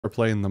We're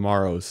playing the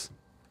Marros.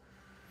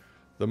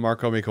 The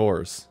Marro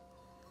Makours.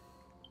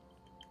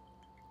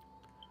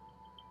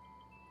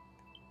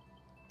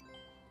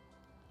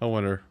 I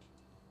wonder.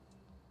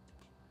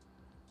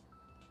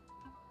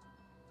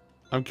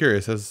 I'm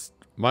curious, has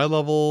my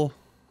level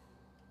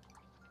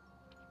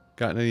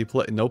gotten any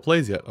play? No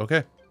plays yet.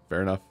 Okay,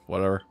 fair enough.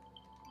 Whatever.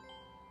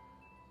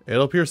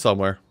 It'll appear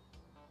somewhere.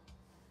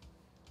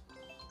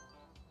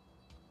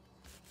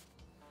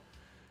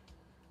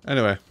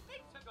 Anyway.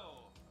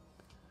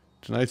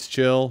 Tonight's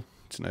chill.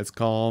 Tonight's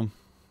calm.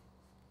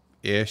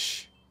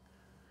 Ish.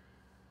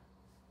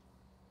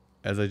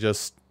 As I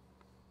just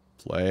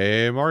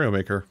play Mario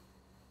Maker.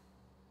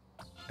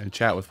 And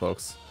chat with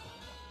folks.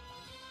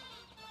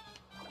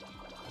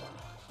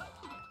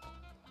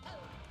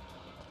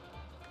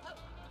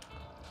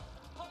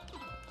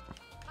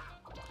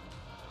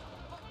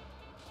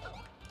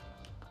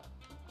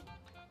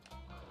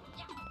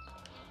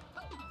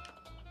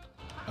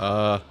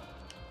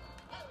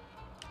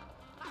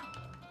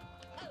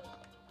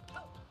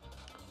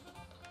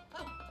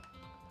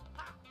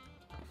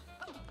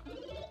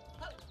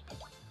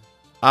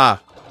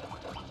 Ah.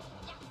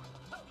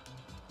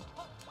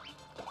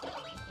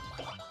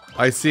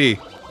 I see.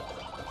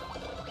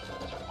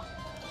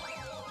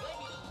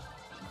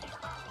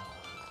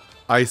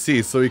 I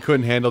see. So we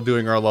couldn't handle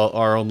doing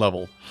our own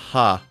level.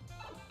 Ha.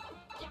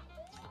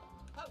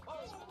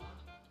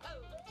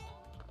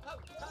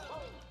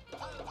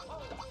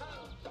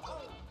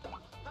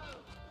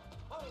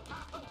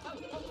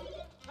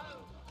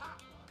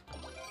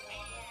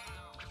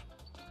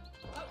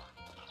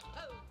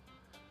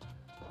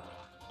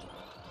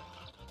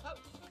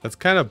 That's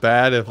kind of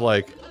bad if,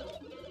 like...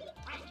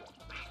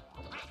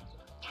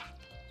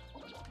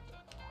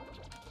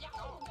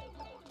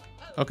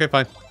 Okay,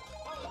 fine.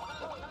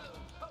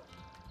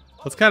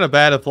 That's kind of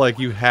bad if, like,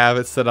 you have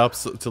it set up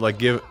so, to, like,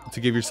 give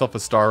yourself a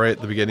star rate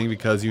at the beginning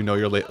because you know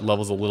your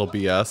level's a little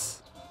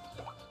BS.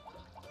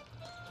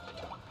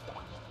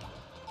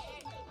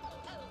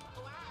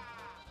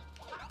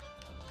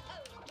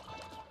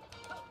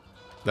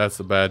 That's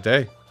a bad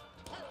day.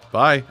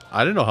 Bye.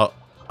 I didn't know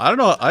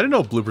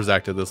bloopers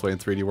acted this way in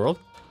 3D World.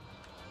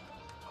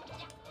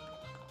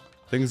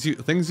 Things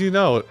you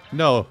know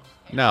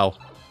now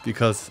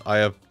because I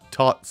have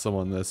taught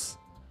someone this.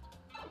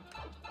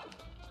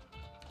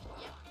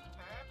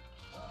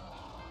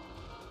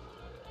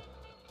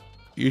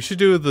 You should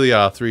do the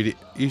 3D.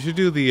 You should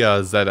do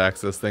the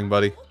Z-axis thing,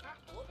 buddy.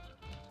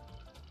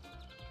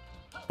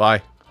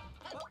 Bye.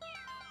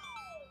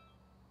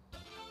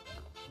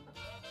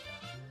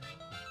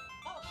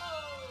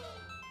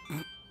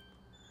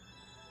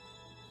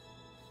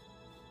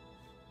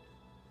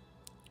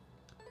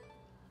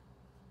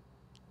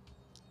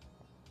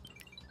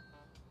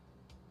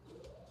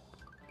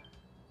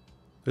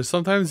 There's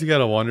sometimes you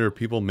gotta wonder if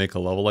people make a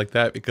level like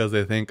that because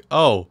they think,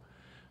 oh,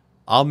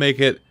 I'll make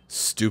it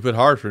stupid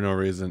hard for no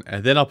reason,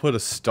 and then I'll put a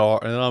star,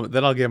 and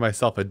then I'll give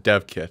myself a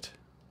dev kit.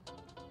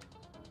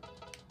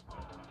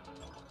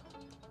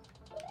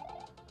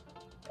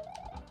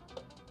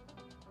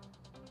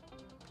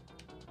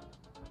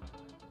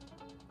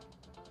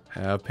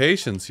 Have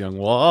patience, young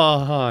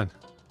one.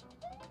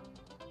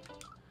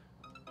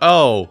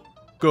 Oh,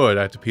 good.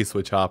 I have to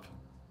P-switch hop.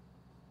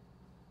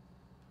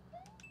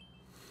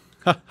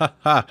 Ha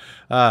ha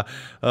ha.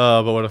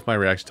 But what if my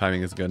reaction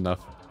timing is good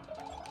enough?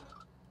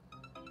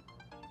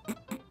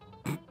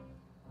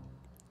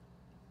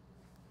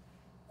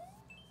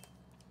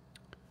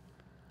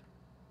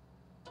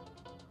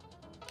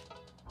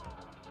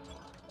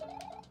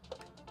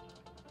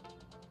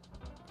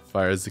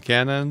 Fires the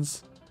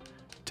cannons.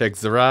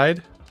 Takes the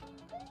ride.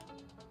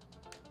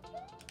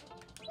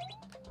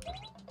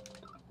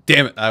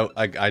 Damn it!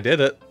 I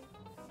did it.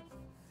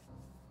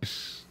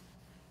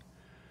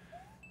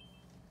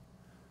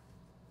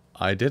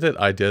 I did it.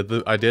 I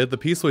did the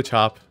P-switch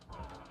hop.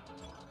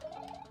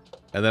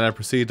 And then I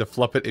proceeded to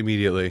flip it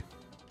immediately.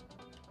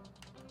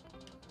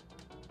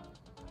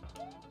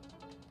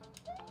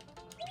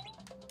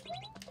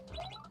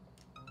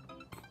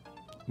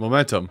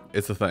 Momentum.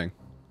 It's a thing.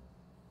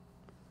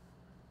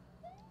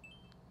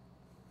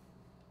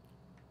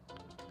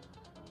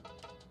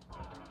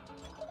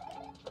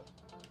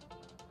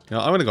 You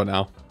know, I'm gonna go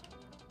now.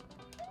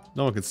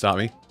 No one can stop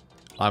me.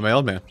 I'm my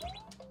own man.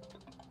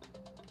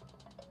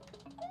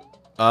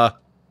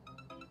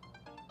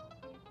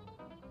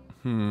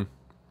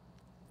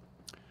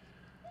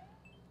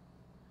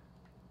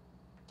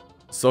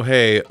 So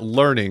hey,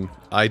 learning.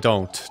 I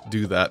don't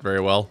do that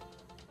very well.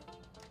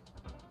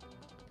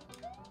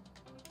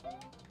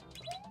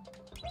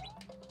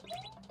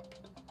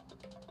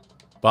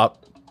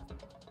 Bop.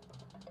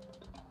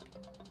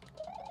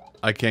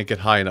 I can't get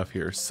high enough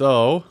here,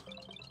 so...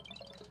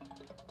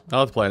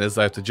 Now the plan is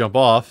I have to jump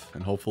off,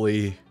 and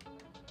hopefully...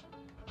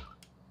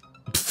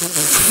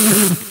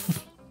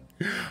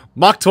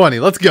 Mach 20,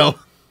 let's go!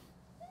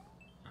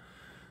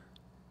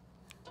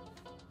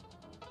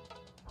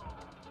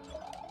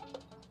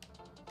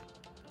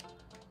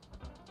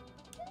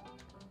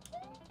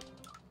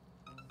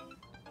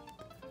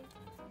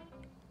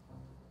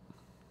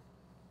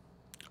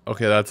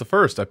 Okay, that's a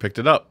first. I picked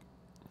it up.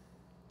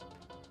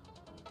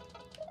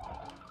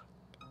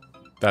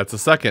 That's a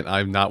second.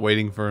 I'm not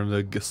waiting for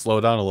him to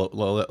slow down a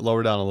little,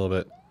 lower down a little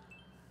bit.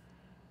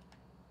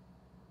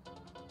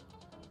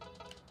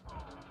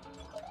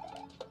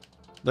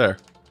 There.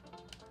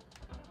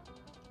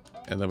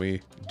 And then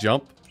we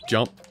jump,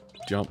 jump,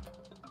 jump.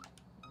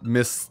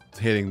 Miss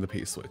hitting the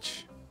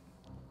P-switch.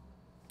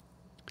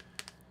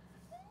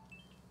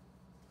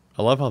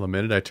 I love how the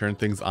minute I turn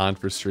things on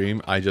for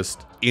stream, I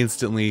just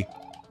instantly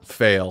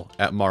fail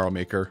at Marro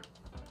Makour.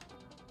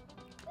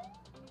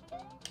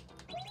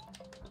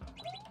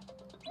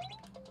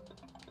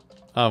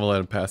 I'm gonna let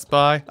him pass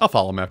by. I'll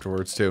follow him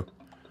afterwards too.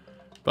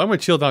 But I'm gonna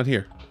chill down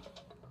here.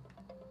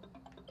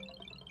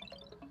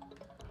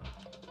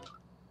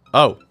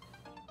 Oh.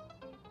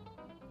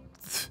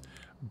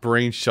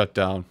 Brain shut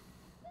down.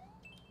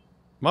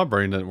 My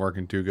brain isn't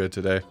working too good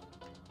today.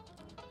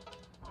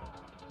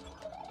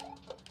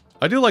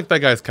 I do like that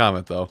guy's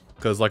comment though,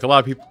 because like a lot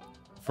of people,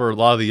 for a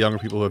lot of the younger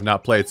people who have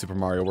not played Super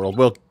Mario World,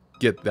 will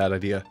get that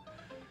idea.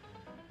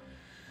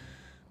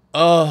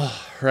 Oh,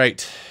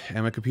 right.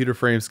 And my computer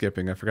frame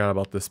skipping. I forgot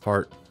about this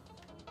part.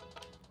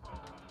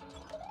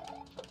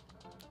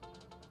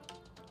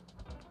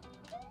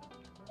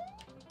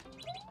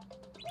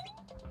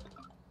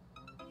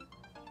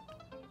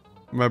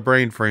 My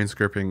brain frame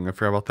skipping. I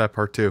forgot about that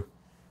part too.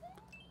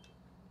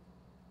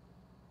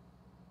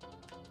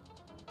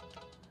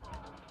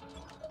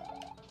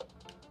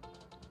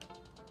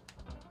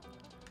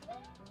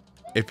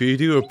 If you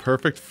do a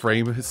perfect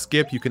frame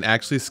skip, you can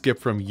actually skip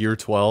from year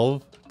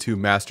 12 to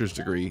master's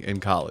degree in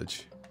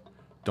college.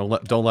 Don't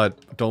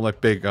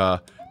let big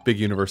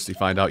university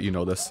find out you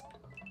know this.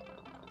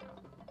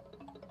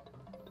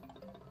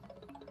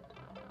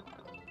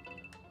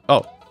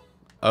 Oh,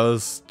 I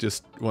was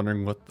just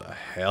wondering what the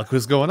heck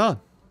was going on.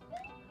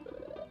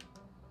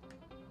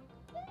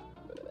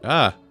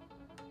 Ah.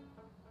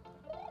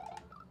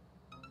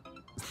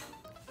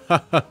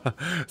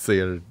 So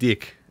you're a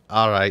dick.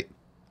 All right.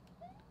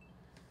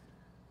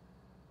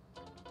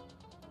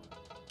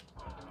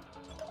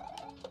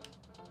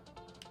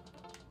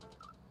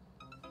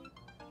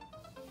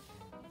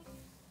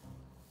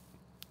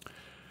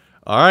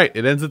 Alright,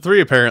 it ends at 3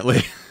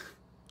 apparently.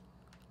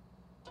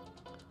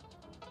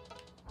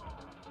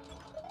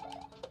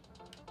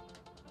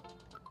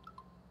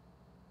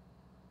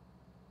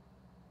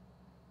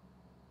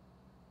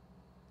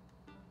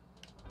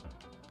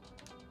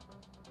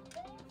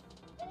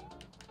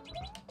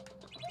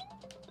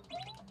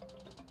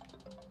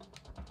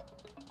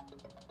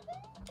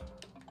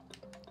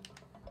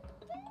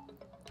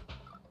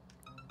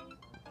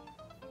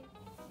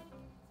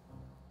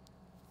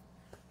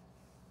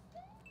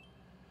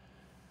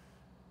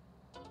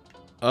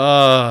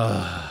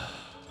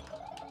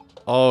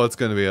 Oh, it's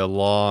gonna be a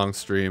long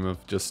stream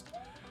of just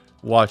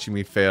watching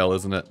me fail,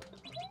 isn't it?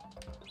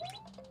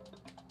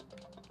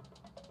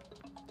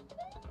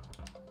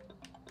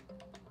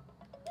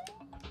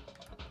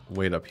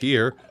 Wait up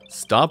here.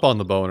 Stomp on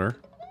the boner.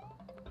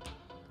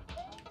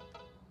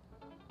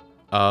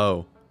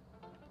 Oh.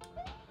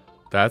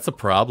 That's a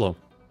problem.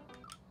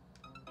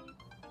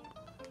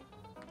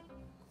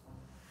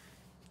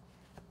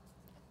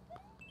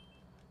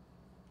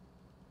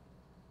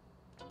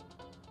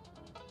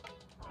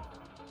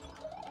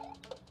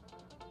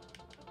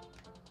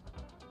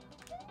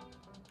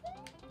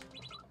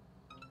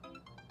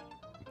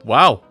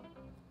 Wow.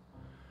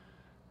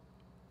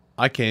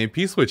 I can't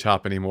P-switch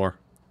hop anymore.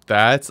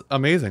 That's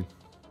amazing.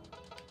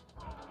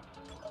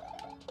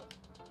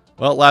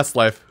 Well, last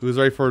life. Who's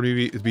ready for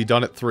me to be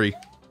done at 3?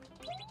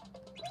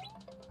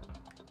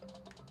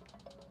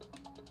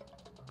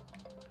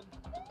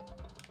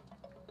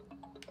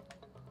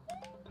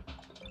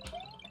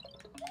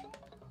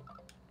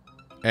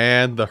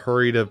 And the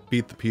hurry to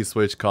beat the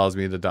P-switch caused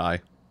me to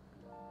die.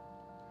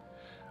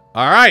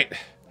 Alright.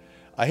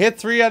 I hit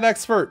 3 on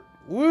expert.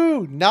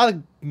 Woo! Not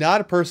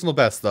a personal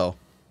best, though.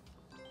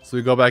 So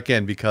we go back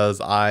in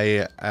because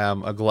I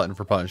am a glutton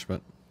for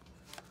punishment.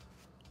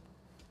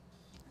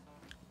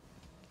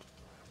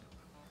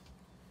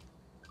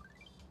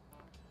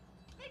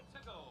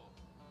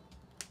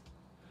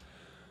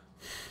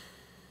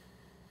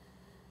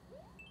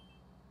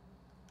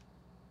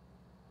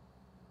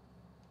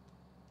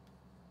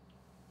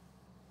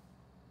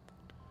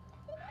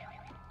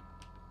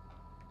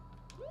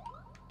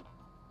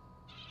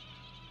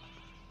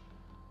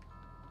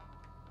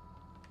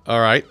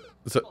 Alright.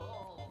 So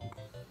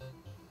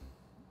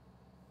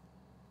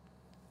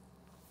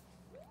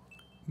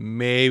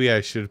maybe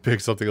I should have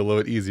picked something a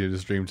little bit easier to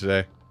stream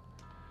today.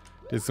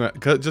 Just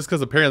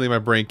because apparently my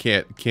brain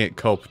can't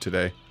cope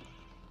today.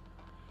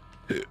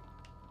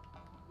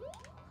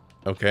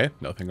 Okay,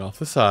 nothing off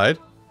the side.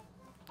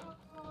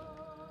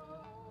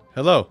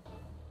 Hello.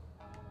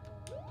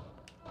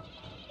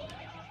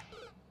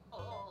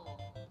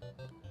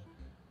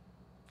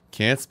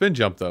 Can't spin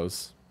jump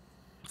those.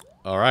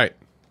 Alright.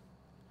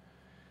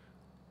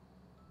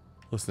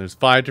 Listen, there's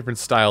 5 different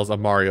styles of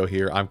Mario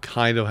here. I'm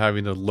kind of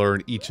having to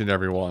learn each and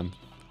every one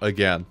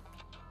again.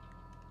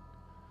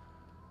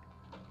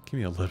 Give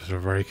me a little bit of a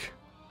break.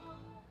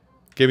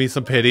 Give me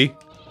some pity.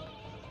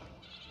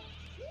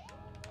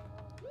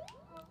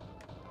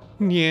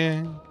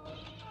 Yeah.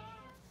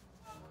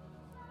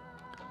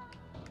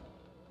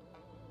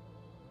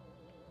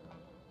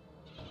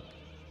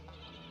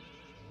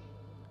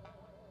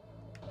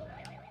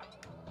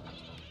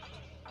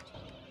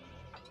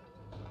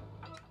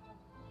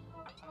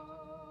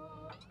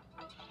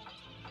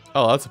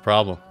 Oh, that's a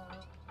problem.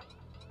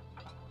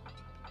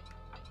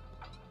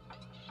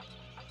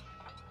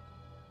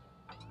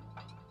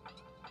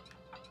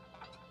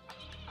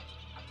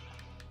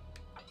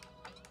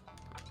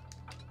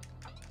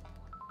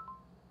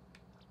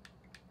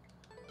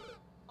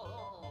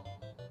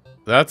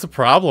 That's a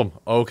problem.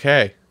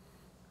 Okay.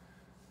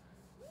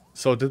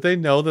 So did they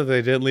know that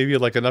they didn't leave you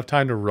like enough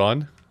time to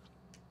run?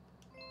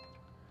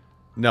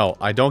 No,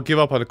 I don't give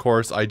up on a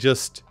course. I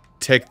just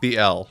take the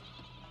L.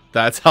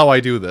 That's how I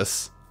do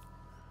this.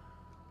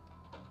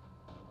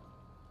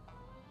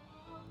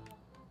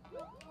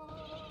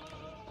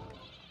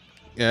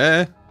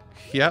 Yeah.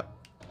 Yep.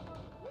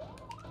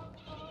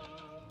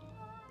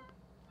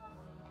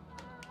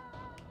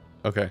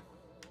 Okay.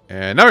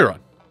 And now we run.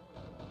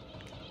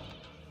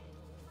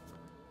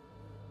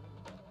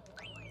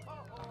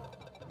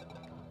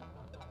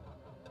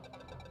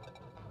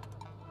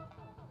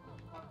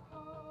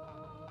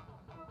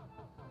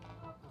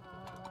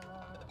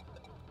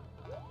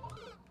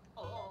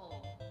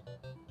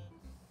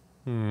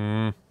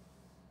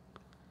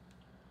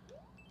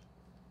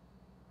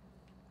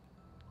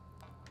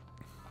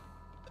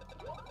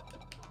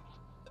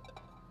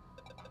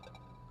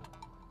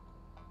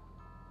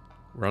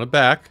 Run it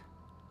back.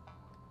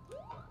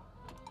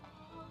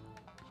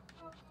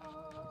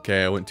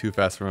 Okay, I went too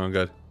fast for my own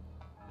good.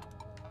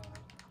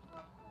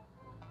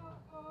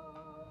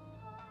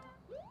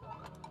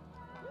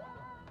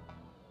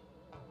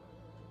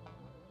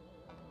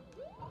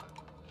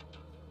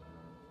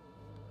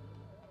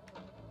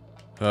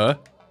 Huh?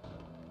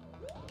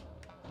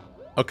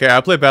 Okay, I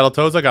play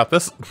Battletoads. I got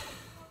this.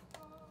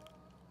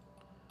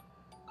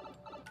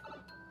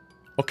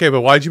 Okay,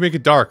 but why'd you make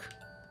it dark?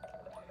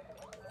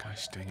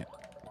 Gosh dang it.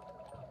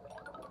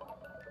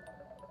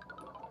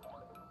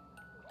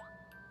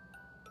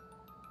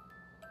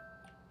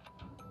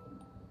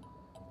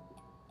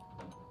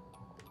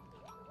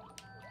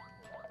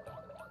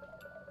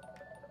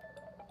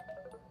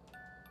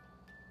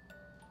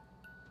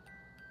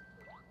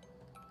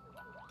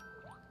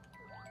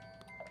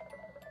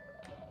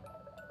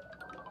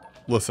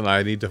 Listen,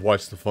 I need to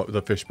watch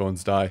the fish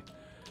bones die.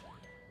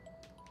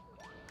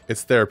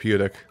 It's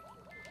therapeutic.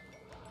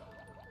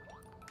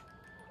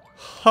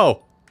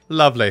 Oh,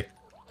 lovely.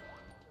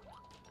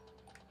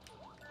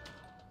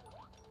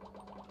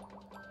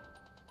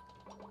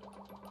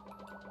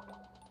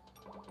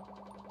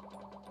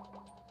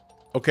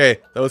 Okay,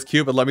 that was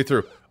cute, but let me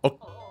through. Oh,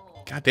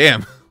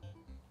 goddamn.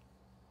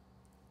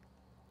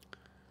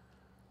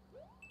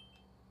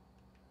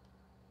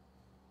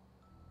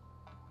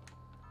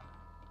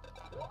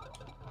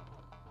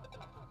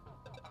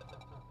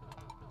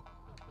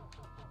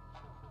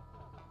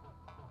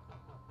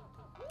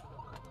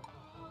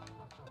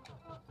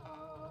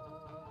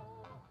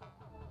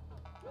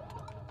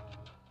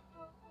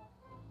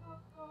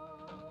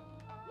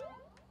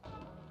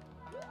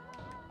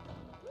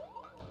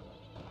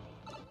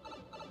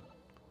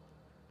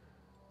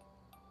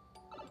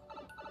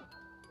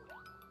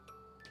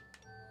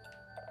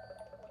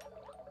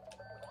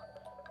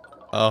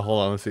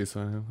 Hold on, let's see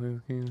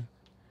something.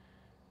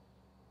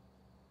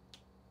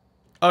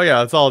 Oh yeah,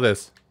 that's all it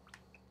is.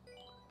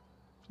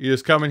 You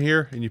just come in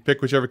here and you pick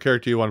whichever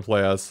character you want to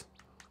play as.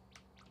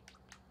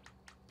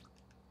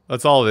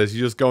 That's all it is.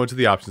 You just go into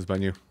the options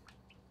menu.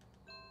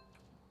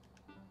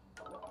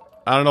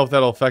 I don't know if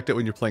that'll affect it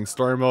when you're playing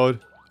story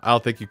mode. I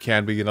don't think you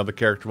can be another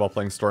character while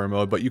playing story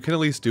mode, but you can at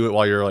least do it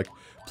while you're like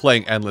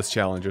playing endless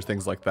challenge or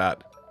things like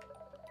that.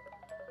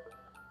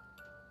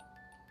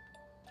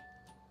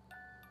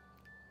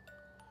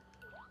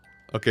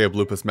 Okay,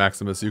 Bloopus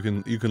Maximus, you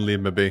can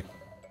leave me be.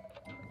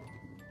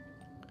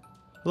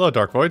 Hello,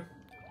 Dark Void.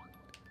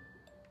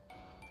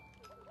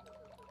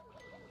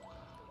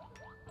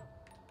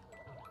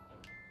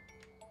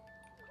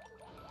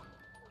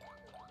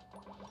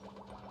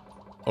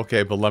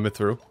 Okay, but let me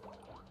through.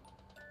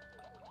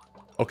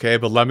 Okay,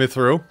 but let me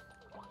through.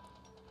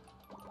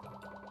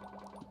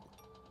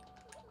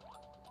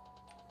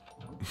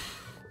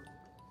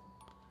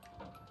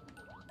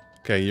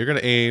 Okay, you're gonna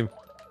aim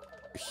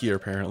here,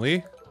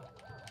 apparently.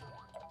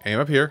 Aim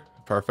up here.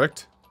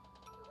 Perfect.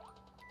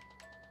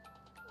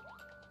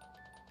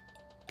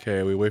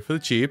 Okay, we wait for the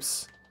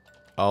Cheeps.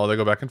 Oh, they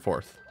go back and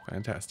forth.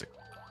 Fantastic.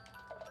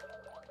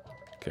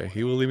 Okay,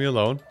 he will leave me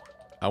alone.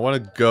 I want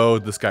to go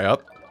this guy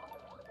up.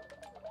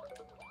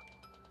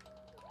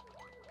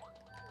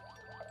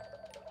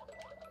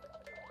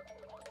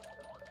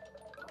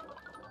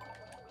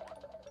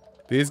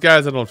 These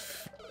guys, I don't...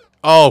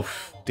 Oh,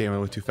 damn! I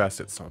went too fast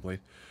at Starblade.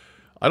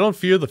 I don't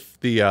fear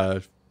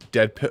the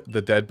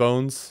dead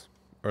bones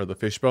or the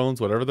fish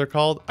bones, whatever they're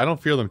called. I don't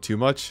fear them too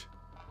much.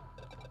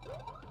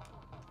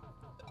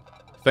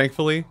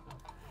 thankfully,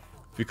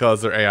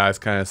 because their AI is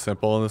kind of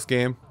simple in this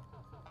game.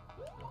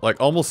 Like,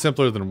 almost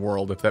simpler than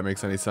World, if that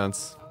makes any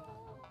sense.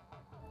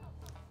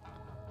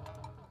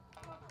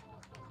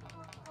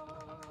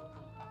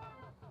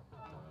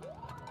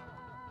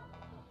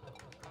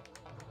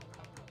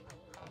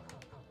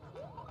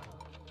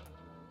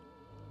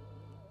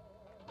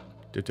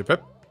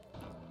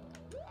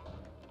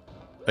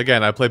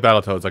 Again, I play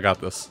Battletoads. I got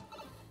this.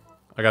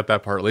 I got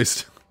that part at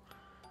least.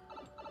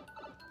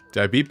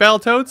 Did I beat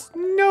Battletoads?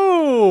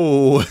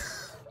 No!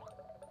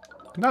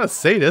 I'm not a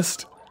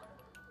sadist.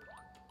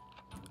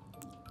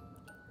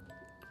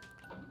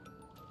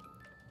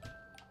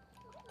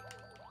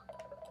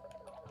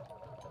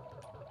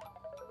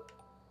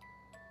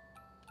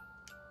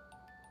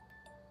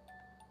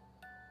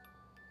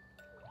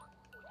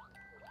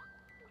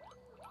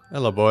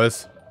 Hello,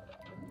 boys.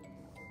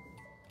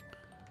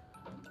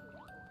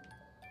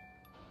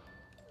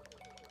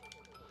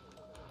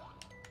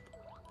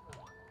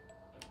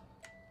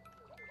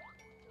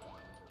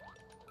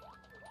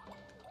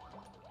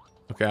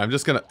 Okay, I'm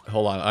just gonna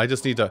hold on. I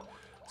just need to,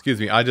 excuse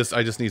me. I just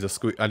need to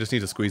squeeze. I just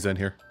need to squeeze in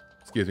here.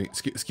 Excuse me.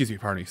 Excuse me.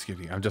 Pardon me. Excuse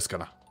me. I'm just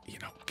gonna, you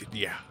know,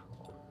 yeah.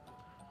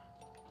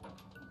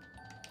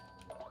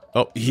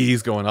 Oh,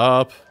 he's going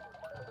up.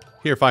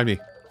 Here, find me.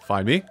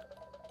 Find me.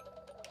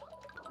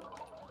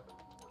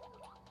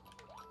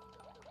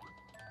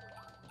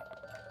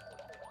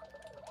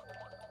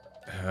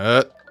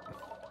 A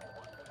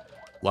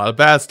lot of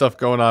bad stuff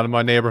going on in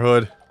my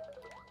neighborhood.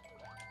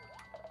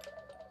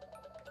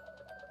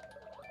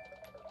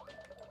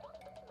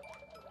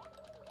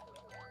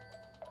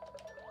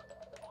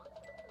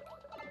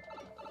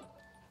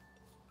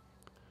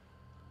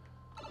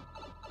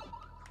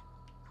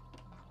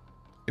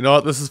 You know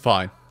what? This is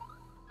fine.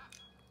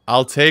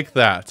 I'll take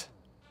that.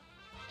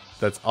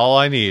 That's all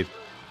I need.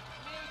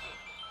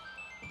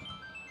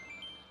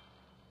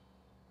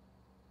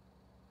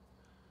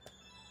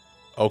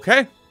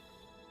 Okay.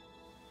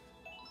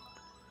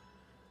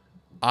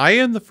 I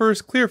am the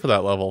first clear for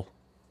that level.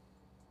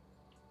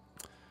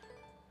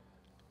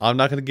 I'm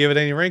not going to give it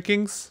any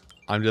rankings.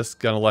 I'm just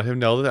going to let him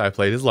know that I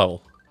played his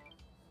level.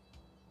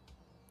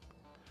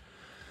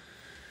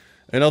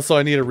 And also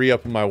I need to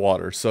re-up in my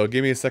water. So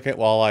give me a second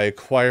while I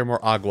acquire more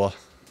agua.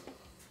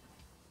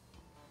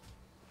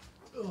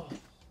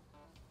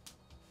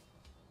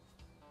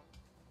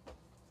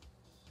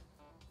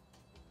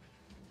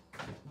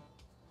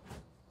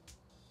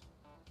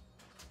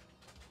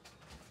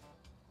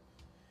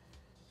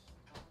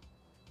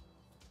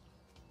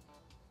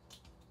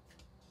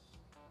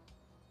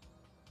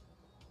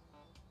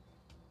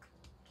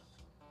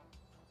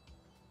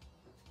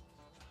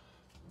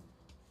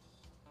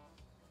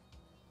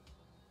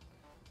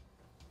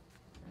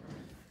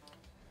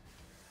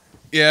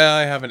 Yeah,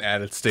 I haven't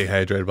added Stay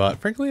Hydrated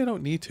bot. Frankly, I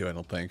don't need to, I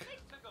don't think.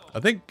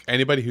 I think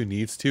anybody who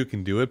needs to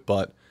can do it,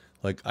 but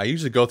like I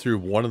usually go through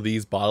one of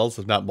these bottles,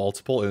 if not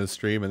multiple, in a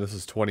stream, and this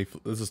is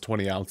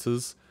 20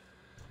 ounces.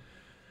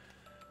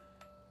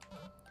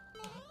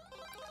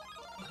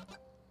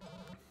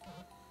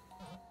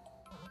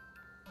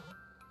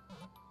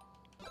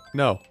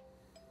 No.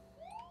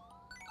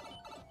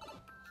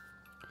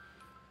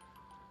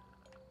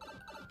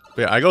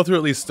 But yeah, I go through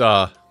at least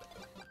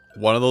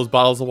one of those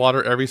bottles of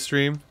water every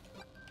stream.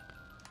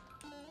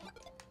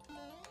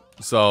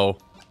 So,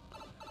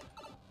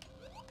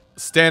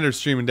 standard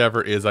stream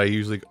endeavor is I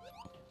usually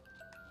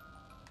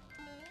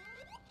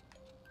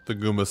the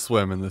Goombas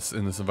swim in this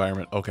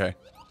environment. Okay.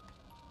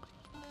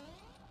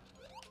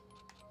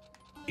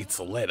 It's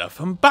a letter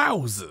from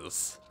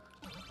Bowser's.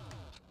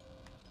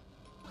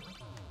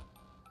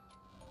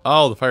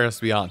 Oh, the fire has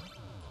to be on.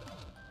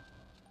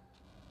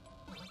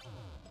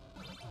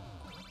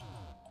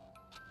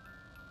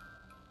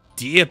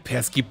 Dear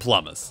pesky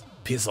plumbers,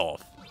 piss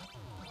off.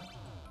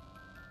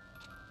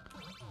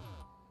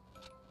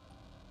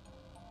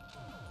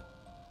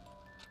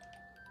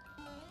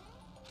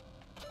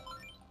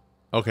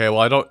 Okay, well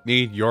I don't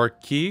need your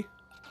key.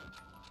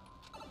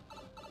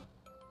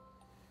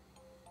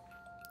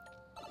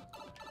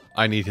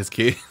 I need his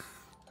key.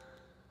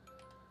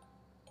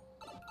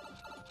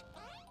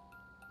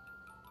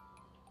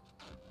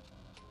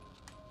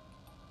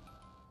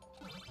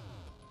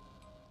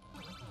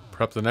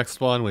 Prep the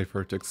next one, wait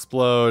for it to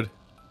explode.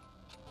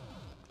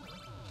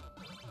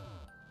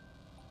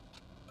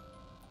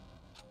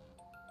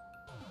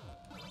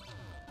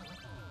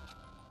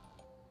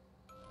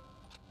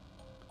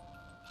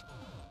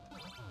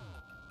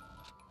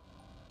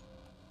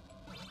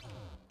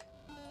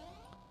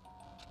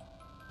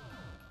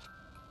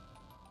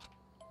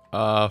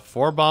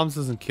 Four bombs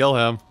doesn't kill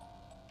him.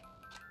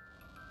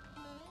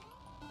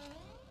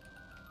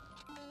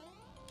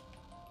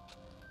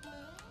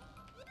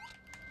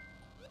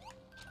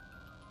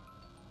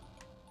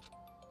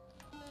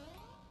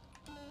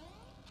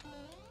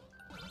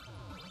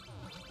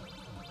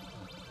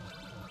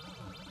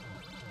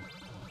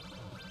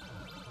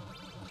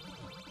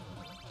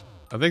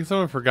 I think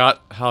someone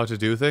forgot how to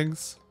do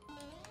things.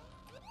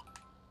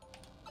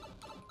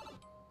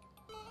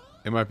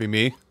 It might be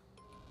me.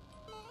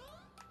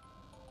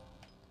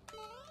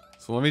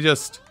 So let me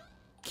just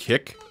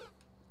kick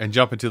and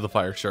jump into the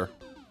fire. Sure.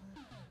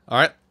 All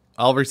right.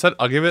 I'll reset.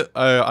 I'll give it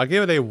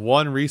a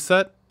 1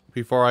 reset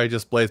before I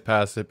just blaze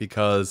past it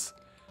because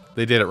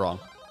they did it wrong.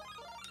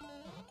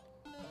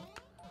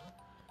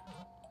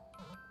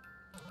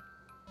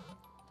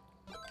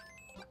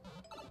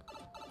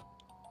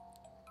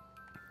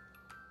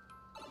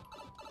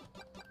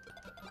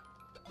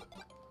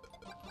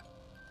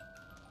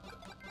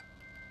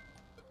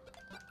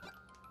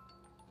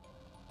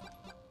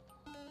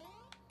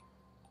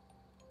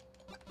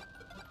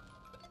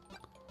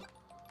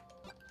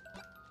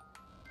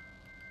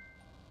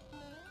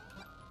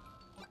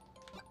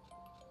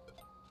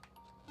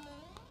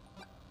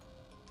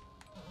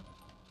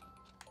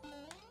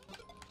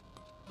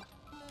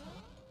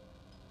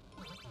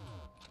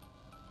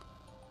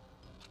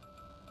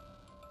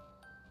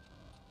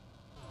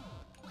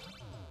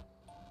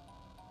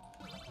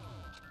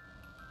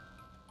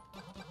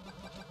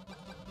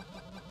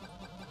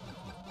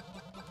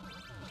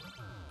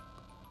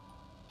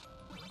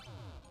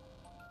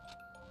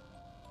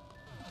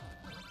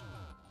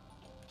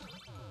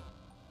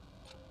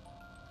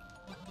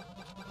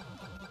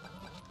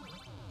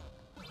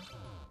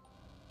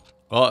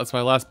 Well, that's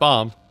my last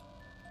bomb.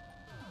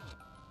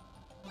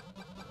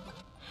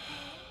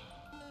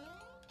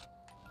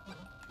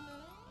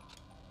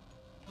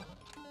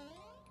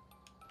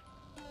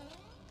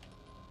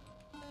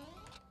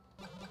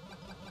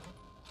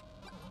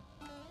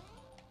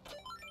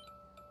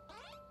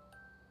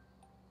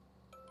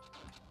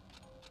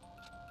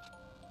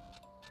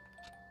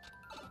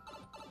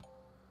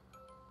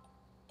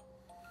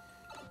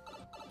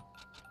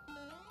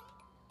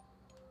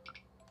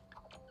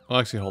 Well,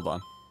 actually, hold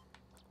on.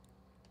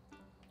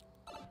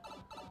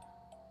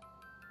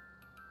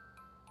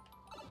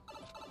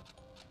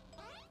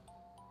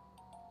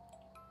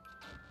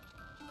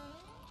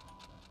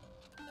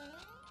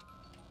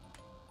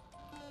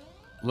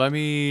 Let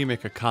me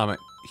make a comment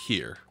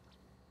here.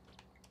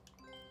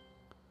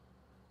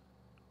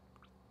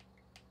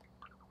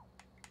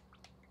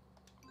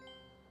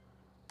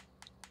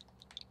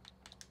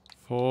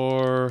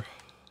 For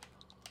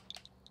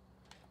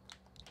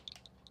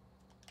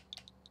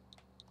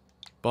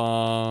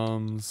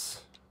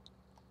bombs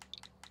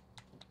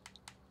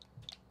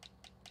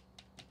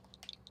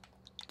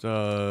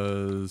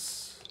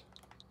does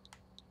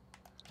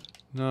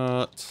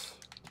not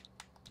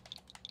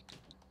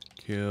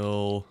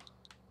kill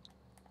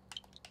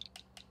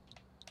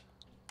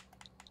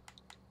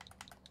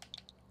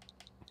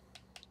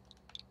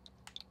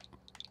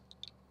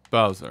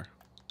Bowser.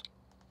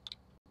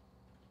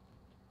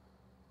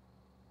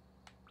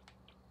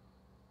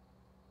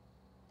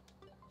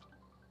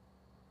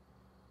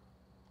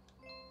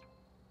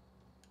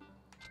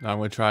 Now I'm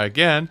going to try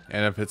again,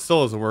 and if it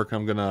still doesn't work,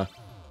 I'm going to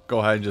go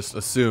ahead and just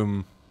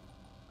assume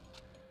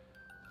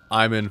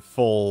I'm in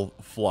full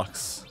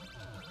flux.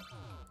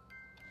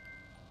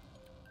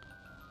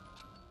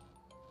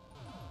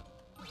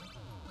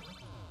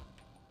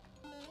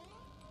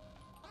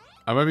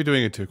 I might be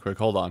doing it too quick.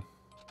 Hold on.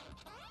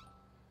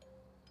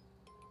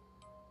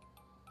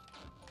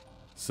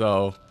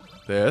 So,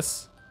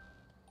 this.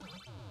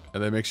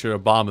 And then make sure a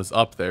bomb is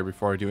up there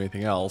before I do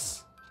anything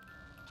else.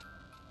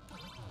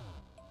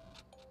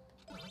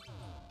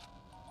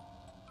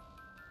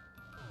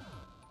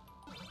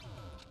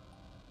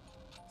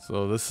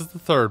 So this is the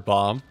 3rd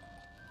bomb.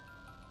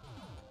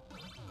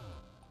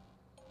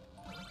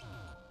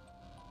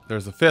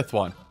 There's a 5th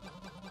one.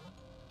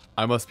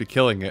 I must be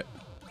killing it.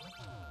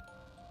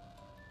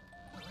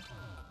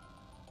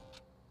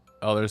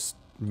 Oh, there's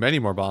many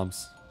more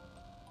bombs.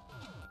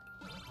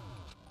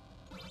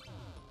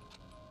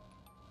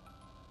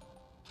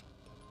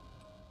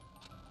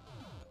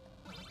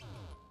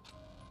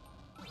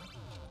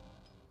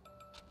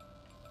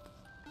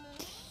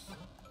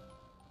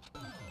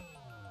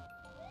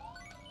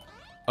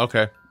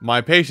 Okay,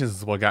 my patience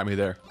is what got me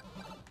there.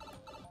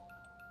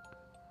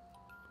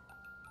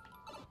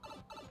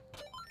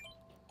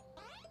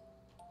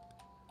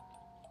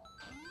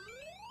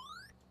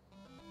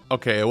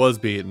 Okay, it was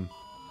beaten.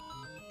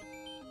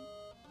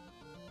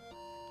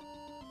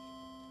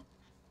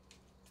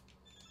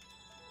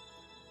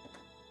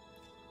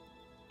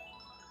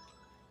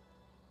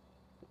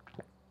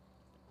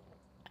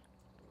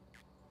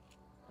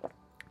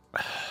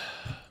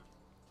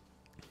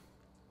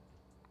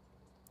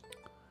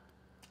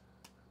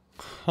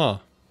 Huh.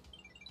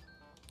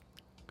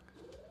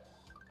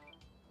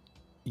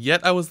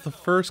 Yet I was the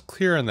first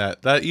clear on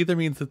that. That either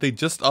means that they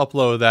just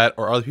uploaded that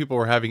or other people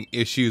were having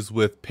issues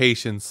with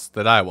patience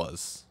that I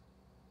was.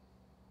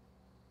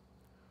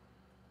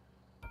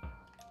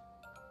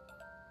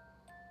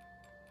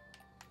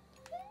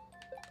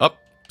 Up.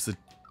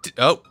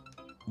 Oh.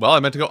 Well,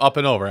 I meant to go up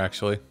and over,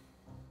 actually.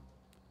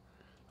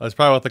 That's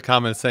probably what the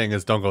comment is saying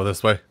is don't go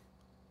this way.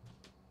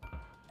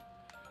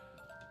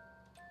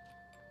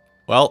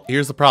 Well,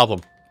 here's the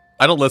problem.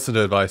 I don't listen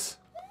to advice.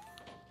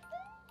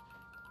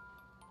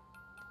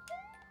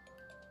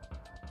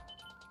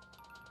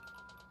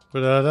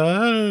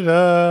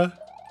 Ba-da-da-da-da.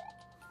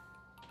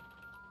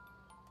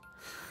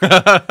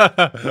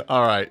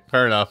 Alright,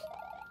 fair enough.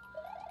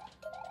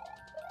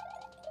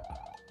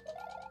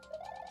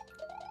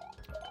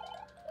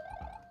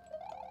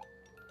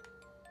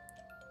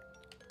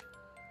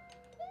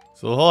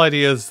 So the whole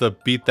idea is to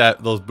beat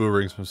those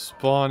boomerangs from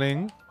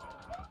spawning.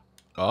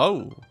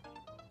 Oh.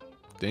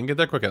 Didn't get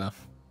there quick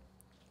enough.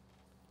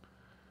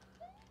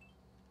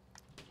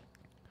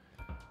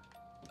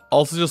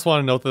 Also just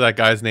want to note that that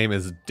guy's name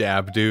is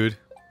Dab Dude.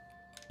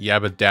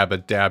 Yabba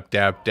dabba dab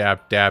dab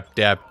dab dab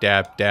dab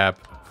dab dab.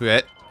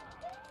 Quit.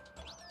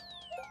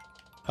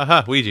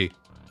 Haha, Ouija.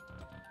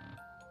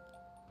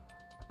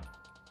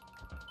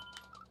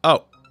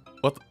 Oh.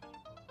 What the?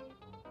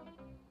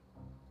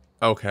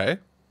 Okay.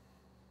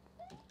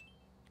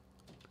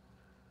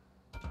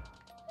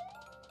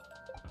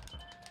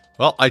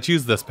 Well, I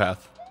choose this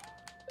path.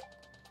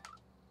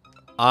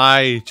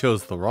 I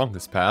chose the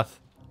wrongest path.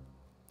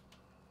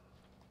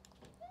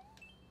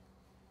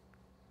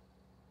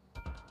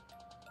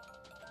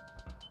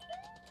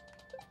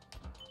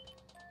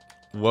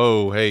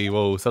 Whoa, hey,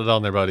 whoa, settle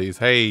down there, buddies.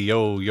 Hey,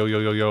 yo, yo, yo,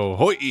 yo, yo,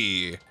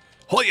 hoi!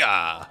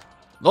 Hoya!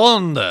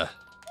 Donde?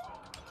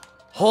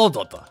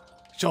 Hodota!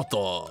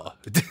 Shoto!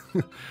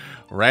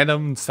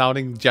 Random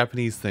sounding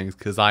Japanese things,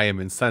 because I am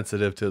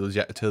insensitive to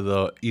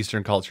the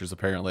Eastern cultures,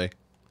 apparently.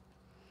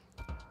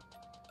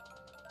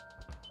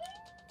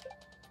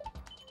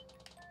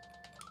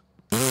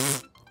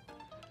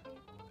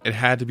 It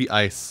had to be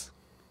ice.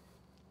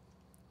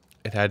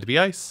 It had to be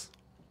ice.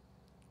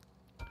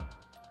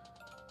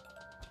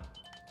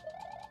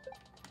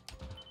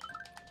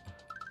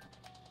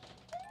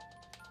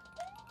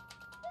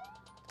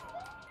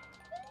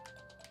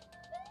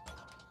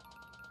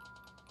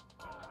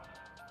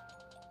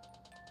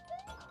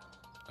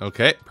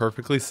 Okay,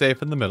 perfectly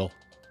safe in the middle.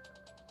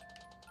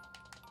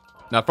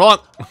 Not for long.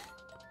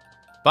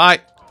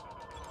 Bye.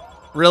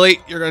 Really?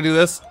 You're gonna do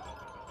this?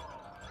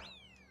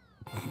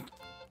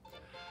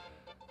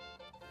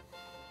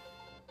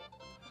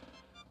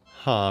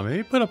 Huh,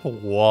 maybe put up a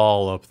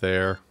wall up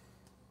there.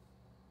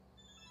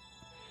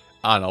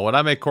 I don't know, when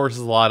I make courses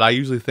a lot, I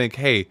usually think,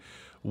 hey,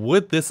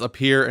 would this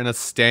appear in a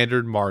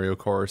standard Mario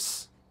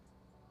course?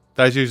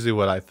 That's usually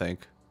what I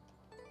think.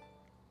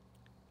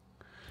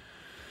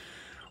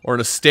 Or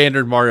in a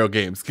standard Mario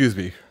game, excuse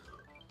me.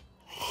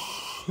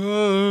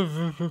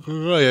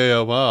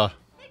 Wow.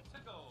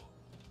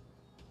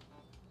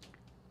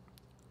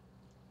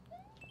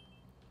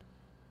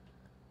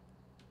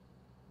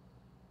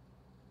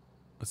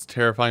 It's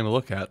terrifying to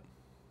look at.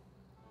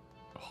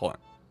 Hold on.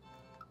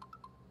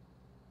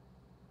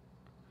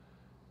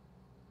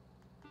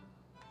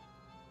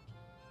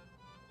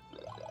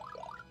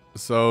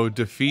 So,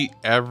 defeat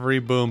every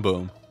boom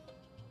boom.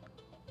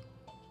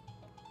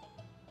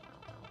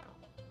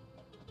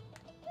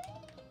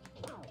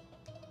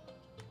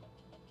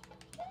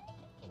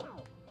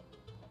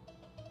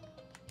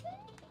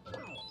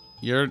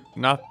 You're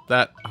not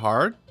that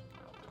hard?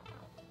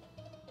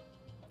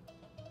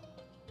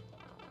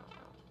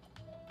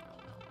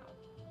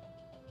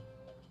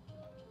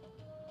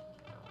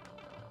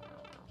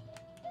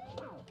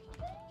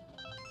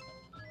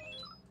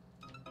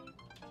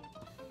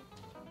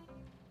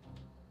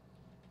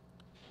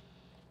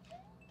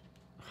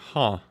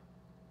 Huh.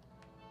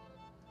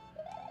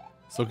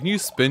 So can you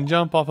spin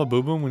jump off a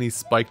Boom Boom when he's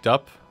spiked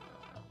up?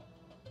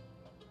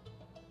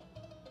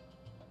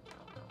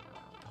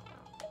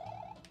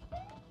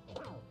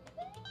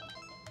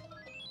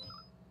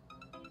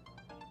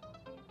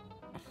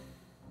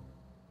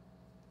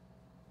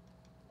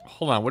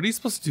 Hold on, what are you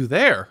supposed to do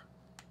there?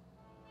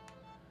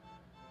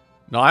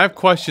 No, I have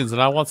questions and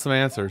I want some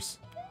answers.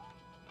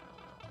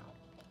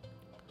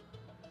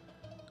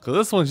 Because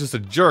this one's just a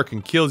jerk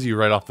and kills you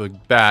right off the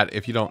bat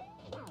if you don't...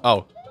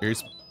 Oh,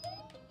 here's...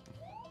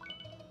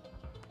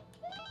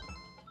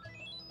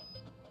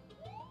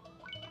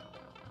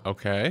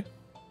 Okay.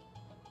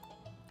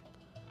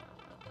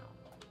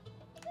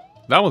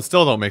 That one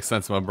still don't make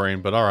sense in my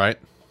brain, but alright.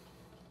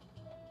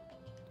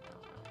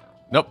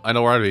 Nope, I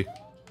know where I'd be.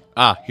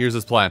 Ah, here's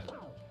his plan.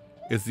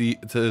 Is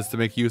to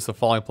make use of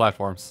falling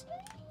platforms.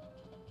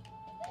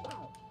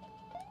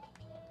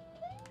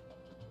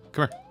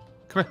 Come here.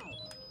 Come here.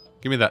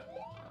 Give me that.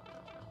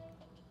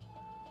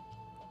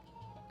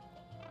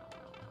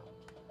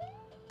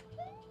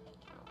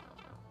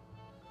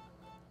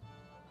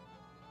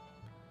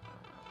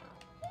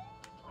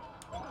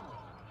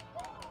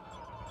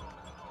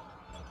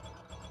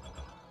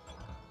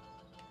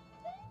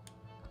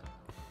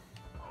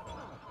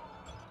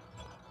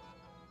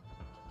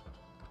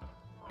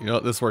 You know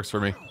what? This works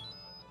for me.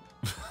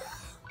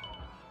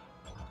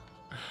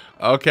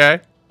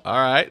 Okay.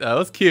 Alright, that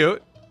was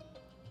cute.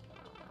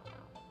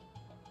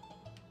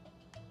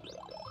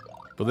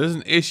 But there's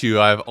an issue.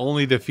 I've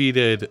only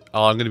defeated...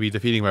 Oh, I'm going to be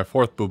defeating my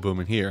fourth Boom Boom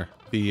in here.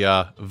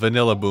 The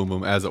vanilla Boom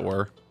Boom, as it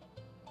were.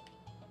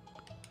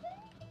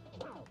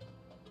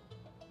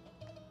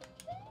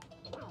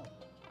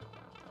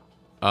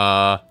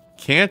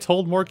 Can't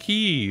hold more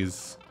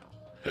keys.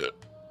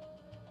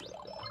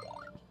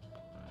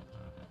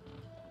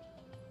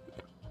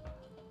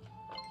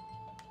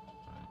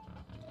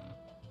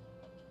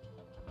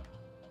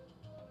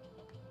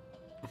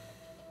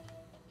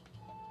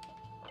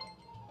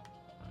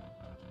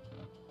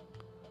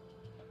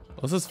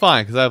 This is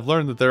fine, because I've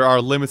learned that there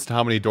are limits to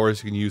how many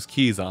doors you can use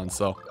keys on,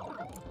 so...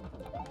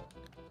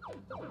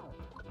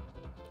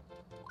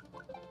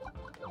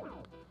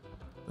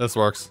 This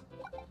works.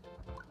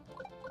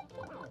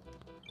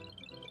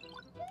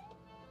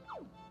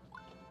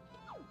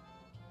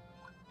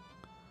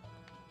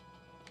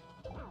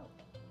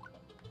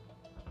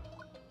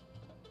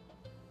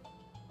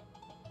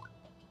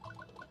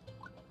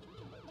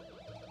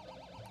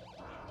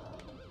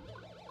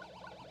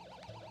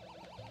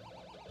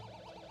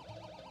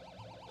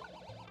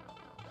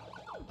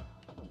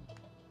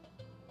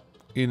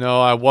 You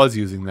know, I was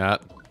using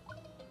that.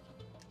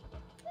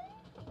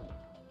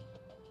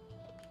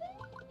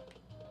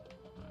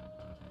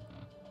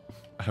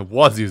 I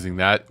was using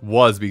that.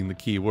 Was being the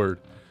key word.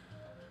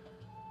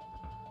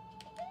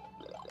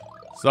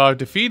 So I've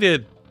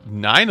defeated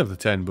 9 of the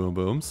 10 Boom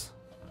Booms.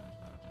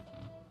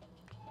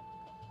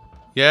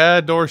 Yeah,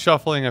 door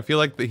shuffling. I feel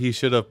like that he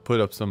should have put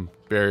up some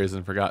barriers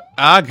and forgot.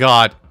 Ah,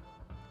 God.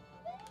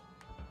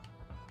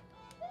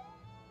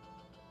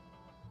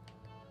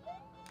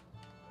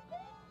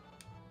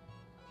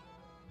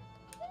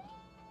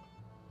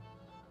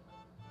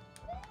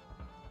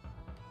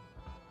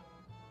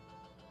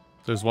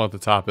 There's one at the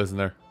top, isn't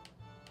there?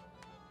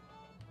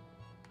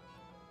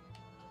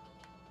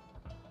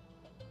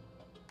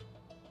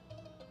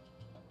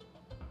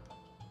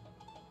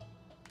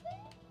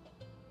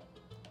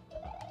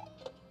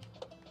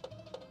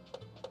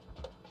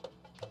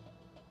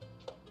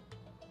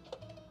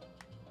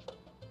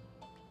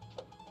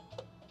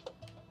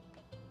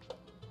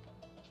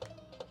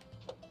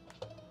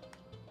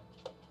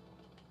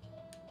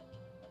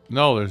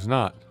 No, there's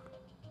not.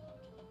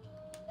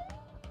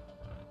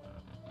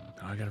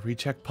 I gotta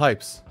recheck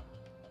pipes.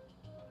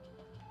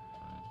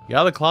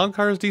 Yeah, the clown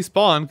cars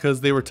despawned because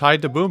they were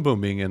tied to Boom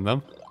Boom being in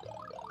them.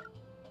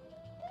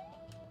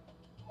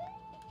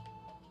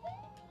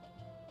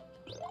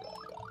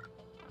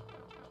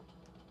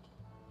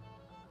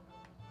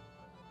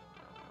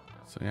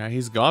 So yeah,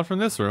 he's gone from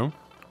this room.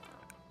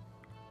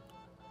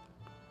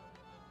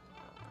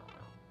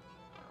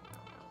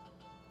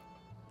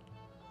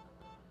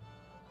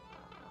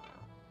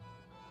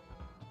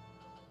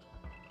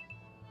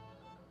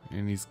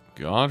 And he's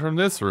gone from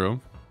this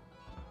room.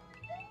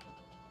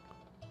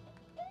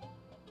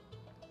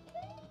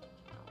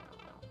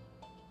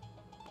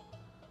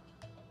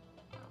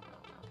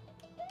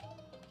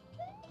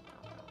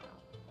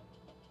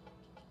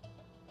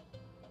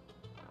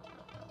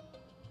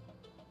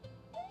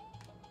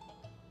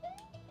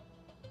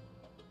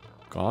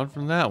 Gone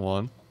from that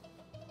one.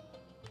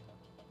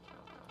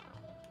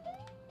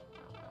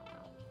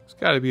 There's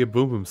got to be a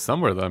Boom Boom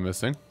somewhere that I'm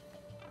missing.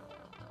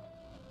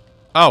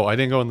 Oh, I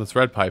didn't go in this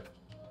red pipe.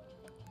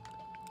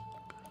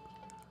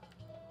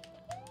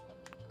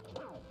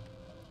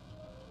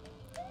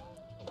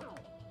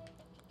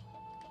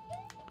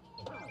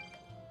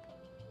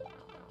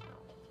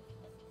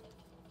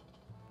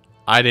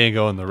 I didn't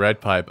go in the red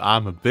pipe.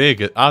 I'm the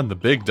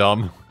big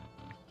dumb.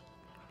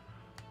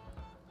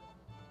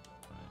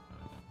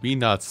 Me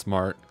not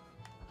smart.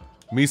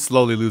 Me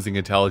slowly losing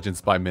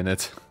intelligence by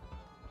minute.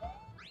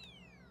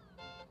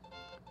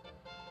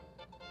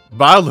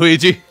 Bye,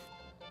 Luigi.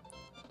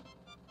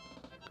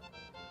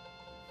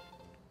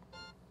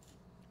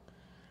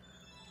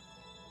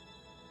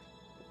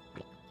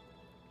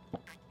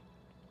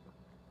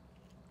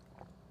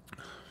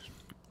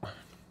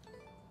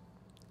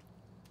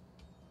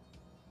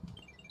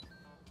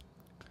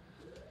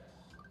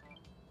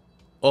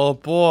 Oh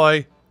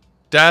boy,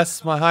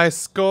 that's my high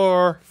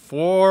score.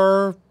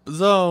 4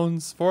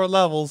 zones, 4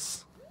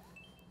 levels.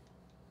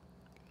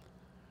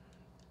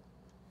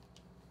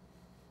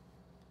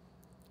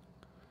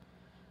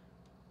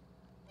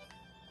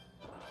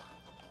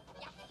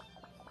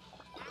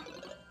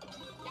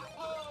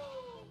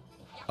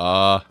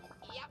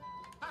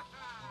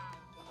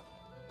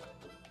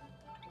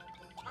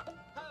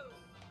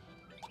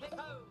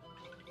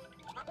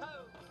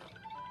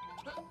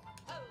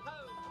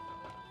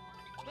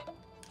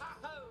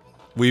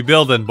 We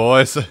building,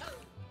 boys.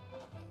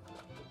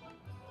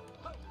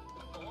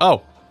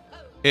 Oh,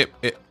 it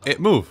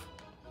moved.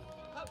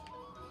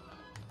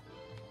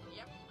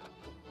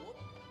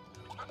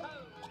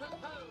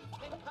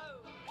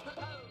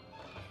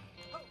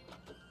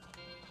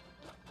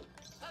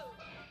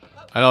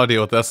 I know how to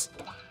deal with this.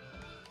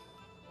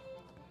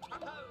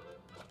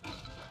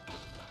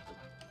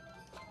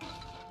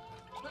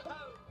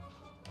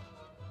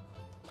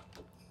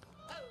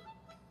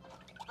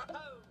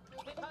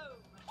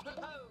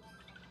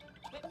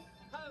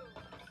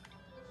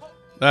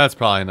 That's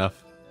probably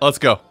enough. Let's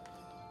go.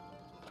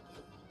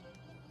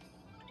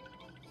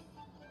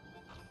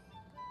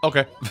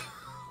 Okay.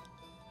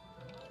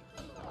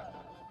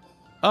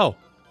 Oh.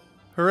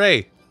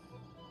 Hooray.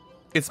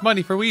 It's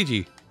money for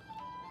Ouija.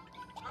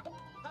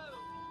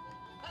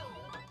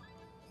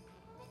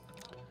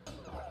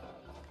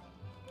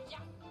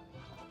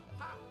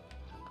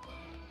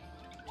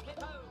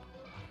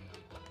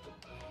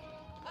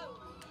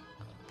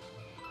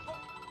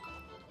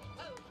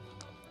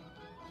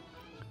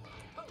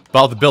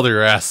 About to build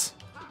your ass.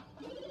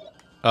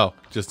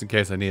 just in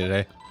case I need it,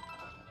 eh?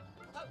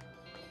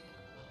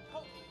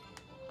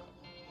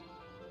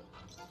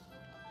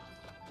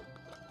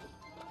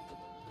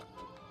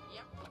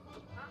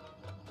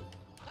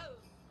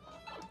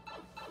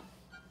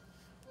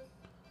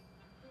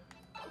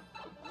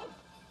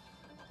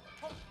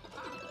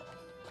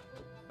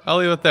 I'll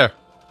leave it there.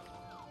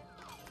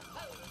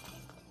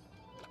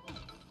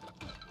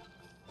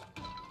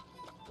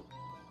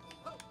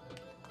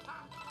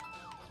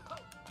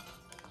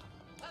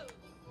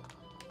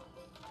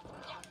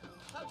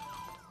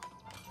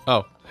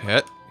 Oh,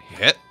 hit,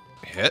 hit,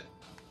 hit.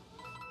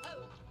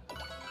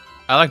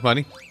 I like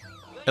money.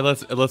 It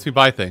lets me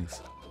buy things.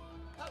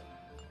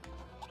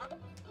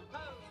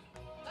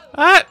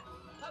 Ah!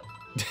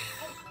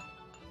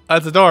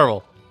 That's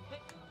adorable.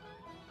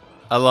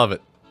 I love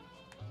it.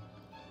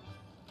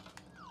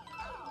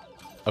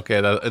 Okay,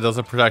 it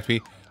doesn't protect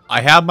me.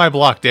 I have my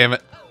block, damn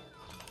it.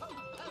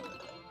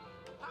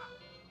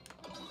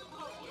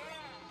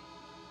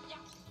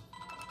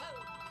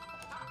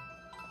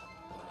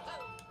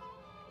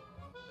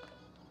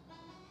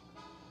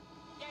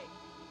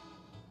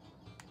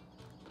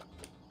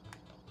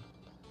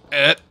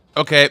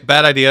 Okay,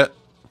 bad idea.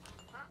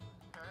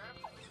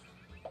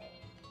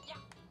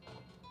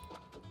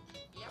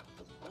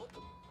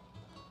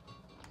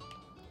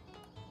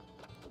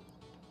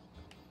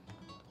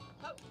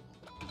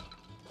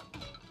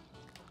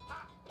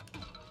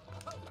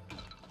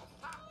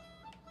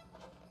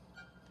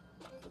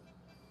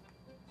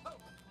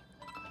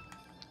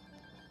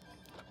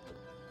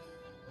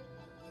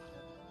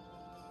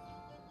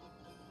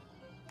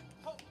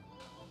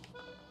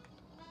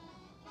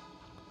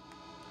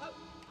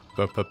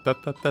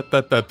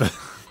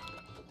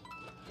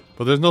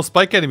 But there's no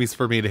spike enemies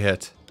for me to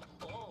hit.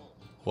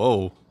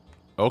 Whoa.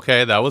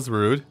 Okay, that was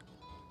rude.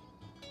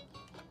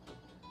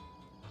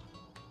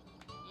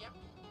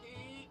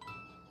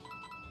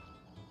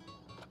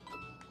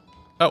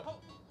 Oh.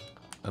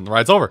 And the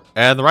ride's over.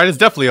 And the ride is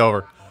definitely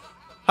over.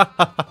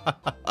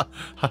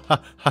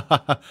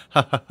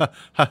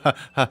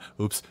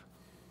 Oops.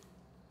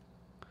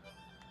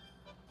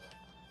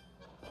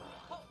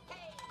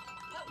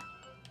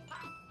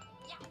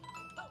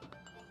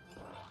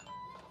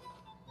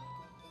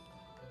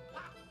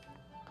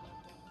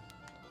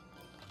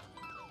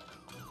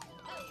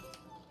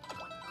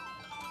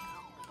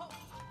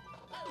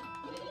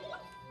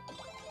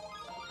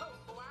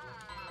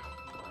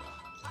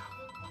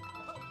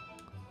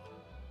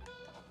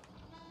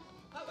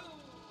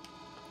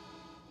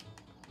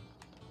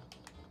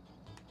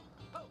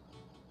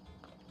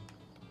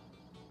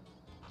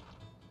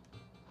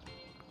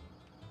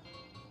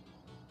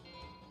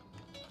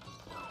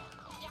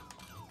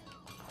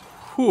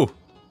 Whew.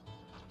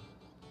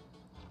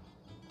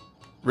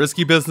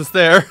 Risky business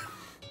there.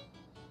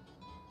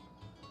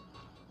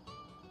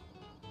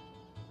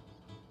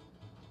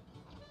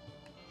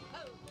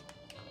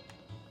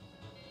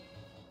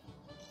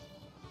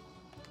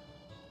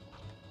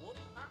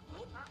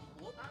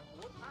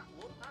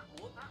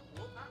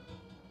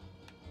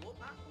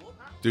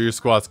 Do your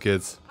squats,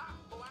 kids.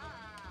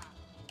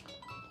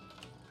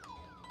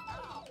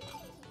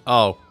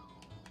 Oh.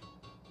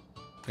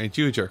 Ain't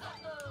you a jerk?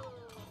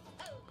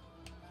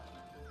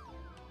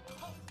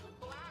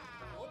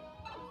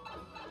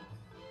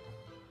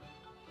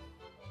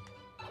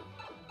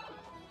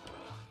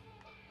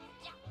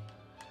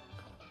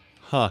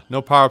 Huh,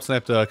 no power-ups and I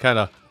have to kind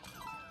of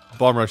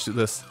bomb rush through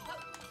this.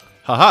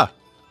 Haha!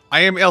 I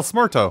am El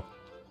Smurto!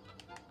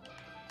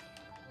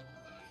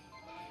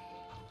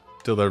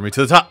 Deliver me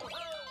to the top!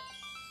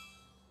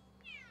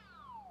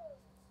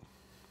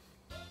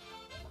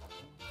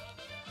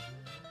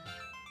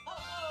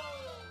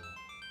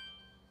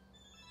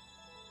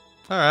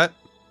 Alright.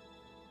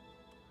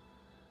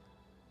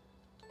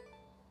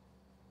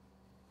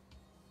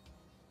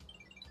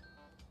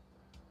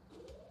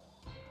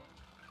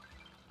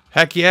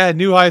 Heck yeah,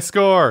 new high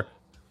score!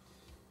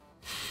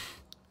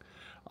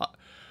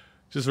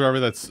 Just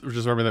remember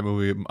that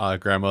movie,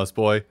 Grandma's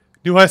Boy.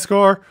 New high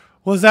score?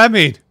 What does that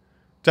mean?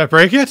 Did I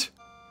break it?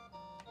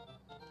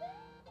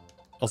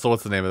 Also,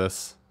 what's the name of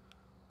this?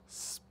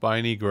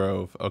 Spiny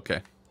Grove.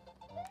 Okay.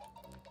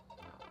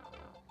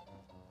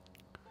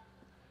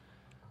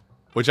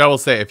 Which I will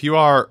say, if you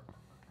are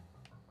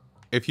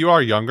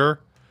younger,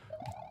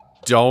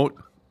 don't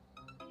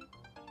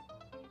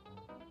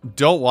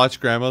watch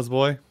Grandma's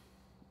Boy.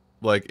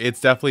 Like, it's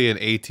definitely an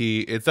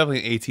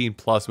 18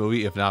 plus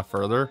movie, if not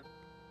further.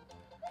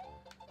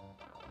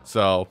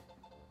 So,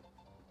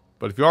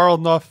 but if you are old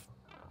enough,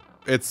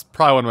 it's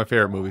probably one of my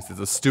favorite movies. It's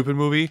a stupid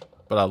movie,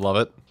 but I love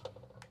it.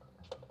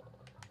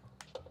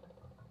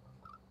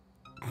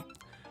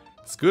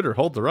 Scooter,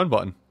 hold the run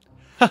button.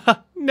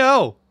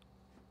 No!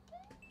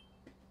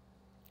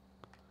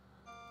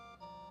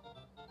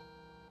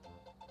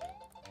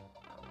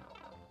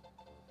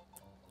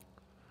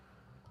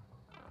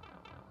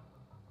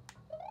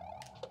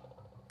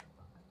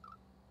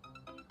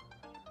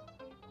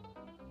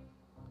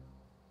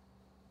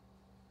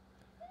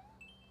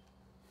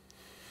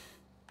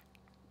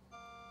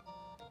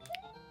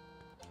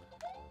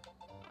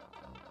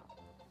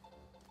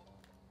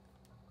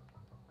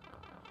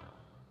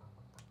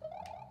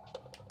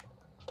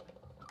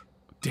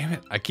 Damn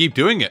it. I keep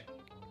doing it.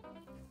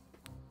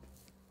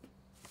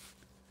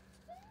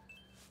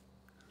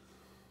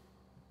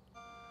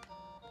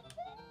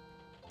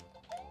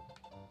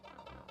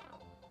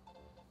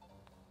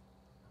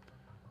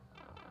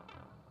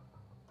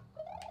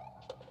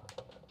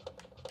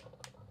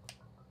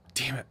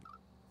 Damn it.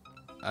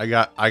 I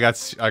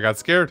got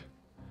scared.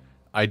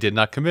 I did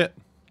not commit.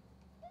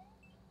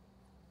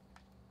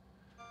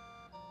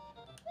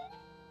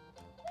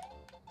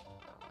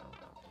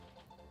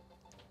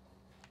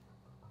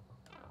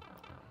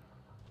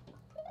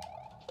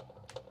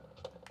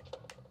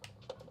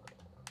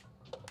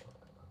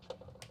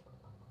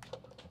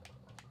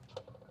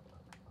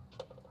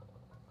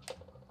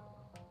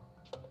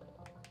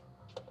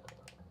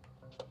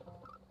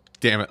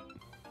 Damn it.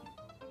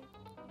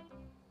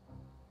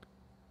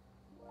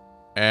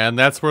 And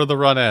that's where the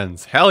run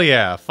ends. Hell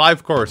yeah,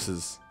 5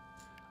 courses.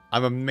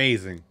 I'm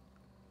amazing.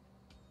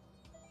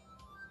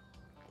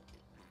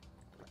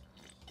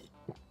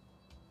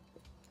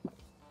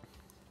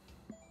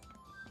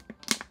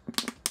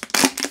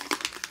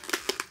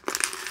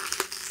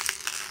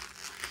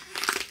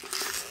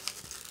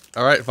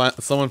 Alright,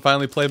 someone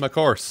finally played my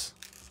course.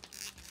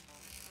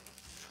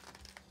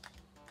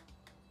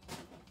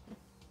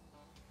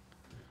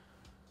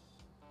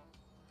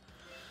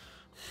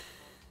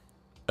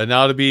 And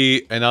now to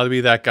be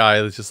that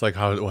guy that's just like,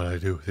 what did I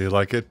do? Did they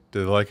like it?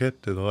 Did they like it?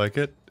 Did they like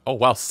it? Oh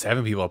wow,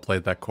 7 people have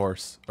played that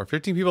course. Or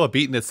 15 people have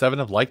beaten it, 7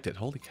 have liked it.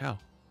 Holy cow.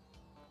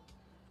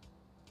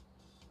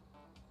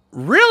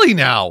 Really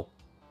now?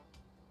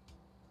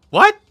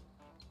 What?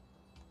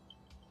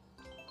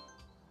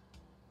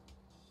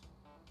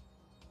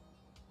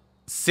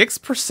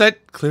 6%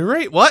 clear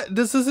rate? What?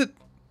 This isn't...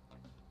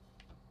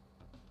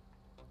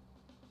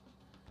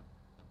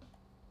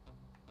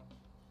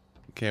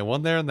 Okay,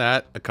 1 there and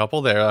that. A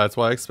couple there. That's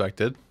what I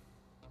expected.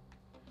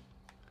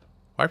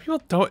 Why are people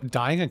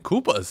dying in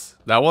Koopas?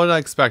 That one I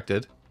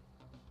expected.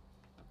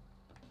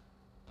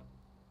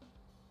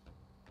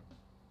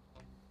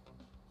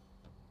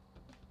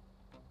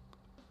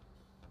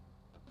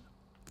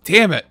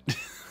 Damn it.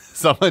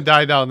 Someone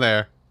died down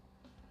there.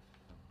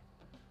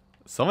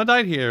 Someone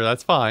died here.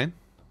 That's fine.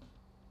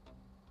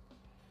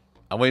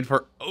 I'm waiting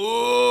for...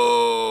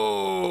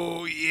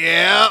 Oh,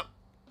 yeah.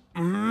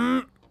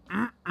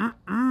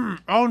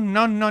 Oh,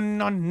 no, no,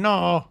 no,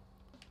 no.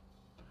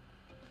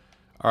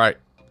 Alright.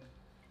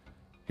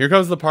 Here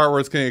comes the part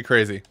where it's going to get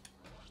crazy.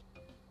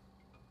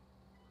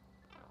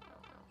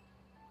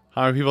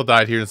 How many people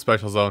died here in the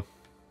special zone?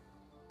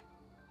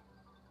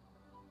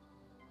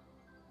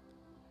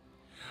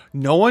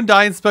 No one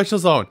died in special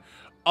zone.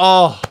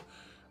 Oh.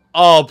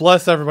 Oh,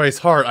 bless everybody's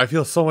heart. I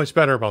feel so much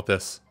better about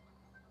this.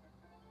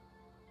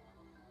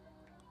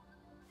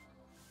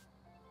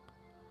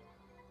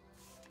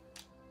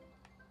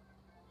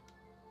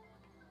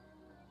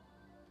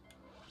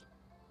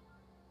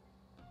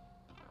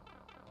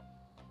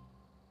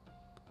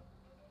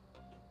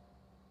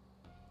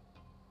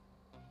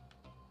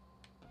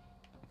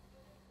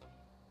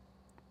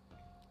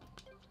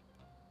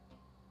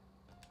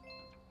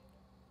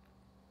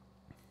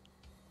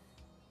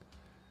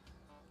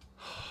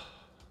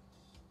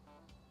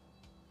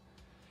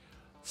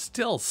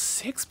 Still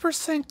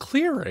 6%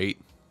 clear rate.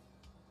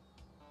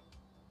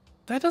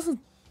 That doesn't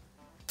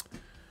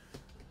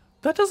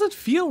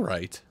feel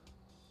right.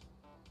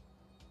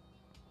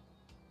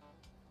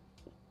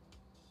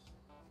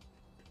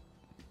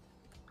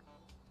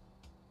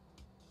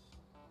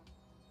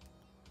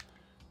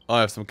 Oh,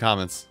 I have some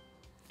comments.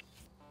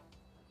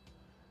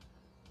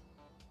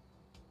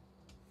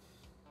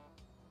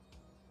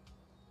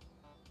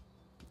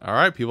 All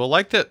right, people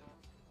liked it.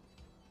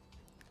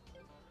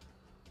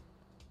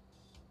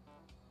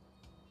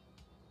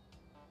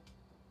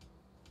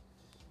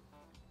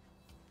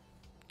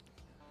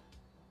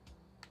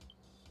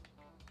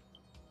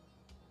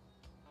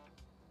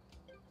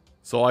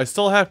 So I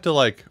still have to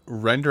like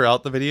render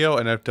out the video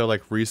and I have to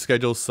like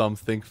reschedule some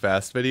Think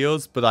Fast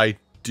videos, but I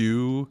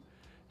do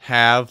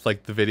have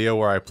like the video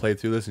where I played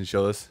through this and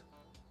show this.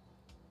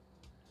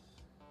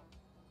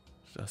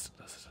 Justin.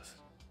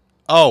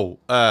 Oh,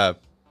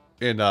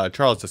 in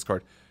Charles'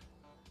 Discord.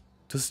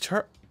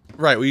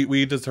 Right,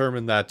 we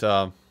determined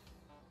that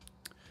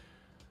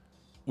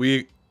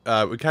we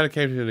kind of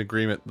came to an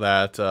agreement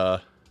that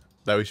that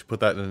we should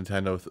put that in the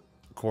Nintendo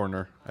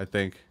corner, I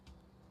think.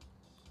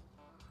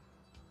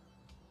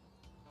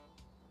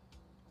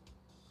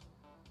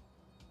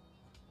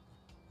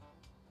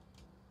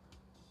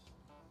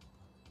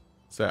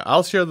 So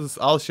I'll share this.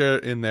 I'll share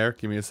it in there.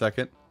 Give me a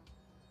second.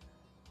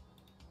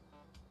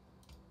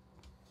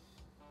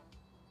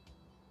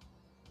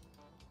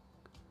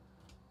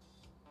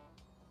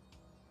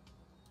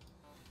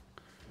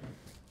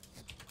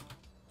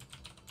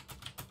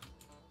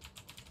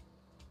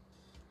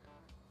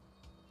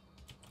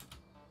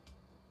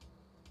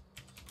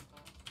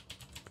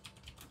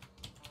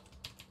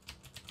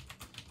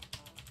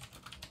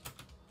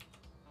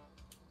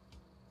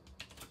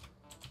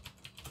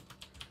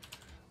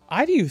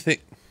 Why do you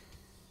think?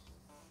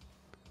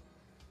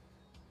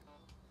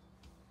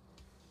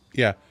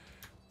 Yeah.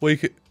 Well,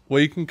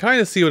 you can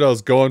kind of see what I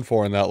was going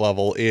for in that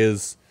level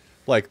is,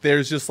 like,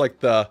 there's just,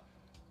 like, the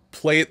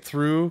play it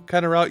through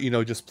kind of route. You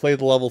know, just play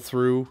the level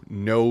through,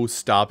 no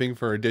stopping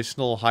for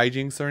additional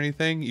hijinks or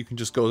anything. You can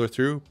just go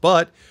through.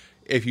 But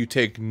if you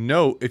take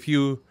note, if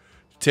you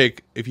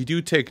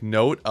do take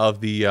note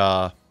of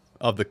the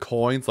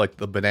coins, like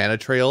the banana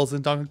trails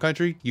in Donkey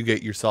Country, you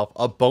get yourself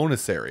a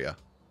bonus area.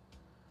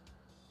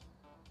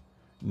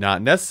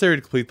 Not necessary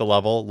to complete the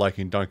level, like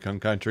in Donkey Kong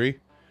Country,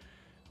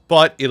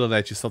 but it'll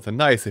net you something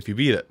nice if you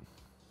beat it.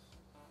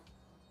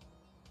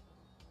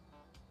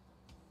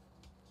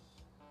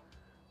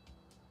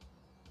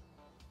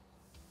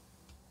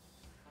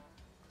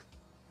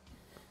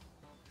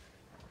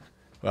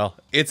 Well,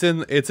 it's in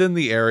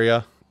the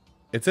area.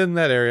 It's in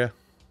that area.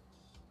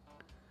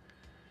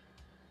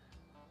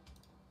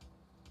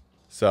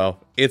 So,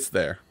 it's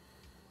there.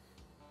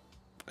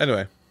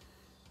 Anyway.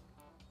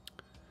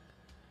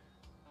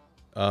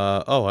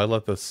 Oh, I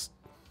left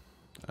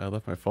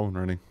my phone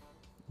running.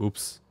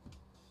 Oops.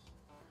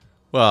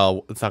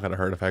 Well, it's not gonna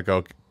hurt if I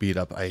go beat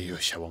up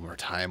Ayusha one more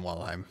time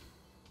while I'm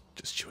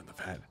just chewing the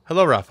fat.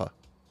 Hello, Rafa.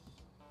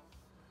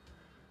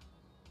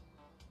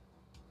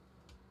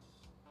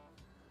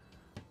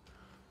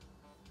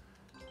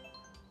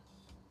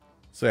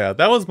 So yeah,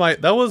 that was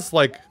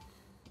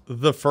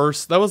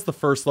the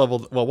first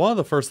level. Well, one of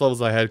the first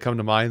levels I had come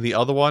to mind. The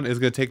other one is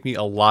going to take me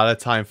a lot of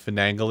time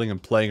finagling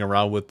and playing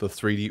around with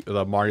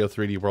the Mario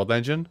 3D World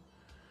Engine.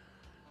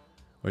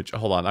 Which,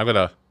 hold on, let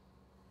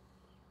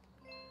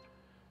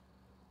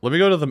me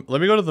go to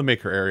the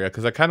maker area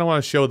because I kind of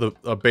want to show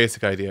a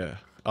basic idea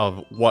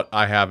of what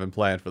I have in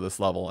plan for this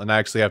level, and I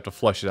actually have to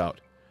flesh it out.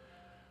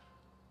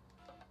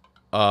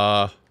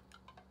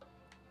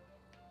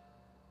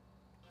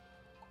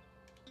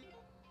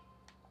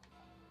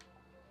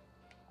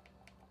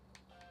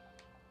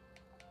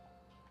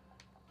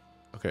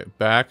 Okay,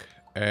 back,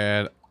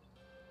 and...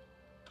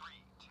 3,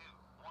 2,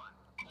 1.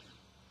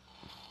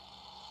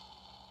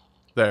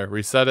 There,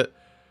 reset it.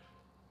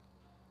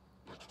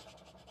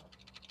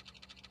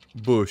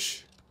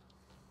 Boosh.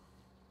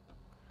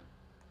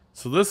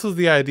 So this was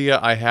the idea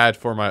I had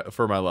for my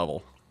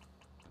level.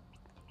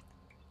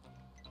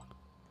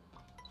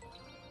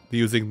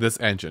 Using this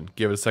engine.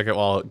 Give it a second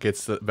while it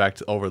gets back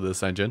over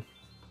this engine.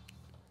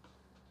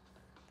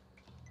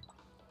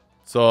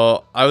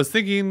 So, I was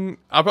thinking,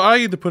 I'll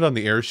probably either put on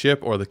the airship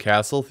or the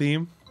castle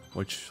theme,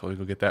 which, let me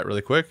go get that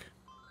really quick.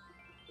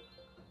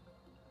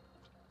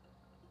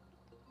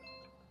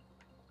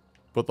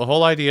 But the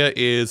whole idea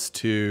is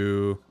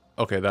to...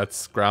 Okay,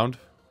 that's ground.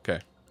 Okay.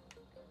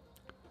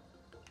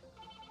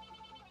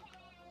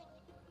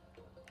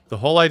 The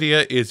whole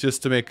idea is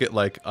just to make it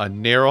like a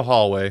narrow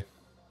hallway.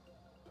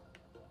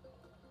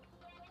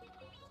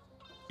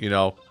 You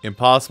know,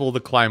 impossible to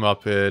climb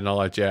up it and all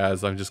that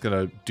jazz. I'm just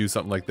gonna do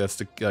something like this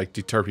to like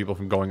deter people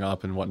from going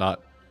up and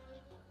whatnot.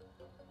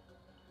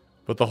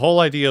 But the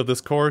whole idea of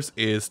this course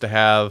is to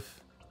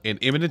have an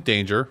imminent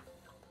danger.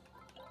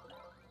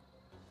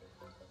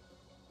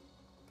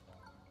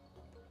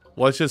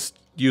 Let's just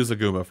use a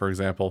Goomba, for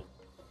example.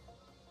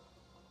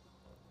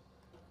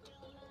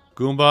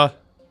 Goomba.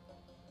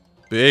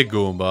 Big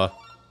Goomba.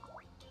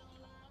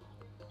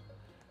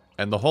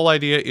 And the whole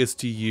idea is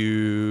to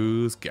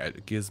use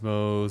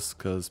gizmos,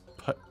 because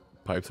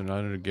pipes are not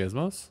under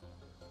gizmos?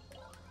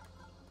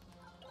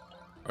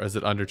 Or is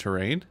it under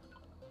terrain?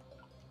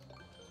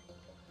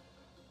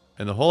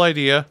 And the whole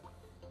idea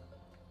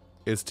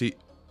is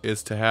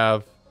to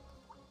have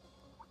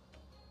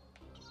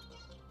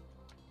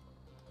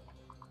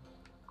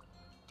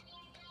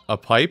a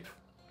pipe,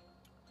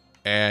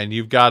 and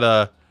you've got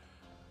to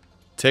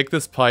take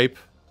this pipe,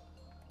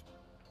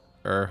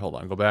 or hold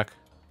on, go back.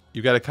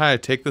 You got to kind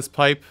of take this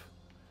pipe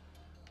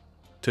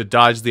to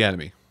dodge the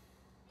enemy.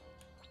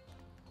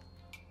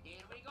 Here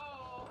we go.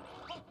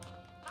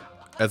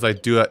 As I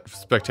do that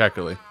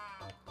spectacularly.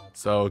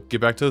 So,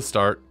 get back to the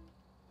start.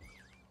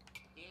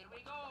 Here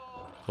we go.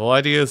 The whole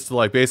idea is to,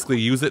 like, basically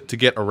use it to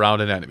get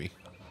around an enemy.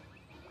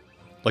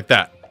 Like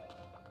that.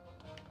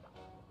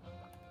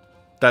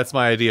 That's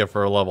my idea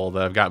for a level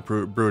that I've got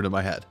brewed in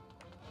my head.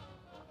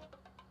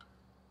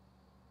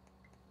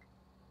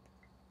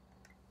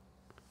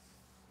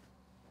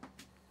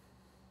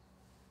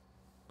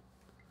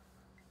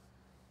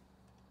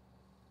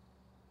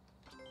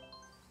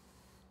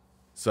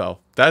 So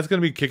that's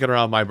gonna be kicking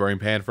around my brain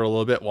pan for a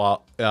little bit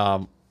while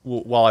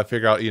I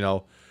figure out, you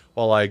know,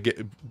 while I get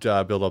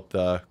build up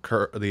the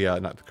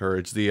not the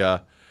courage,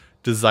 the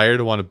desire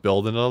to want to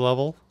build another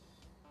level.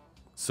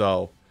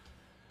 So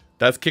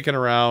that's kicking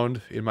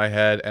around in my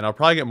head, and I'll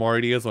probably get more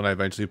ideas when I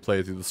eventually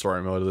play through the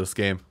story mode of this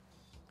game.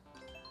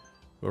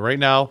 But right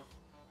now,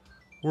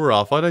 we're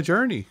off on a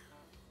journey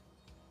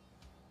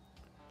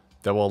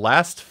that will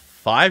last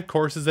 5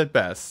 courses at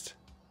best.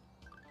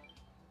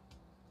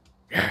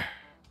 Yeah.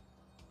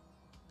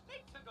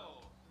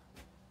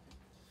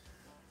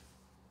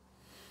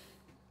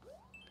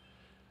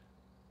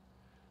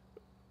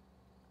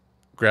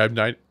 Grab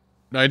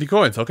 90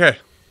 coins, okay.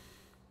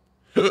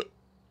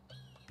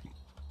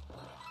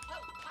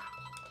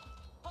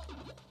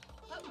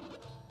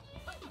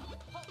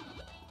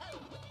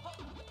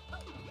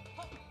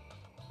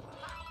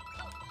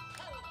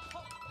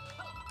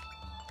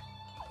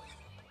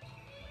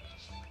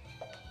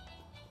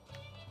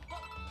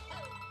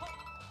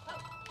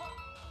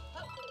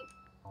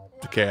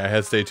 Okay, I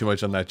hesitated too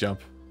much on that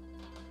jump.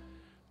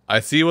 I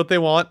see what they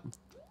want.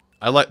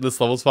 I like this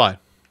level's fine.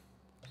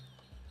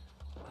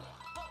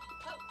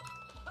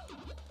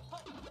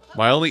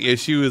 My only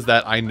issue is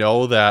that I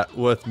know that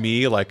with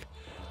me, like,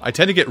 I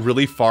tend to get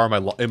really far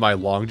in my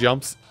long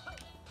jumps.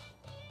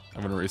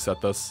 I'm gonna reset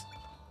this.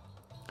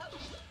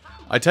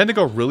 I tend to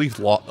go really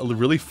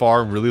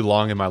far and really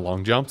long in my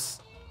long jumps.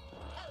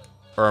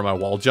 Or in my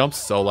wall jumps,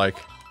 so like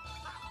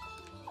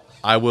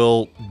I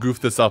will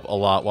goof this up a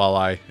lot while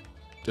I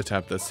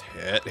attempt this.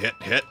 Hit, hit,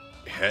 hit,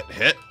 hit,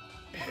 hit,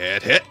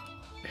 hit, hit,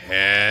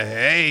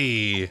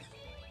 hey.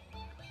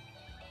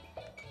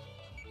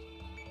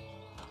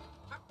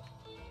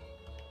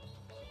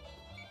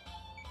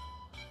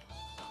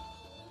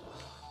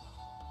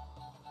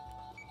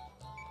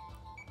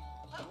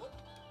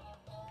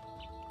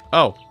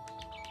 Oh.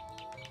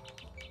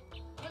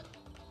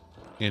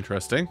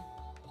 Interesting.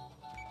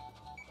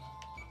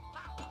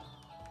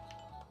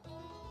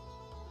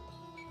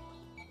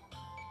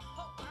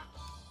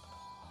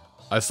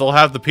 I still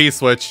have the P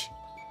switch.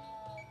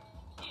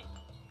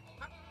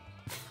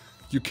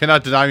 You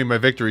cannot deny me my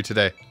victory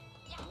today.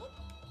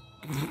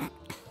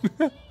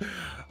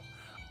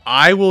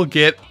 I will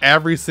get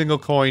every single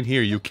coin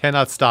here. You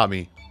cannot stop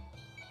me.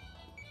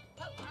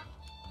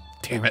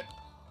 Damn it.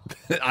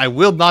 I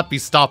will not be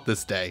stopped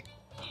this day.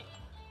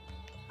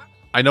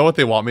 I know what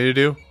they want me to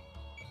do.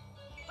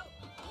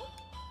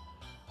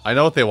 I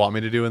know what they want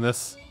me to do in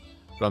this,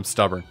 but I'm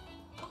stubborn.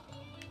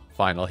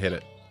 Fine, I'll hit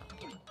it.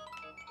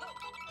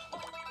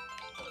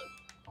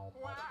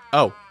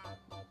 Oh.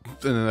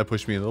 And then that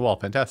pushed me into the wall.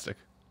 Fantastic.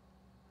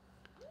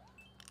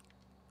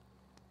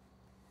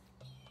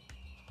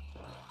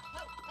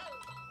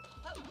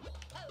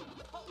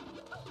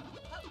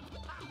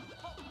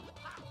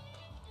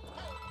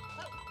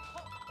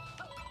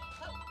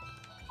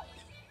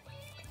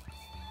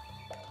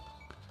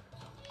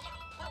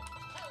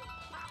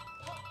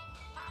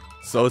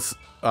 So it's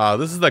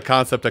this is the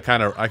concept I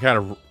kind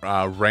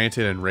of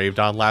ranted and raved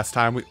on last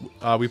time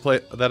I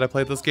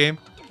played this game.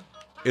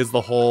 Is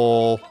the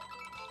whole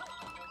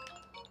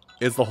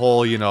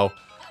you know,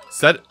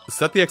 set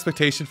the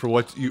expectation for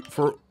what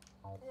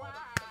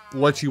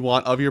you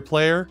want of your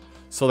player,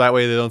 so that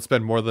way they don't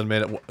spend more than a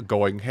minute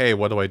going, hey,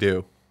 what do I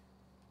do?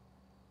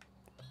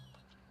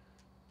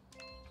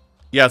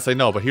 Yes, I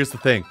know, but here's the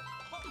thing.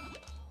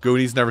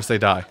 Goonies never say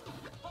die.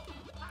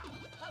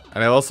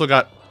 And I also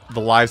got the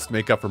lives to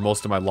make up for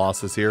most of my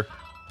losses here,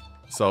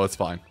 so it's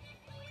fine.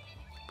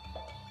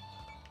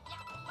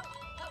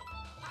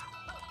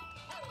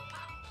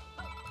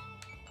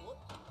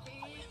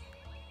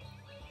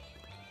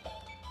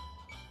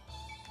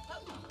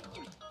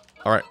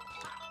 Alright.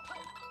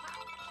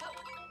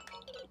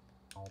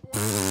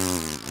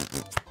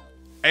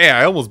 Hey,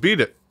 I almost beat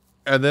it.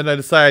 And then I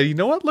decided, you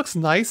know what looks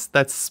nice?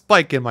 That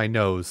spike in my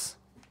nose.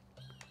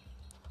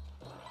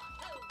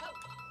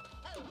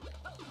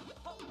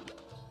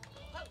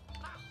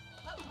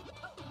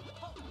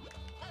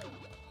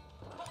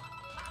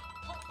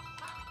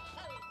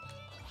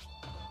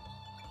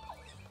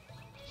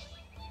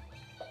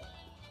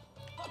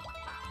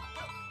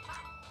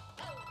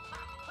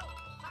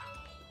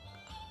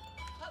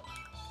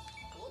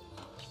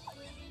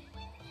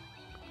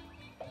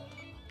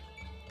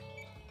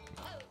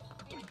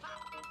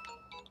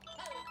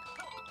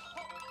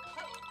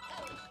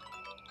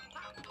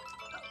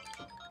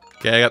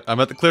 Okay, I'm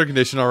at the clear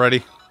condition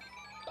already.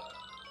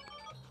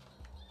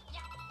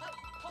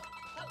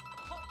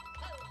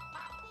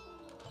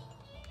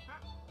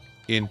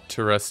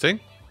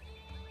 Interesting.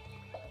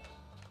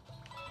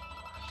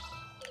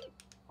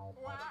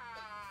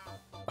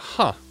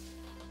 Huh.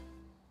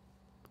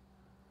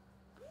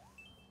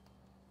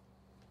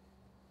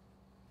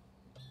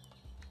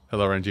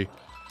 Hello, RNG.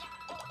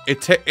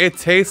 It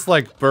tastes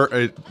like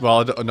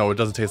well, no, it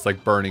doesn't taste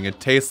like burning. It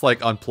tastes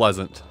like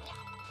unpleasant.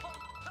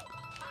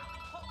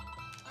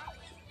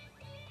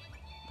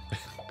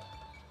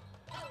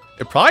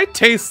 It probably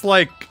tastes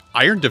like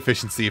iron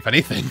deficiency, if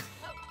anything.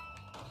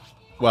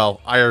 Well,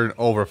 iron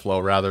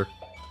overflow, rather.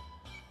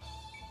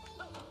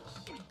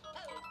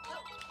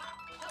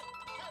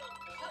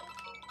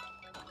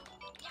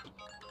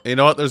 You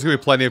know what? There's gonna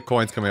be plenty of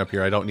coins coming up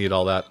here. I don't need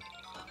all that.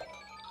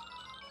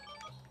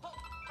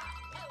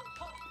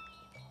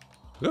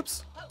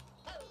 Oops.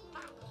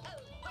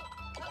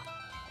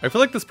 I feel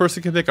like this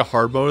person can make a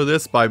hard mode of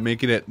this by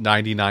making it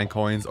 99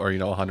 coins or, you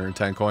know,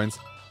 110 coins.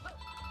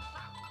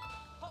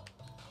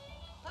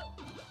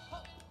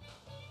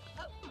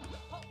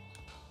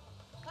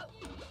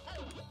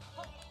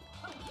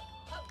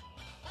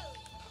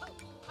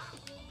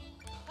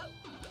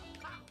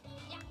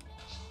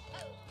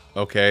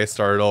 Okay,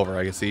 start it over,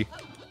 I can see.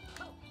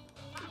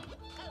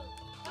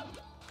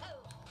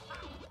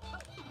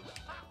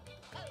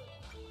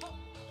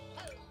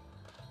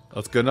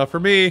 That's good enough for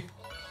me.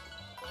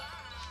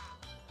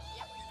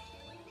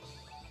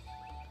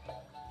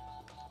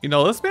 You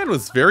know, this man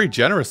was very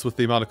generous with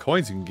the amount of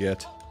coins you can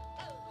get.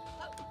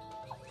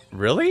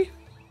 Really?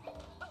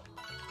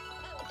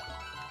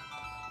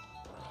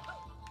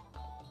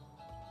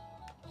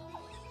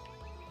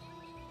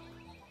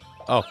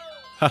 Oh.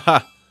 Haha.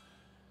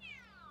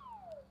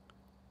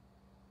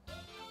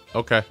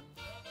 Okay.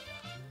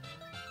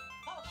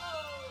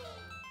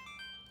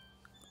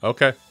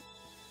 Okay.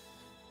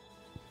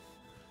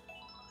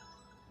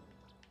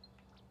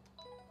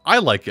 I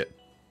like it.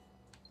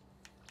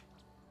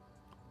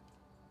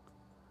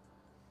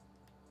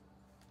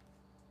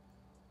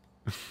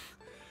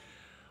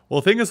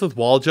 Well, the thing is with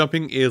wall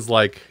jumping is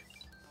like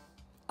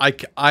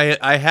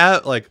I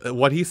have like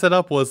what he set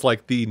up was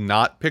like the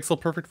not pixel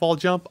perfect wall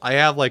jump. I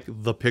have like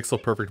the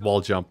pixel perfect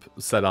wall jump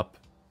set up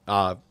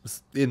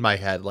in my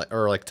head, like,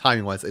 or like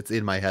timing wise it's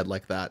in my head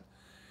like that.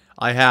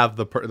 I have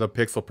the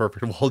pixel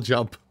perfect wall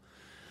jump.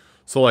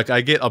 So like I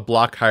get a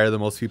block higher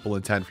than most people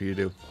intend for you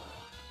to do.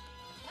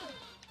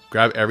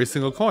 Grab every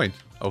single coin.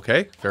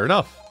 Okay, fair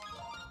enough.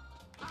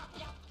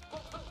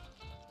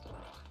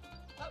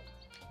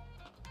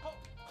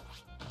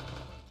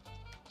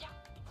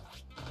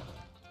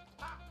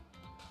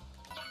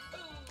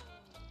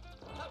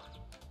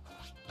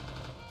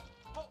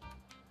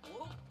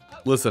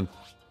 Listen,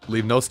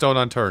 leave no stone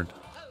unturned.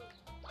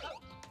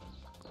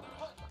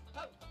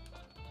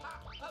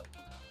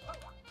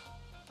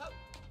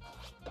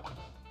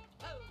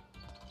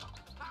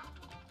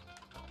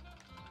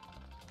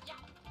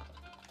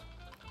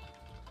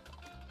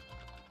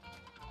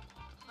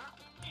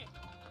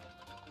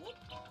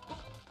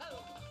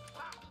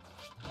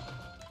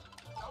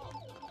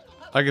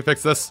 I can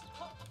fix this.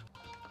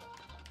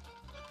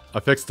 I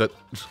fixed it.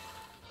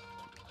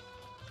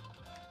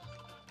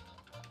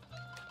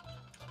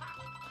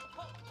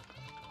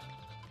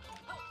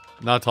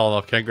 Not tall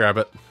enough, can't grab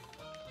it.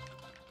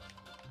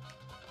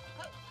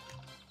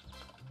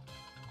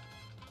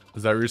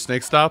 Is that where your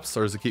snake stops,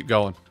 or does it keep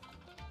going?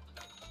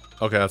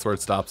 Okay, that's where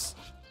it stops.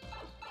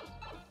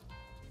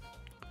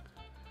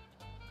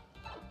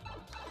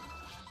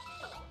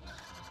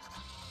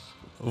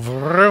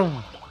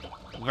 Vroom.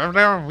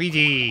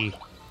 Ouija.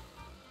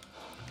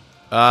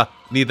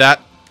 Need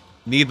that.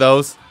 Need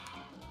those.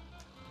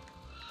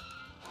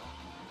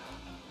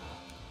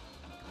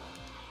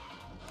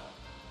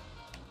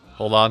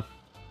 Hold on.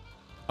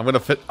 I'm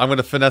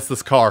gonna finesse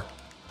this car.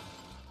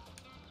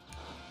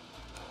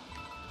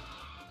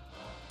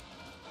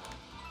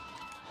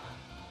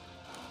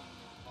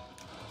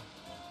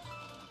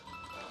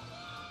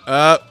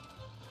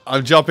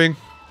 I'm jumping.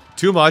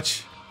 Too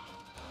much.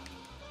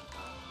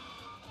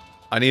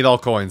 I need all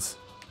coins.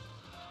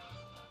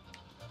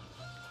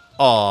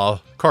 Aw,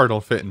 car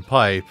don't fit in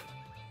pipe.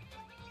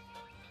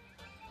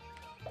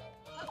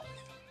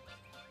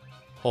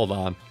 Hold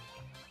on.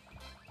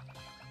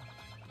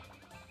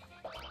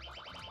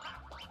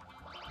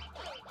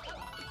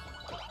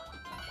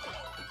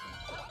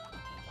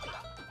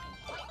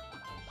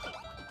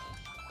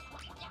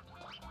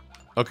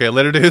 Okay,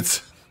 later,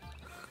 dudes.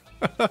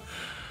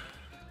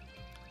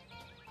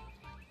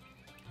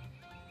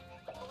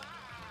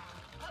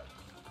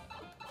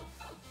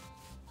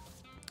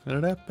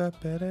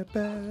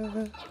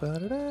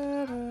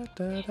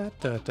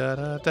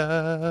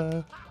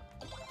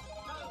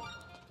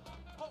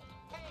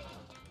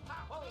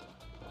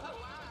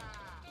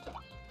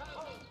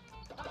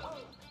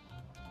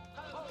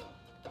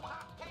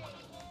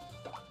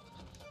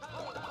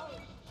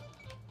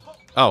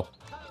 Oh,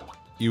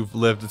 you've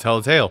lived to tell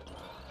a tale.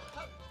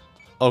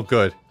 Oh,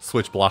 good.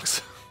 Switch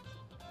blocks.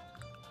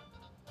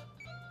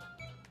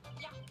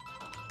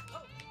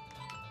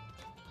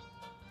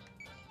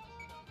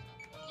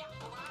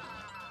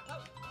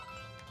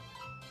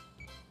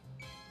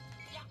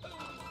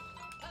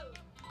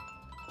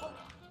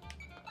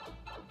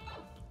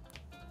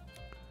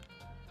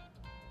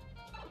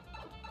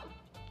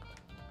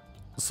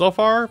 So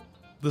far,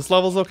 this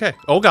level's okay.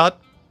 Oh god.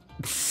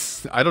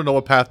 I don't know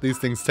what path these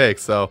things take,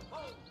 so...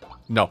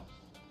 No.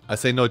 I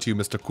say no to you,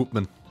 Mr.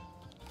 Koopman.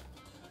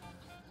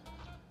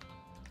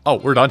 Oh,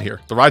 we're done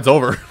here. The ride's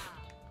over.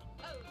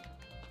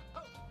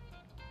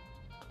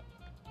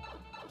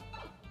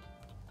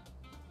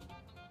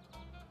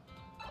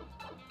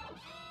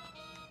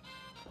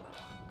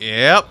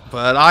 Yep,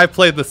 but I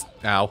played this...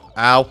 Ow.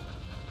 Ow.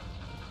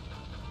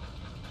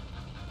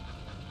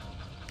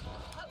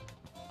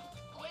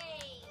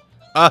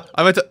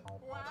 I meant to...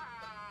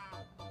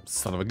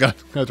 Son of a gun.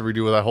 I have to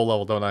redo that whole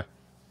level, don't I?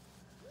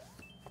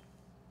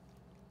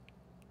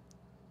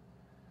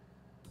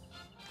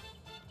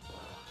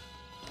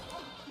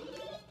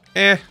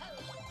 Eh.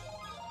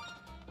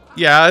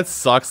 Yeah, it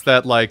sucks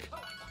that, like...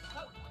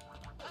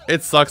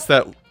 It sucks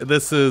that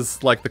this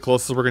is, like, the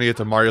closest we're gonna get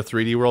to Mario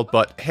 3D World,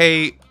 but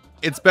hey,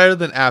 it's better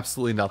than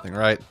absolutely nothing,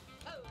 right?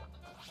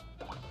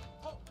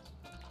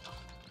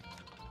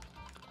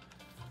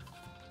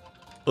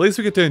 At least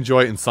we get to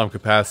enjoy it in some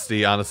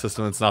capacity on a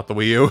system that's not the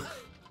Wii U.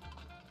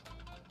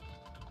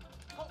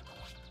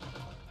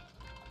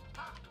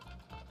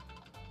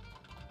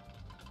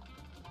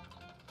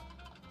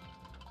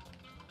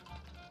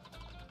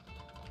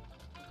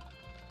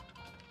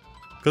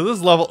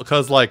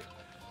 Because like,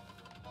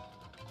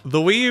 the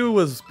Wii U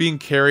was being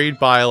carried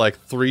by like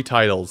 3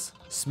 titles.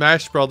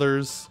 Smash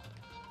Brothers,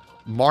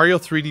 Mario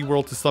 3D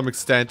World to some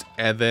extent,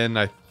 and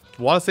then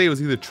want to say it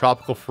was either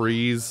Tropical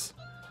Freeze.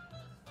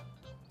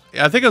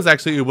 Yeah, I think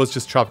it was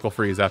just Tropical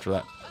Freeze after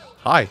that.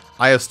 Hi,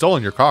 I have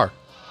stolen your car.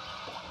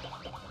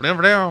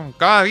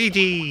 Car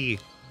easy.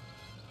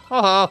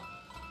 Ow.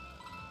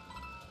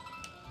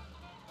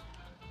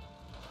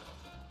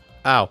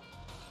 Ow,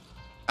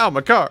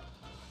 my car.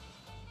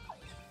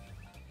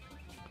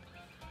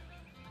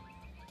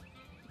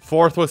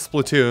 Fourth was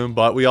Splatoon,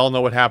 but we all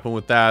know what happened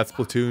with that.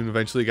 Splatoon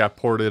eventually got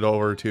ported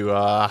over to,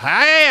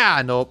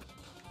 nope.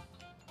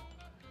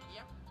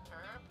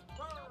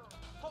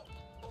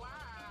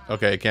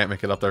 Okay, can't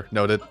make it up there.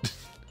 Noted.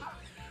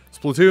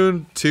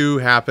 Splatoon 2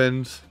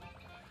 happened.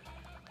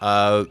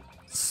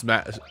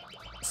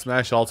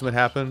 Smash Ultimate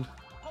happened.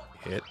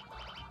 Hit.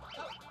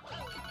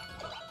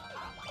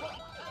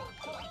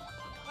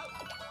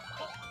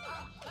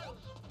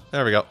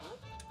 There we go.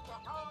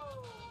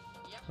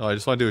 Oh, I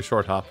just want to do a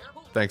short hop.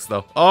 Thanks,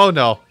 though. Oh,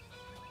 no.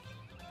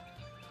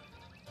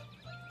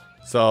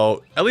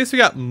 So, at least we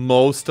got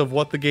most of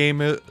what the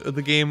game, or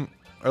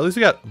at least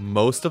we got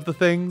most of the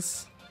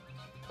things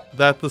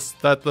that the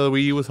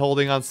Wii U was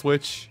holding on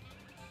Switch.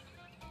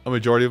 A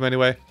majority of them,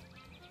 anyway.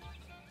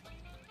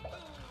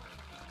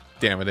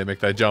 Damn, I didn't make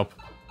that jump.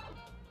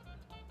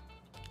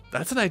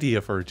 That's an idea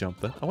for a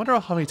jump, then. I wonder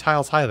how many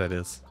tiles high that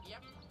is.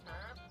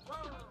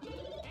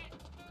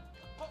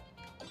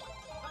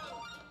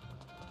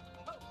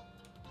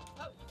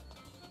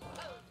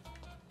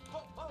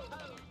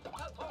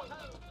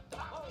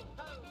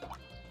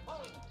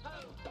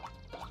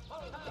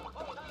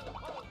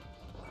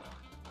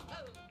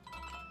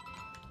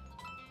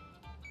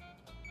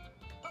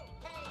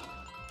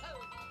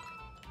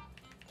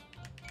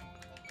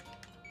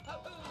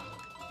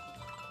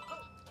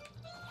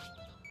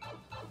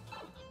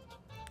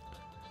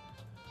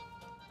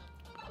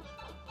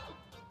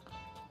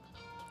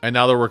 And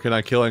now they're working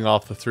on killing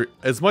off the three.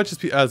 As much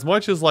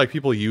as like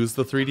people use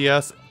the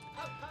 3DS,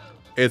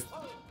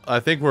 I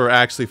think we're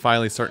actually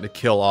finally starting to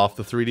kill off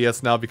the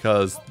 3DS now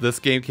because this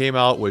game came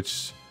out,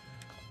 which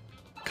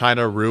kind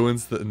of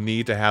ruins the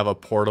need to have a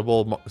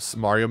portable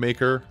Mario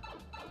Maker.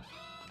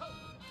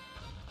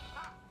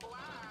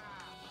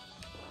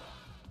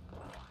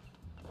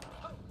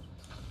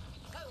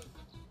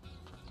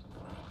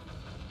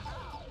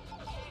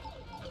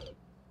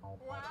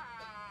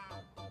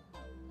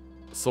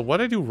 So what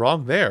did I do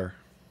wrong there?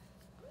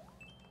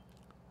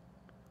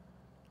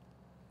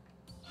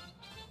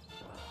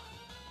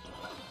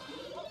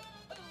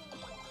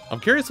 I'm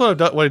curious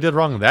what I did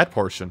wrong in that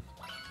portion.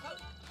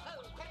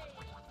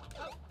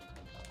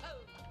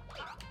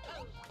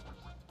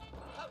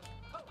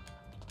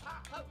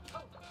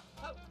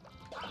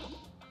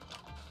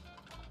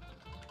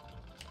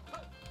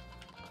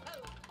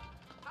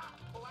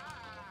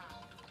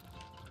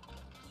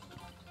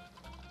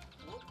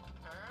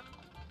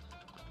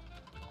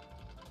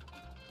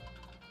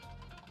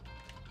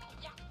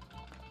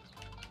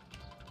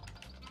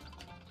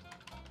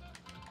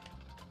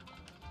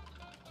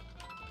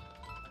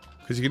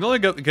 Because you can only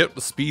get the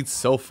speed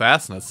so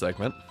fast in that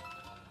segment.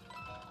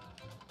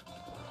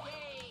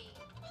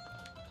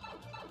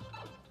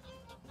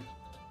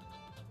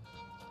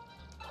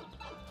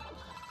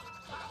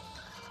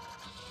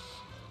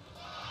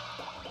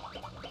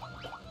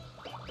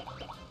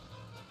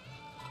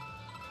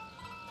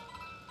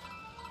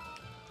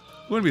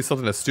 It wouldn't be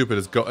something as stupid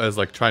as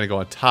like trying to go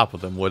on top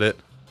of them, would it?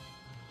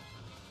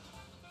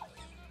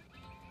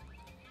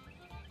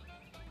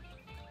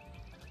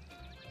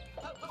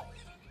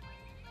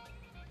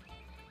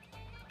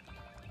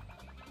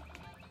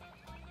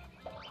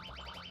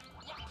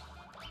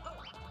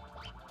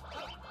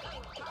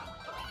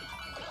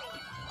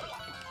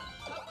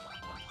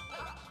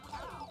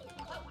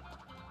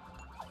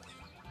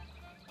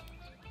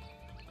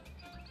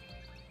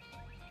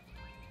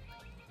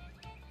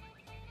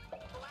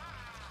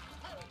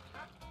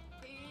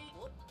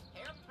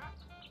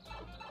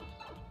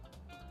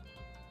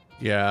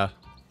 Yeah.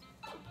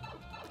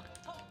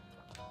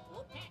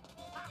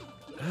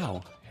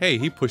 Ow. Hey,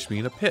 he pushed me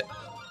in a pit.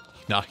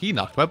 Now he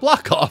knocked my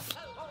block off.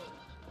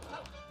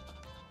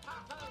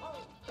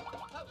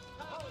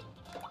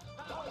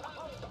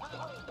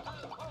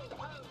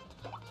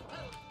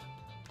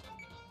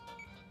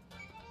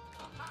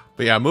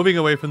 But yeah, moving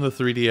away from the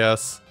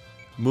 3DS,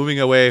 moving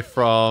away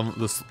from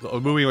the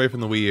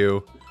Wii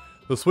U,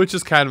 the Switch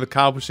is kind of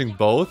accomplishing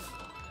both.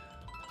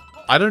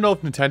 I don't know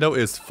if Nintendo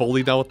is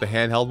fully done with the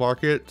handheld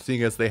market,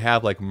 seeing as they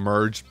have like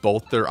merged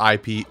both their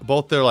IP,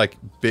 both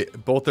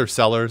their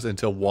sellers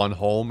into one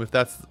home. If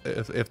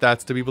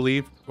that's to be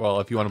believed, well,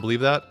 if you want to believe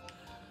that,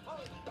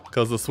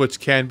 because the Switch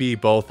can be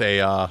both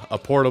a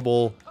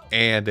portable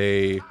and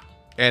a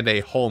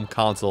home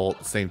console at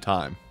the same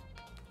time.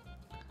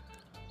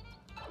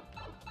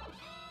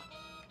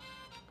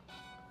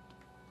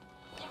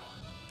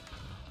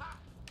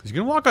 Because you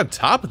can walk on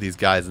top of these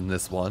guys in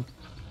this one.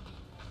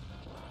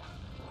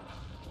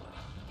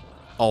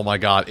 Oh my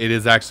god, it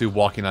is actually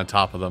walking on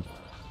top of them.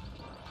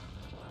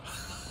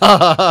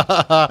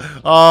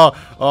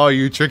 Oh,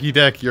 you tricky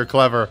dick. You're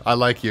clever. I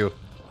like you.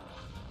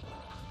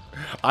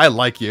 I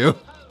like you.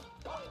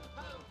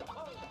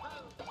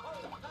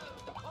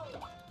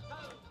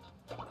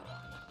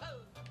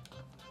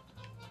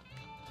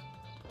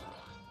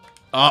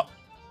 Oh!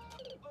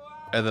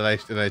 And then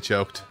I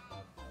choked.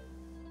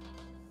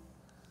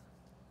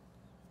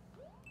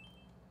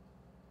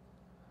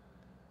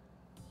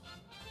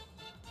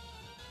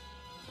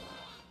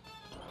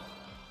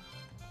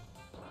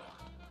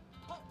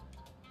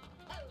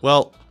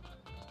 Well,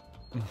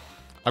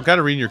 I'm kind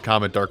of reading your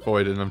comment, Dark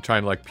Void, and I'm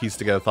trying to like piece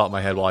together a thought in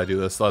my head while I do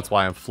this, so that's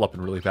why I'm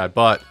flipping really bad.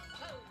 But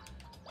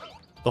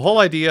the whole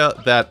idea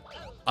that,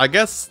 I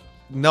guess,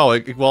 no,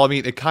 well, I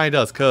mean, it kind of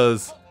does,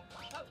 because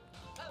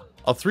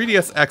a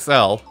 3DS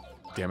XL,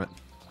 damn it.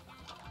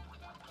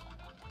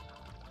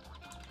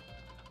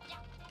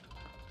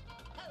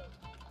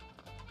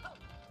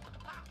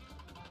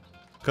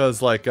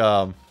 Because, like,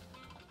 oh,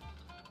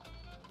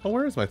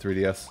 where is my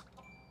 3DS?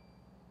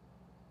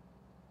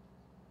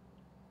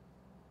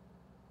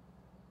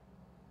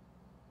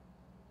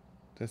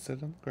 Did I set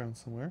it on the ground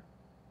somewhere?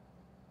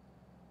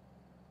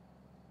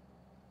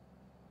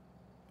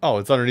 Oh,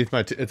 it's underneath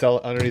my, it's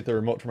underneath the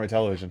remote for my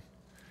television.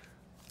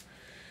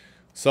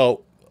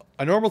 So,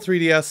 a normal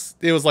 3DS,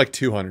 it was like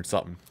 200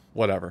 something,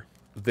 whatever.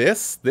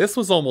 This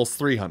was almost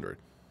 300.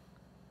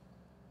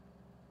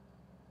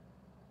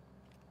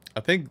 I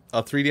think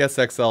a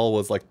 3DS XL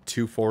was like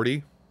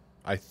 240.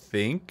 I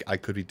think. I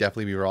could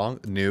definitely be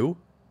wrong. New.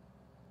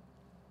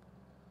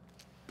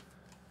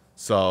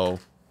 So,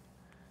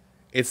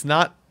 it's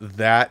not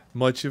that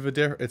much of a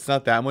difference. It's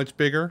not that much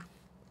bigger.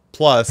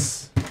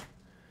 Plus,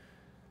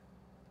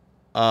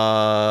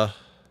 what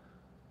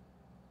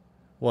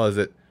is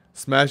it?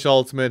 Smash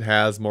Ultimate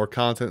has more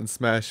content than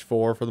Smash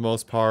 4 for the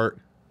most part.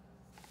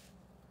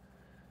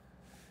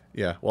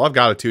 Yeah, well, I've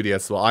got a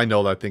 2DS, so I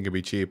know that thing can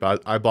be cheap.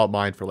 I bought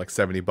mine for like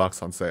 70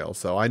 bucks on sale,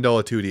 so I know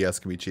a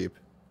 2DS can be cheap.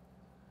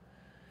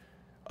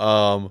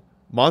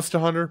 Monster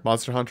Hunter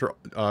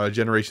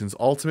Generations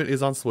Ultimate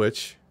is on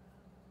Switch.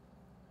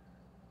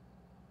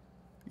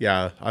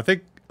 Yeah, I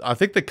think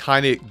they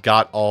kind of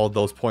got all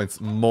those points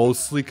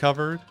mostly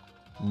covered.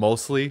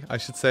 Mostly, I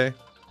should say.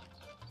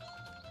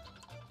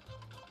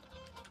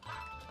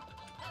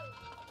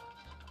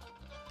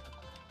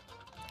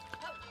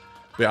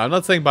 But yeah, I'm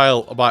not saying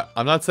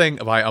I'm not saying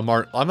at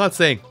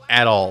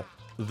all.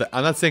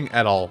 I'm not saying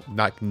at all.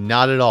 Not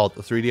at all.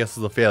 The 3DS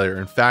is a failure.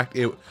 In fact,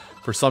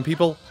 for some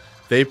people,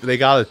 they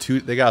got a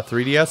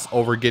 3DS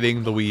over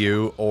getting the Wii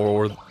U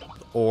or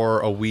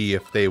a Wii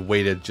if they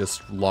waited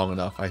just long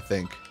enough, I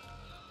think.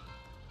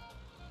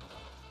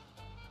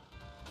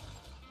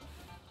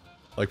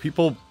 Like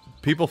people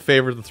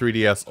favor the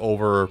 3DS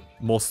over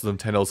most of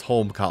Nintendo's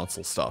home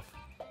console stuff.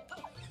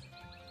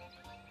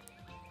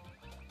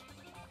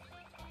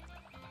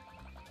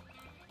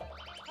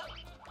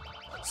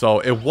 So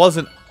it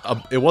wasn't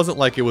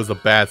like it was a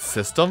bad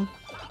system.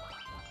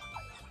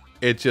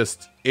 It's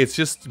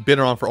just been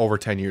around for over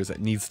 10 years. It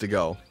needs to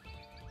go.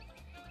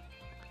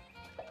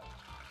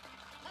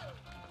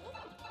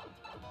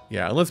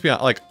 Yeah, and let's be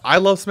honest, like, I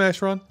love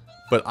Smash Run,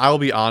 but I'll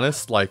be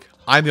honest, like,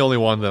 I'm the only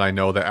one that I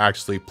know that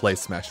actually plays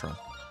Smash Run.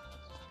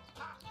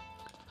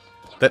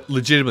 That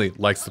legitimately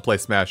likes to play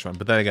Smash Run.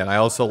 But then again, I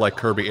also like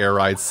Kirby Air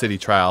Ride City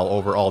Trial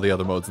over all the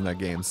other modes in that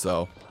game,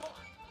 so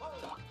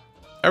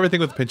everything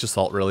with a pinch of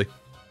salt, really.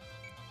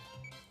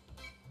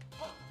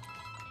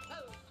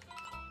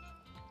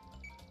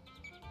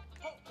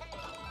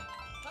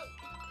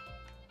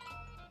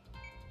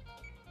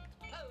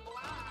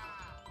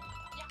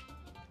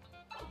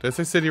 Did I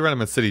say City Run? I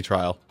meant City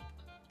Trial.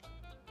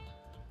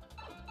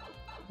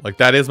 Like,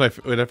 that is my...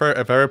 if I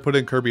ever put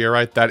in Kirby Air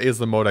Ride, that is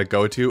the mode I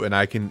go to, and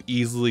I can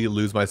easily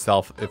lose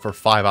myself for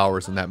 5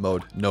 hours in that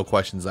mode. No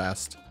questions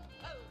asked.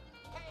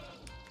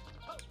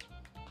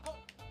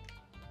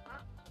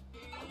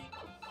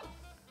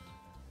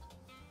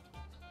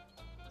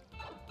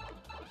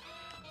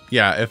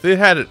 Yeah, if it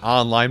had an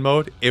online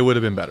mode, it would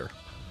have been better.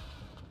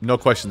 No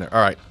question there.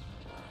 Alright.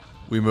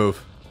 We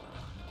move.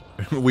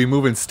 We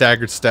move in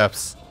staggered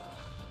steps.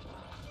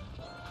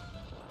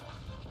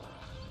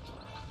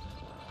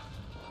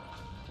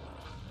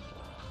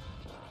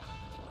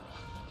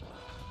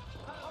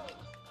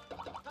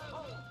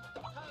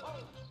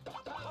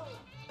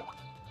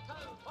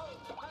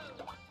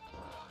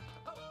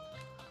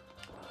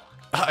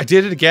 I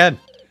did it again.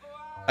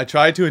 I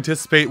tried to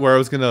anticipate where I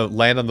was gonna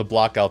land on the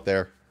block out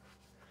there.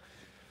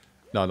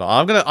 No,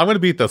 I'm gonna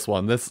beat this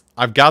one.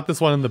 I've got this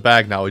one in the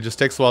bag now. It just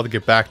takes a while to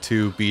get back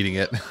to beating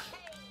it.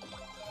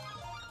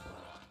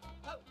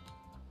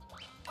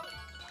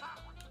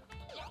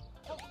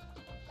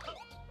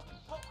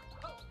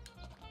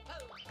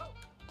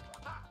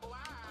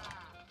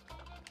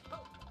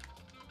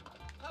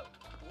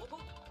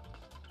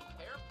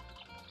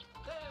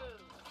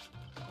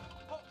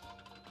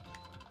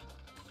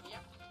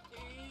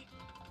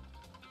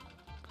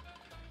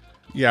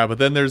 Yeah, but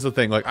then there's the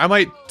thing, like, I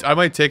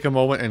might take a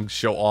moment and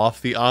show off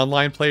the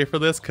online play for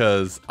this,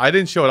 because I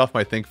didn't show it off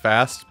my Think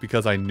Fast,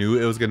 because I knew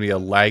it was going to be a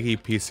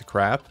laggy piece of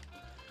crap.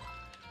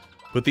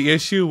 But the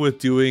issue with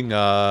doing,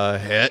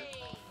 the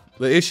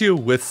issue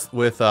with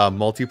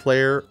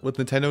multiplayer with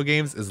Nintendo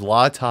games is a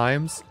lot of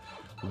times,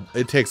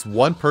 it takes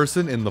one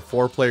person in the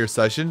 4-player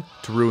session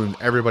to ruin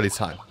everybody's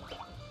time.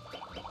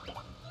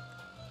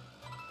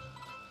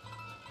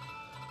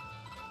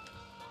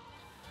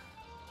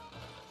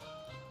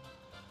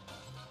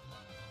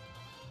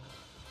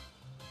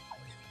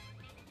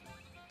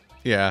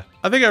 Yeah,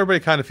 I think everybody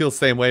kind of feels the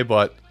same way,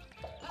 but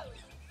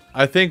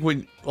I think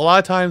when a lot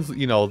of times,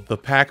 you know, the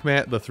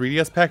Pac-Man, the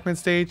 3DS Pac-Man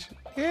stage,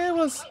 yeah, it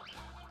was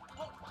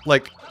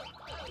like,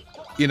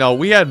 you know,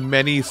 we had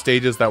many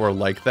stages that were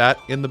like that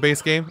in the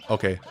base game.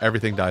 Okay,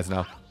 everything dies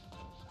now.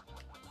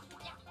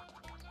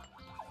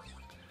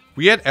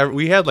 We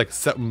had like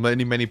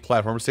many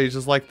platform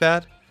stages like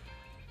that,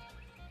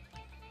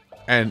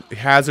 and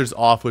hazards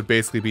off would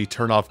basically be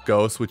turn off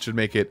ghosts, which would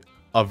make it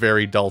a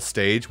very dull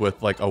stage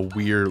with like a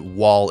weird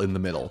wall in the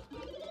middle.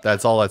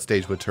 That's all that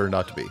stage would turn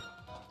out to be.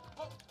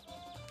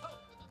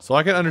 So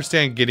I can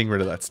understand getting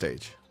rid of that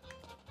stage.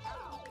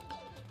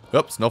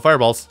 Oops, no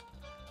fireballs.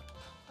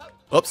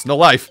 Oops, no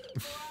life.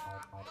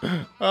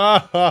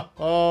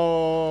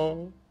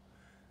 Oh.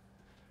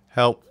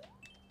 Help.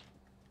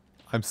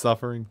 I'm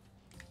suffering.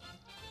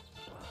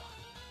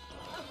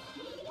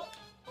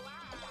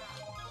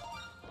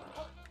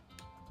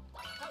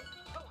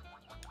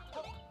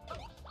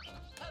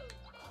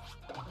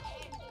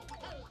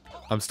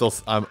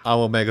 I'm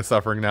Omega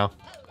suffering now.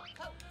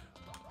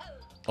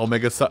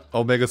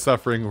 Omega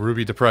suffering,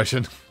 Ruby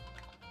depression.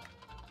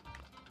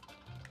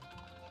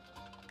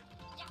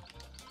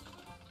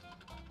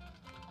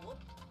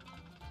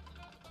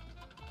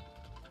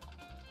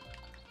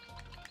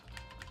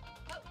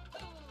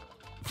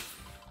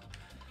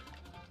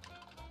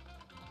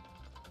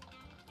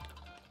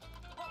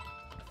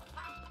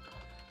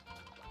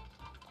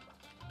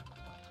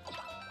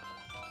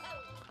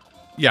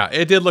 Yeah,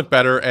 it did look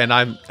better, and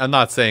I'm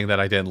not saying that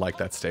I didn't like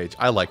that stage.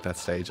 I like that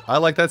stage. I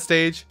like that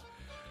stage.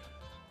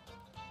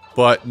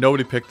 But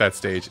nobody picked that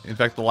stage. In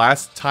fact, the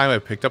last time I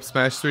picked up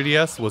Smash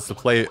 3DS was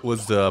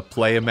to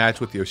play a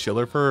match with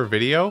Yoshiller for a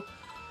video,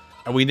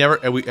 and we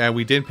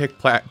didn't pick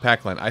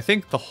Pac-Land. I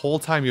think the whole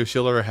time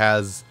Yoshiller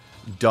has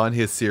done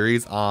his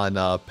series on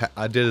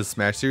did his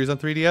Smash series on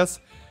 3DS,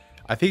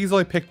 I think he's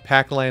only picked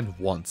Pac-Land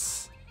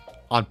once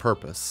on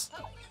purpose.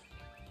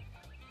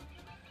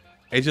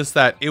 It's just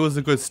that it was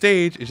a good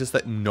stage. It's just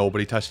that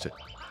nobody touched it.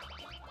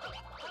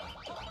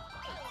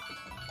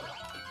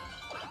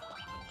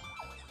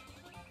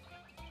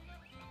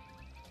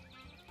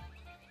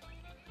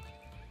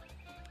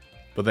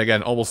 But then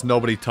again, almost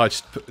nobody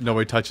touches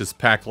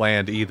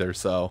Pac-Land either,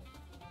 so.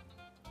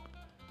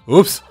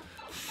 Oops.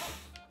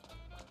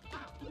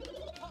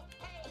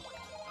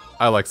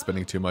 I like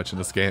spinning too much in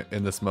this game,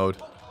 in this mode.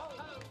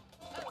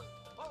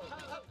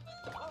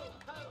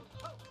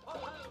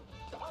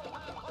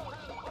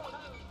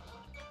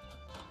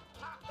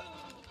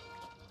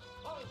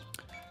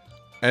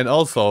 And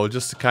also,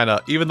 just to kind of,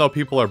 even though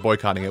people are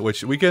boycotting it,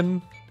 which we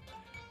can,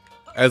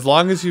 as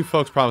long as you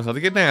folks promise not to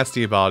get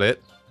nasty about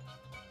it,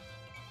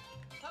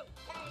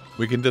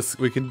 we can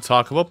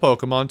talk about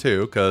Pokemon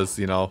too, because,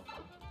 you know,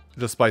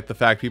 despite the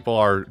fact people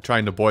are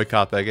trying to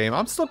boycott that game,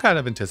 I'm still kind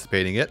of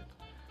anticipating it.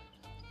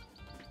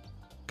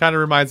 Kind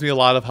of reminds me a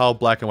lot of how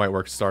Black and White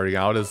worked starting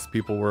out, as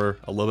people were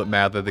a little bit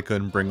mad that they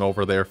couldn't bring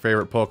over their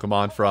favorite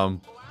Pokemon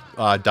from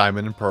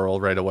Diamond and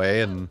Pearl right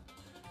away and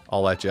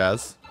all that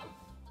jazz.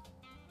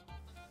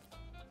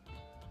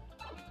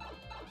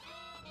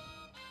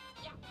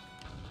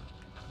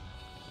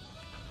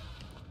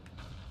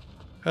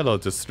 Hello,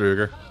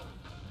 Destruger.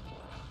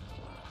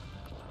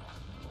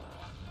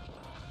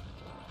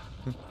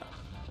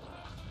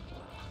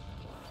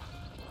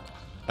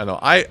 I know.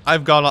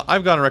 I've gone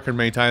on record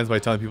many times by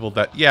telling people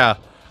that, yeah,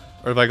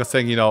 or like I was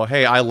saying, you know,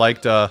 hey, I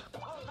like Sun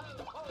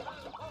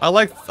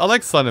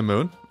and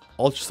Moon,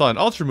 Ultra Sun,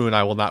 Ultra Moon.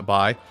 I will not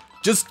buy.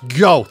 Just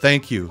go,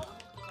 thank you.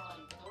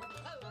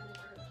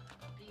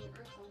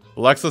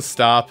 Alexa,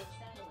 stop.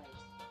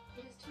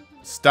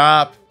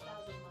 Stop.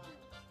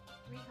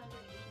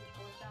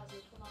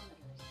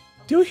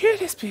 Do you hear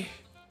this, P?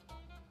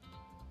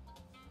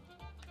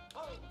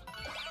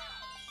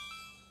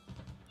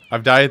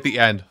 I've died at the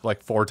end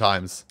like 4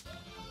 times.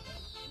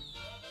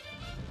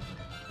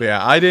 But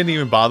yeah, I didn't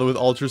even bother with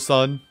Ultra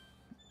Sun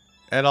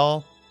at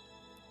all.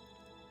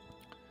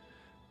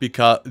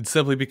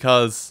 Simply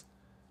because,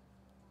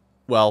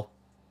 well,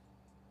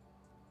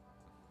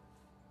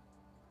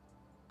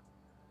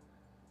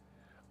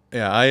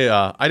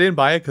 yeah, I didn't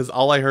buy it because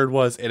all I heard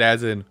was it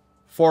adds in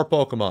 4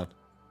 Pokemon.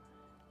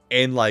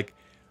 And like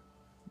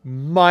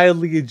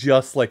mildly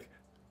adjust like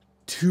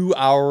 2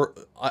 hour,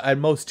 at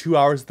most 2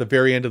 hours at the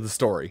very end of the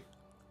story.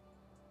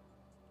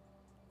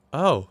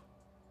 Oh.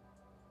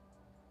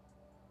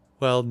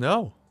 Well,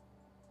 no.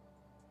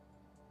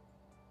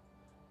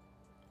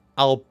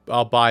 I'll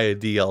buy a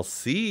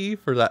DLC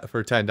for that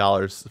for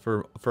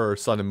 $10 for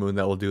Sun and Moon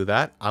that will do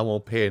that. I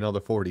won't pay another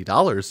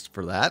 $40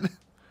 for that.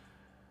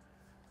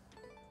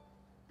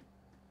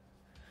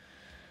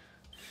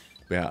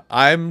 Yeah,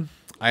 I am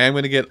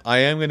gonna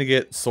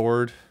get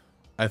Sword.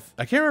 I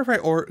can't remember if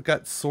I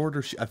got Sword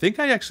or Shield. I think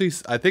I actually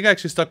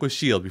stuck with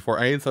Shield before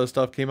any of this other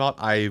stuff came out.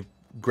 I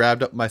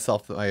grabbed up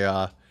myself.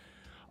 I'm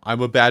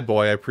a bad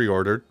boy. I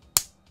pre-ordered,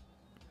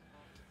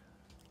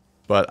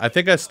 but I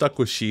think I stuck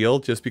with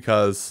Shield just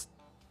because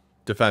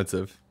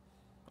defensive.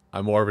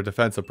 I'm more of a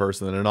defensive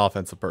person than an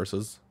offensive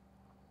person.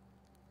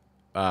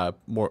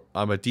 I'm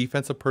a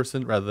defensive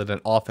person rather than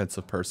an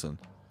offensive person.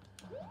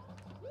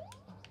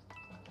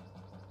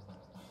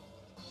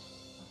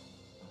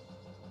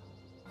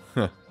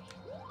 Huh.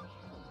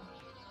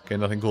 Okay,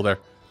 nothing cool there.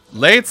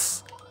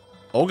 Lates!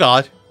 Oh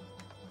god.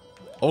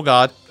 Oh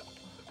god.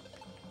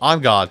 On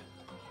god.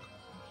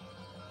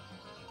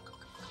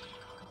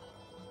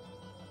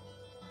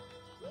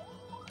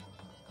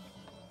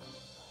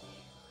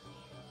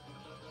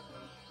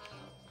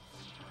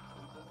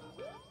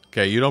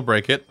 Okay, you don't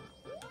break it.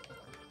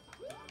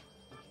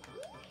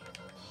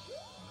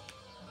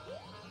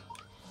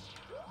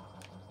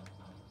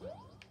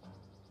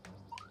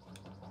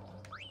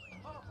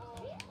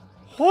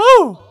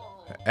 Woo!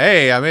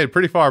 Hey, I made it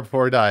pretty far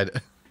before I died.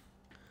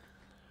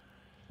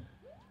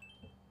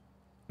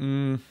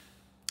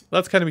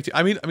 That's kind of me too.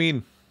 I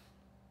mean.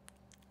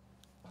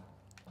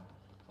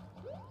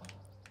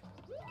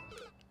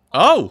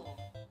 Oh!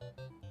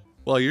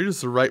 Well, you're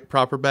just the right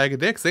proper bag of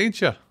dicks, ain't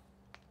ya?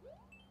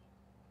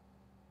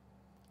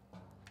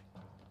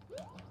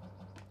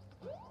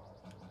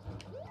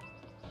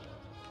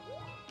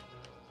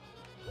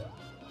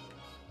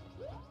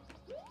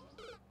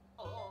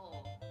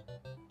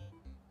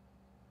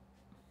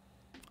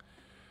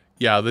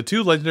 Yeah, the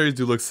two legendaries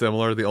do look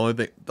similar. The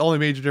only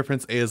major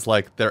difference is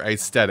like their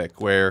aesthetic,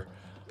 where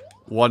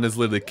one is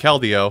literally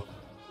Keldeo.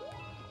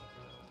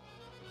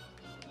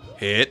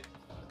 Hit.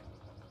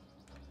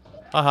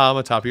 Haha, I'm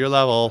on top of your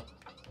level.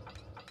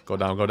 Go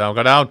down, go down,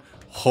 go down.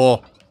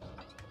 Oh.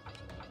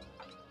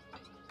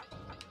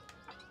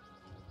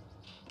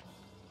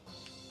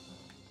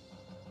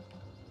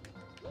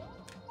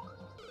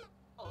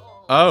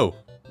 Oh,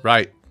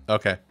 right.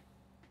 Okay.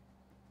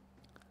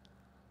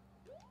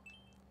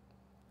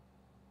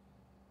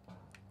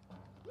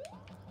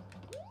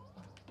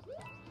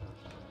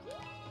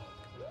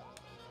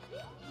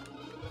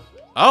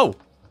 Oh!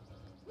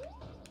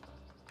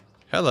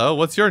 Hello,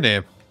 what's your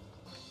name?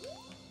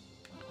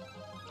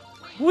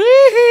 Wee!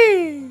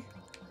 I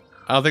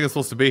don't think it's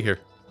supposed to be here.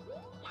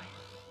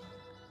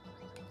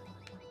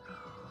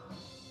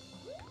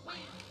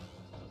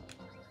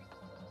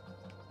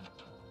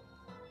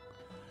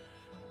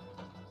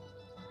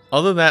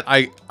 Other than that,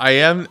 I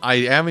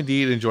am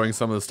indeed enjoying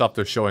some of the stuff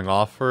they're showing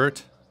off for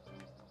it.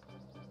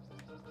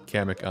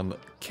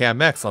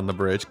 Camex on the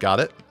bridge, got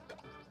it.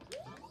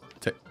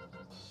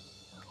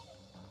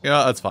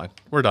 Yeah, that's fine.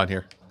 We're done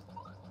here.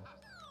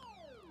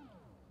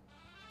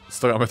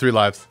 Still got my 3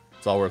 lives.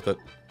 It's all worth it.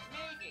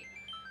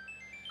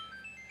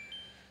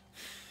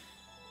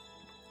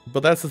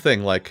 But that's the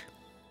thing, like,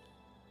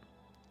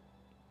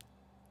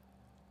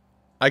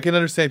 I can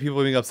understand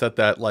people being upset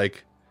that,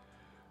 like,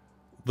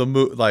 a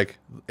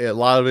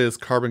lot of it is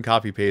carbon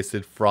copy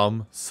pasted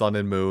from Sun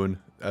and Moon.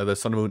 The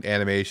Sun and Moon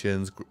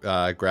animations,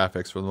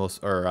 graphics for the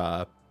most,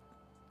 or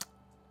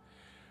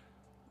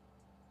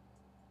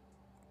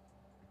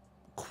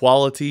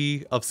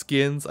quality of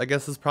skins, I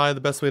guess is probably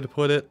the best way to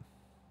put it.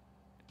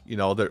 You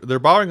know, they're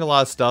borrowing a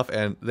lot of stuff,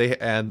 and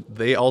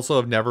they also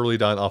have never really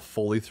done a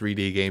fully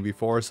 3D game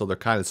before, so they're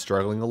kind of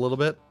struggling a little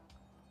bit.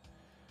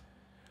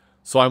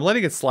 So I'm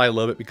letting it slide a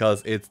little bit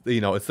because it's,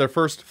 you know, it's their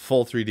first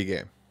full 3D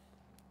game.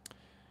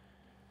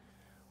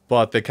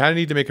 But they kind of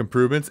need to make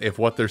improvements if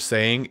what they're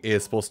saying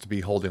is supposed to be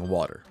holding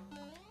water.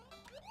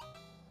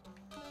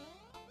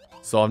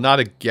 So I'm not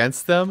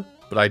against them,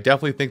 but I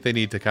definitely think they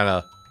need to kind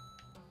of...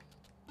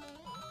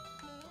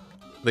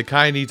 They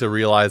kind of need to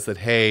realize that,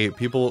 hey,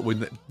 people,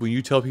 when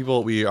you tell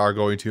people we are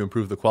going to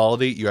improve the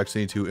quality, you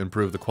actually need to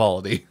improve the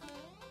quality.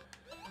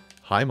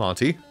 Hi,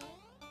 Monty.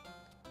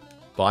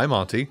 Bye,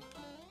 Monty.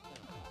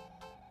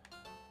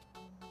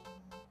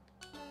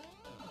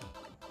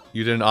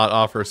 You didn't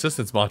offer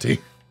assistance, Monty.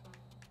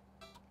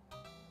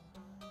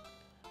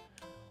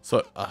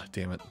 So,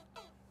 damn it.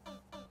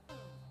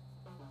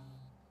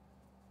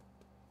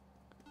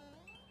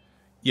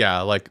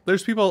 Yeah, like,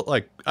 there's people,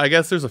 like, I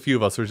guess there's a few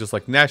of us who are just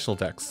like, National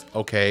Dex.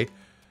 Okay.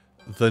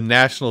 The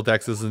National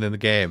Dex isn't in the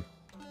game.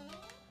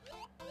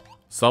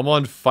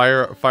 Someone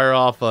fire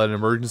off an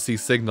emergency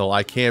signal.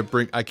 I can't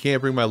bring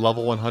my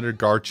level 100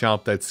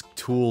 Garchomp that's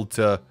tooled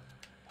to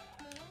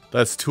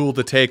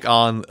take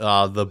on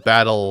the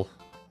battle,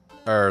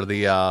 or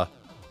the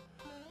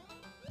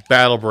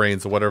battle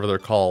brains or whatever they're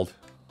called.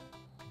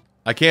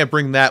 I can't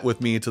bring that with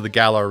me into the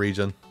Galar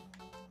region.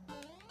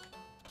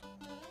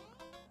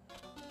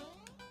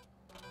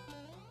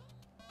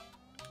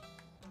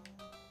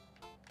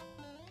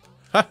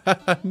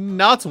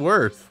 Not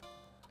worth.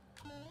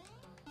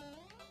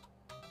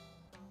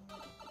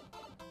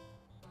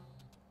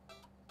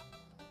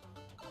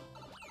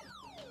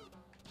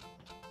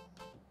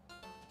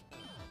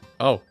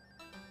 Oh,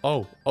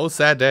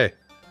 sad day.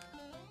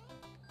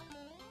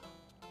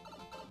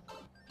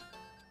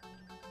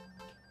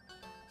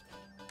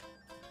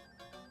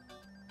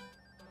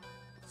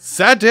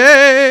 Sad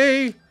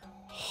day!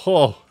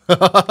 Oh.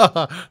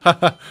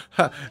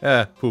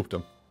 Pooped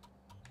him.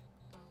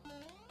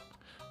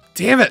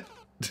 Damn it!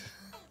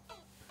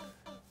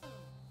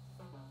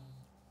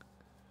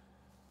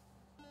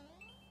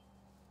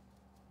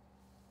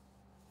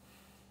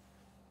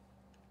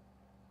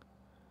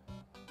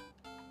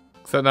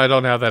 Except I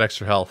don't have that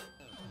extra health.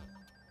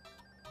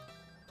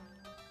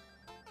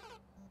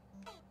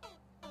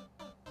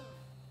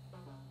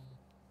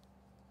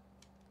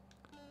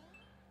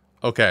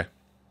 Okay.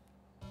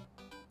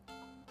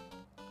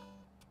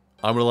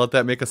 I'm gonna let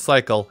that make a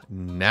cycle.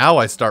 Now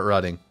I start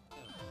running.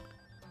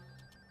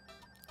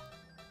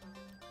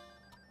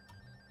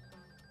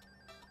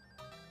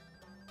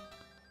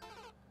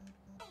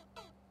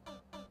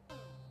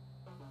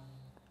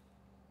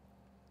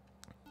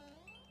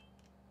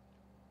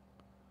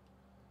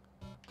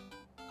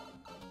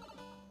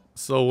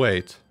 So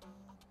wait.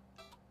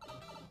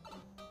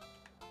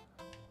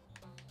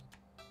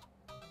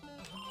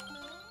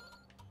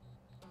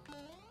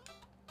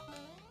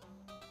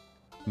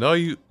 No,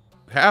 you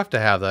have to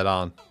have that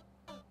on.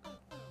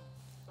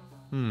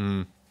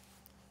 Hmm.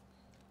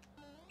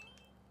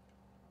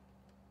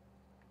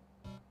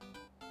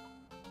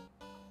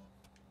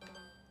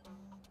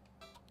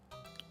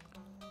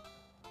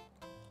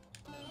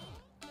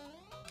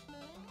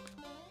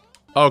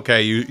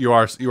 Okay, you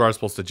are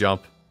supposed to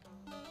jump.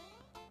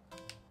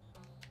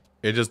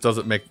 It just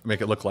doesn't make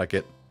it look like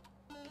it.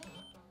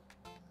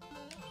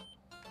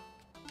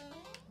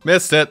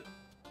 Missed it.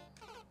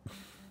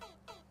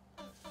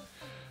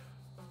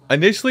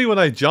 Initially, when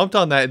I jumped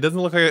on that, it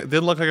didn't look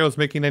like I was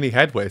making any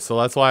headway. So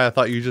that's why I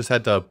thought you just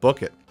had to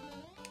book it.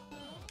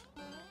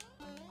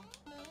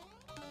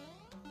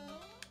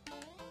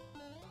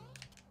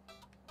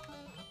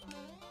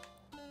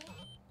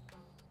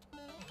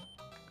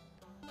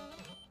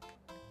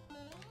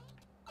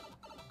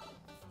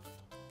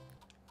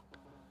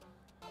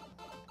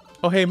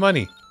 Oh, hey,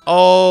 money.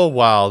 Oh,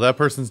 wow, that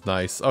person's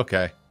nice.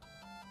 Okay.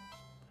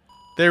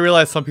 They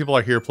realize some people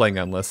are here playing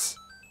Endless.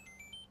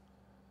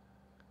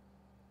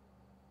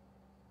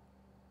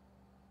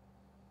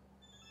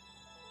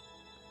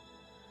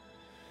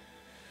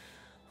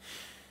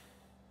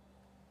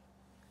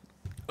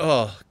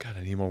 Oh, God,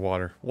 I need more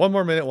water. One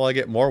more minute while I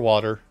get more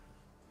water.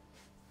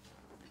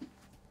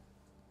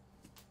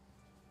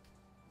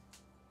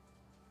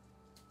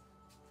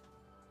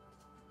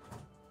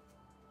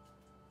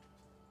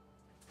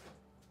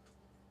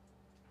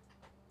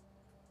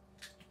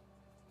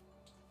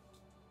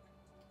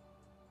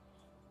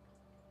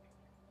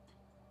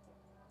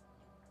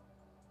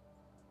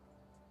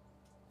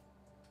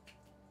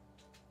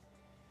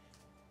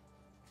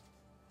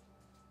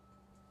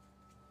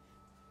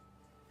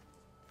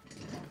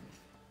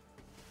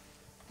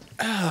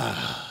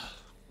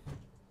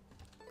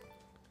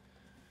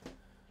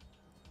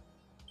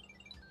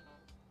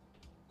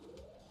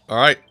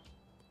 Alright.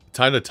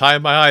 Time to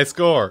time my high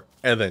score.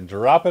 And then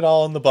drop it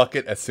all in the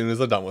bucket as soon as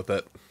I'm done with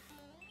it.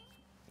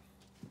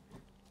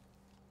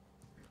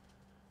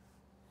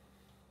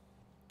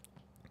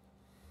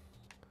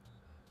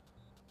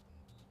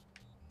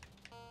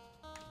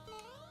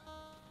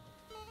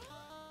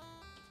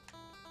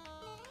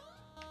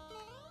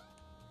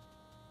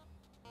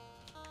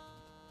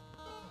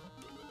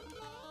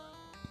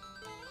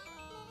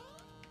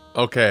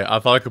 Okay, I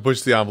thought I could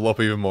push the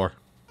envelope even more.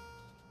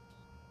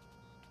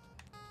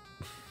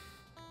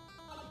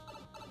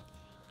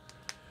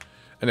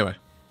 Anyway.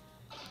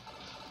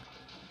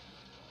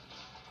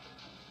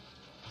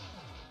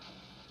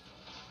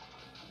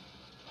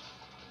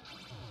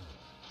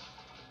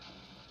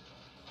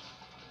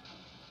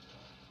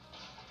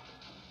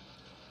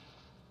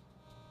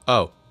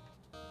 Oh.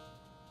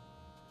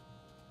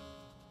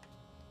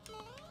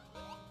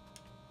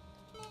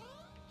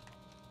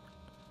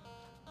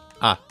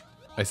 Ah,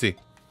 I see.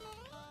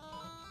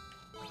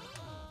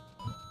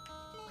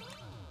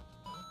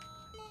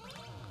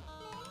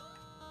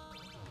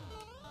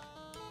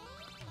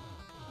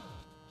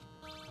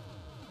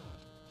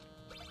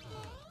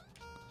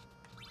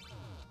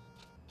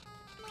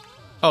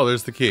 Oh,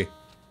 there's the key.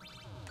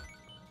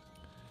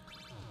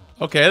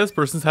 Okay, this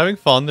person's having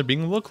fun. They're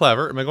being a little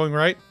clever. Am I going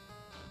right?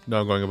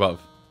 No, I'm going above.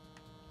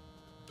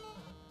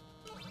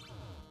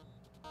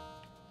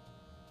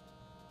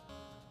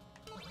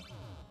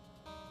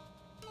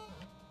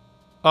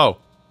 Oh.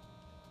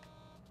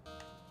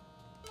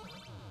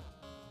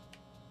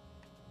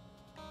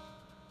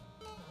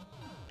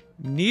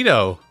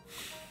 Neato.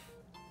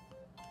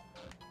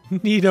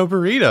 Neato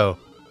burrito.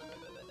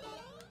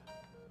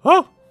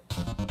 Oh.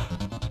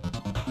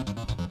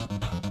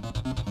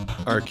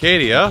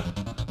 Arcadia.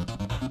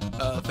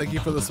 Thank you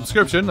for the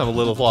subscription. I'm a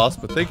little lost,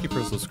 but thank you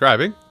for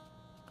subscribing.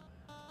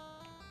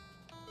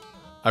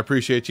 I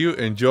appreciate you.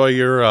 Enjoy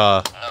your,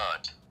 Oh,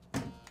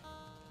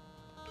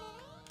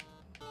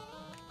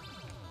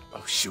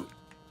 shoot.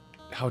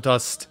 How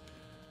dost...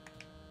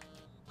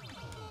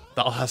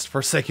 Thou hast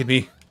forsaken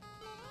me.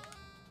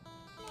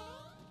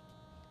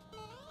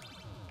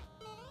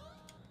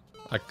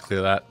 I can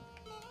clear that.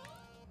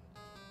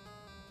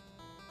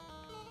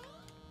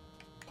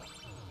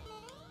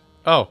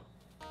 Oh.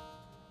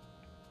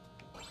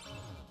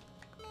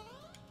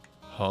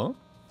 Huh?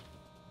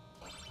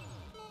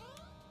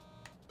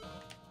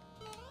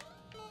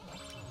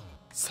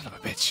 Son of a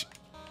bitch.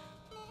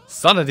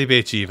 Son of the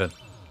bitch, even.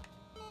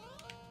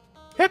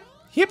 Yep,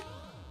 yep.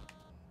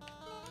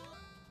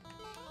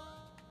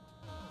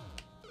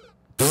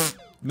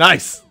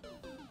 Nice.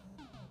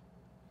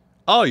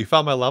 Oh, you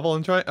found my level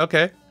and try.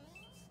 Okay.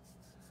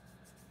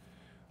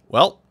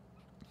 Well,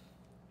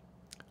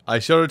 I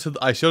showed it to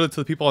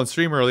the people on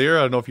stream earlier.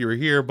 I don't know if you were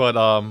here, but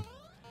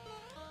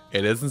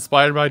it is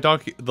inspired by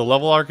the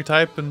level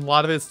archetype, and a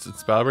lot of it's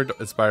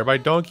inspired by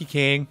Donkey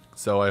King.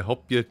 So I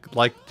hope you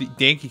like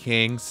Donkey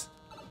Kings.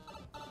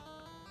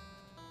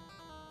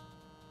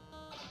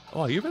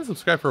 Oh, you've been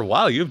subscribed for a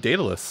while. You have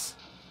Daedalus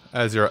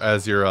as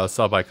your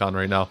sub icon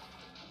right now.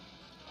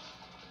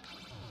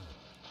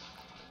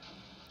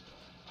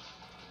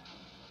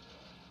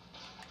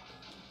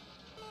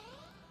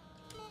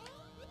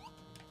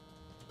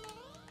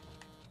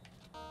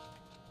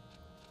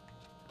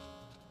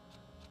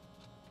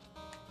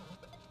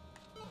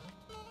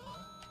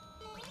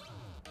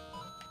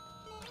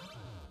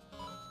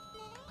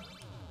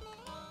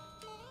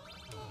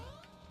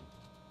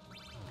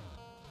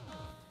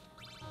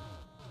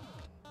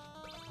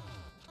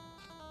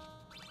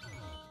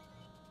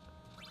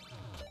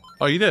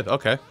 Oh, you did?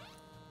 Okay.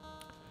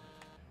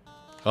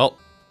 Well,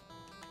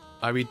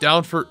 I'd be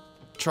down for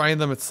trying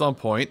them at some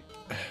point.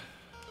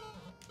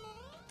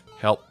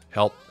 Help,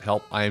 help,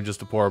 help. I am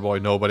just a poor boy.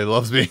 Nobody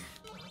loves me.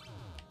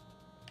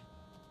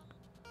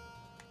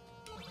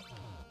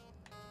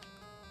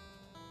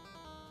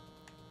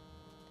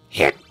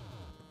 Hit!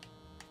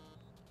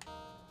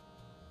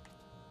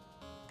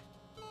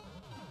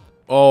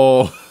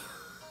 Oh...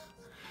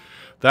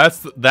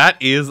 That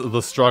is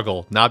the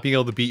struggle. Not being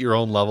able to beat your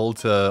own level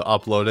to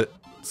upload it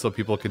so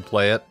people can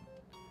play it.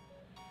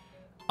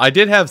 I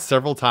did have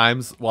several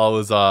times while I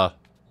was I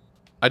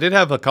did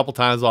have a couple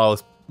times while I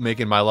was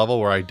making my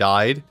level where I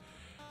died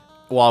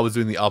while I was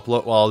doing the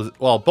upload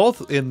while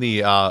both in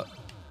the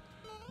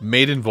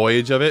maiden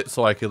voyage of it,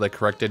 so I could like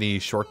correct any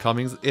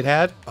shortcomings it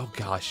had. Oh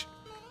gosh.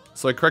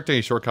 So I correct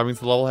any shortcomings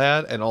the level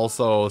had, and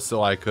also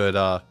so I could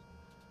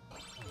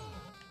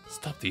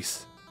stop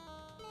these.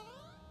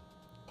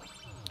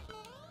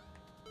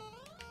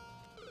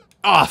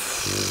 Ah!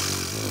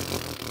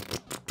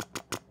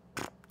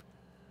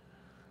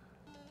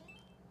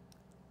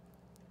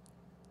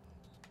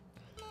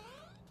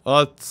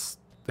 Well, it's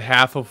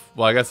half of...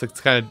 Well, I guess it's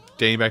kind of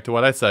dating back to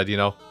what I said, you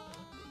know.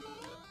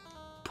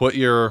 Put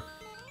your...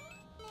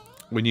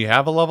 When you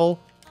have a level...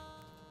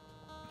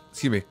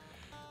 Excuse me.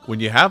 When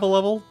you have a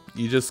level,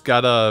 you just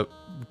gotta...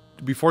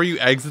 Before you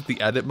exit the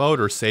edit mode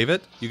or save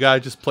it, you gotta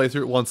just play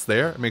through it once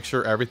there and make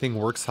sure everything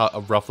works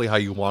roughly how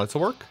you want it to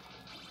work.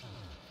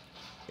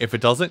 If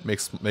it doesn't,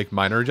 make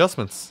minor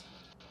adjustments.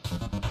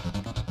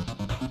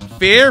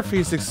 Fair for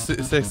you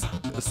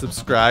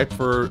subscribe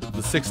for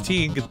the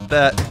 16.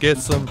 Get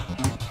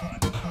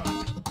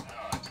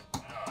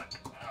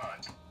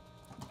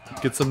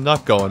some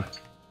nut going.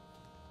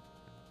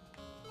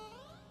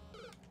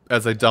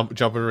 As I jump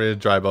into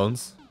dry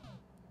bones.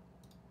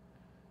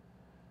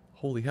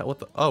 Holy hell! What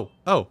the? Oh.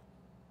 Oh,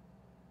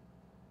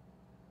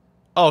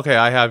 okay.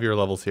 I have your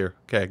levels here.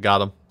 Okay, got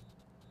them.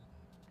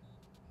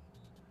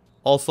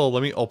 Also,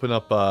 let me open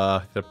up,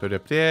 okay.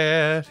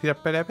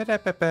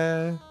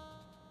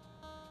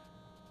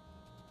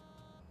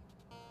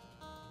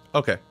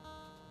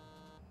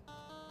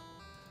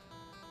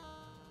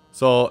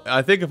 So,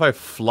 I think if I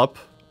flip,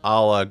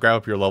 I'll grab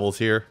up your levels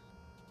here.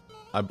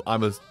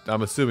 I'm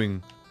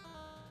assuming...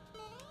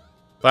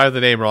 If I have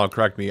the name wrong,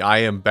 correct me. I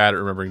am bad at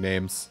remembering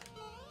names.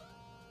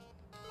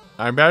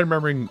 I'm bad at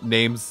remembering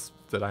names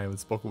that I haven't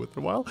spoken with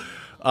in a while.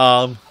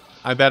 I'm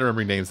bad at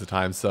remembering names at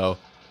times, so...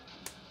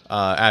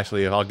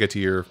 actually, I'll get to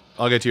your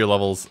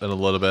levels in a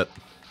little bit.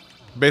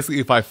 Basically,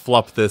 if I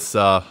flop this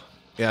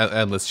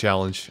endless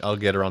challenge, I'll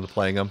get around to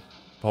playing them.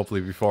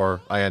 Hopefully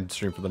before I end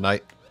stream for the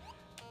night.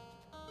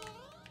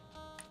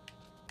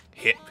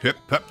 I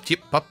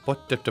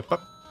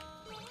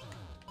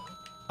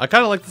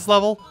kind of like this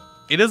level.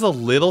 It is a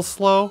little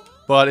slow,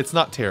 but it's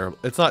not terrible.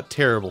 It's not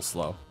terrible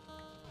slow.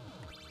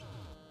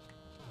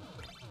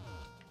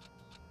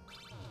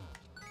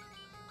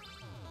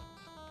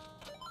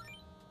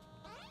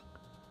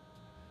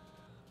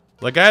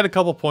 Like, I had a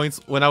couple points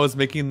when I was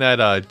making that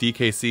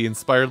DKC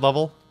inspired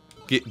level.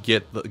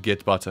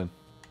 Get button.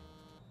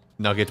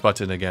 Now get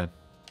button again.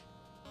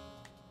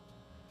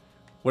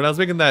 When I was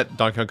making that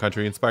Donkey Kong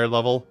Country inspired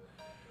level,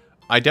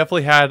 I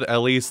definitely had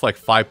at least like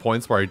 5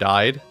 points where I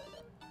died.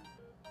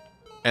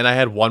 And I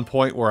had 1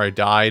 point where I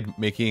died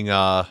making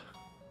I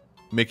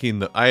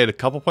had a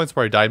couple points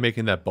where I died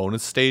making that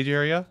bonus stage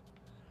area.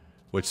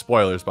 Which,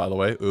 spoilers by the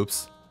way,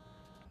 oops.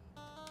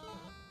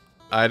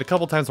 I had a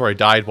couple times where I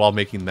died while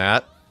making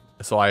that.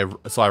 So I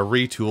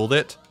retooled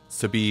it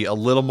to be a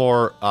little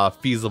more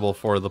feasible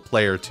for the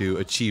player to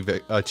achieve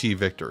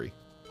victory.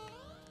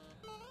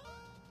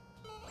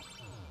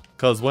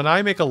 Because when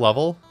I make a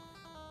level,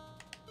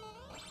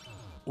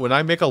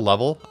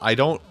 I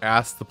don't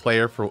ask the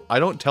player for. I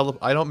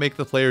don't make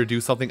the player do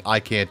something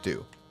I can't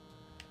do.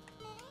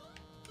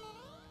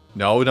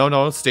 No, no,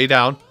 no, stay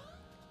down.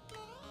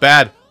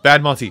 Bad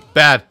Monty,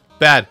 bad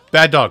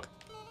dog,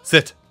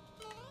 sit.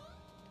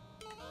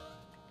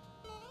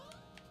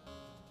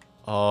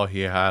 Oh,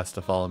 he has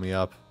to follow me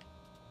up.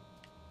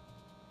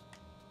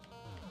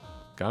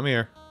 Come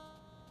here.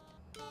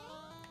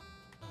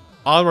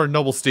 Onward,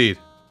 noble steed.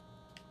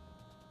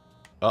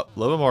 Oh, a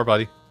little bit more,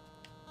 buddy.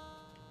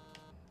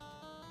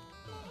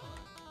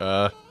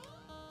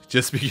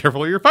 Just be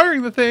careful you're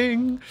firing the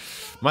thing.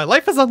 My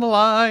life is on the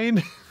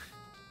line.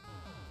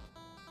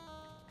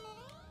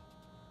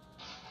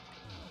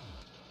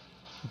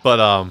 But,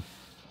 a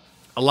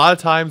lot of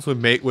times when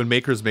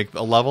makers make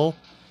a level,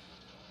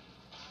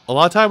 a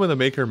lot of time when the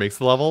maker makes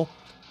the level,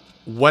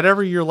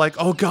 whatever you're like,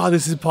 oh god,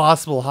 this is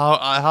impossible. How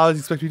does he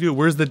expect you to do it?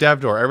 Where's the dev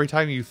door? Every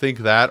time you think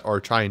that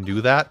or try and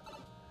do that,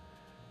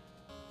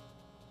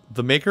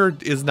 the maker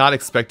is not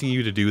expecting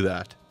you to do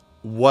that.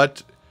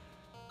 What?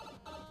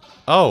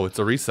 Oh, it's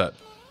a reset.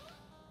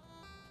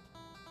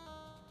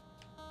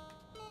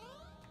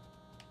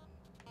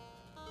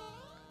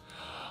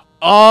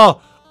 Oh,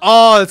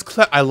 it's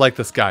I like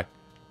this guy.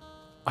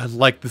 I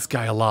like this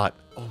guy a lot.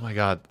 Oh my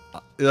god.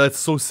 That's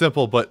so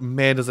simple, but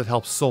man, does it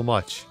help so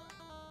much.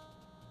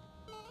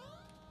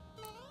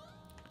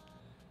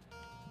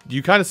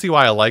 You kind of see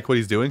why I like what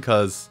he's doing,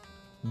 because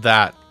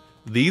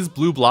these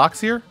blue blocks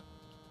here,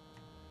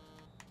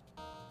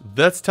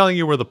 that's telling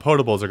you where the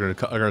potables are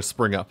gonna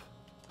spring up.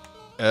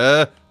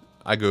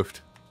 I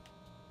goofed.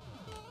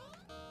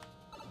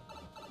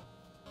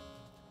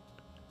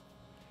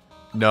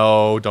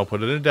 No, don't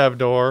put it in a dev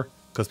door,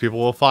 because people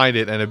will find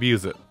it and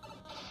abuse it.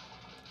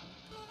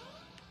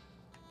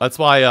 That's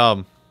why,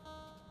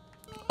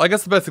 I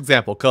guess the best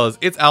example, because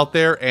it's out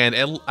there, and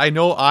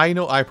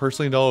I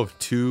personally know of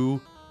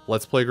 2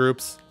 Let's Play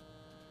groups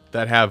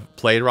that have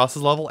played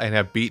Ross's level and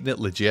have beaten it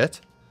legit.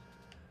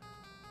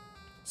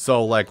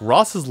 So, like,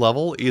 Ross's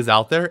level is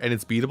out there, and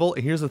it's beatable,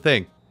 and here's the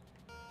thing.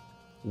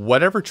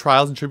 Whatever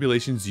trials and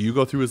tribulations you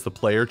go through as the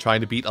player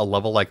trying to beat a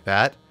level like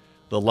that,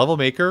 the level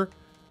maker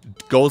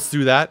goes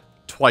through that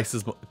twice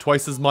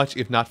as much,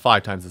 if not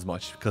 5 times as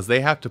much, because they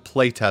have to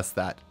play test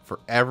that for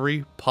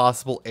every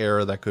possible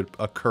error that could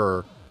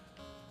occur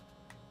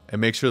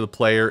and make sure the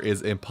player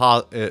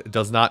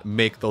does not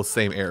make those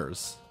same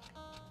errors.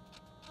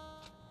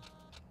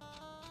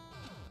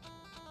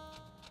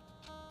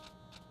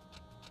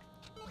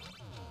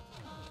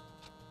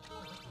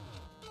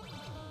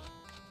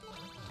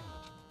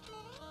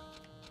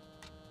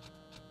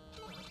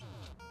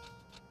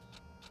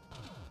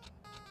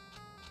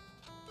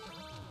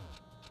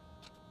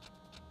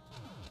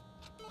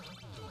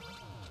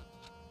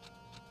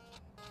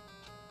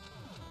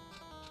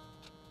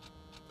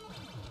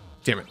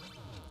 Damn it.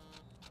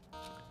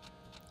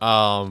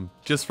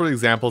 Just for the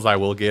examples I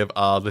will give,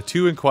 the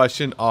 2 in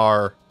question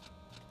are...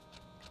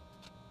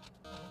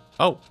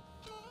 Oh.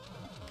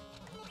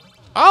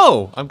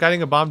 Oh! I'm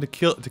getting a bomb to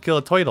kill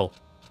a turtle.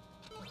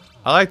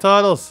 I like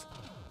turtles.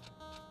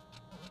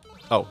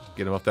 Oh,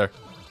 get him up there.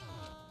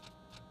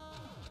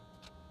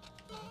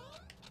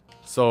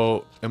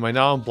 So, am I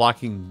now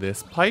blocking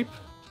this pipe?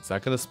 Is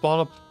that going to spawn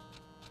up?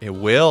 It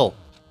will.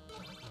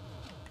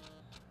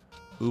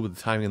 Ooh, but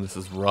the timing on this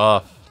is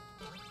rough.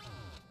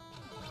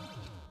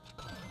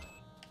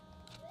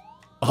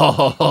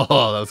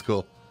 Oh, that was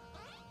cool.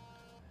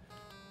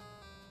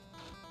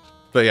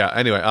 But yeah,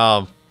 anyway,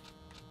 oh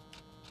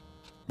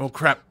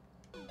crap.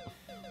 But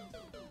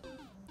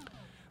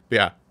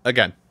yeah,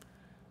 again,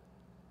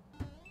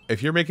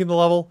 if you're making the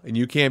level and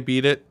you can't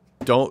beat it,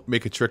 don't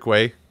make a trick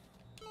way.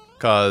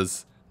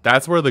 Because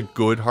that's where the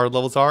good hard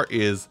levels are,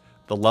 is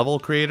the level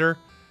creator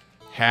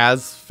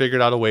has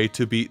figured out a way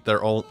to beat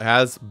their own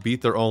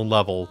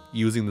level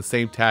using the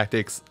same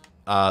tactics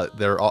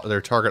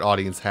their target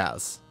audience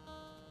has.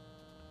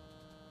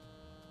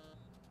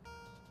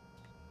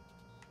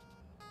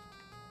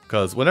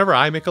 Because whenever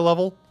I make a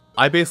level,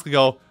 I basically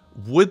go,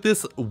 would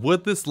this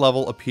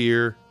level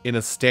appear in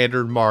a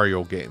standard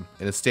Mario game?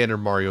 In a standard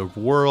Mario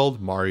World,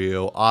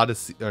 Mario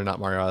Odyssey, or not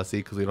Mario Odyssey,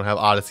 because we don't have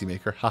Odyssey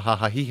Maker. Ha ha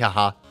ha hee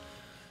ha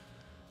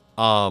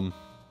ha.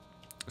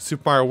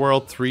 Super Mario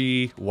World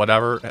 3,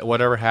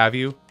 whatever have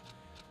you.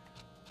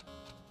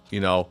 You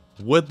know,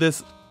 would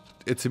this...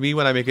 to me,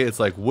 when I make it, it's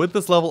like, would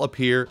this level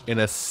appear in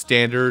a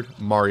standard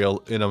Mario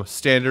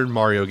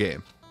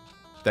game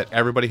that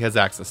everybody has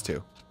access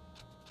to?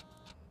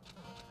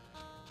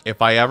 If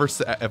I ever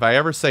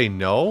say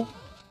no,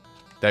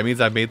 that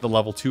means I've made the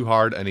level too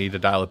hard and I need to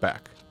dial it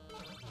back.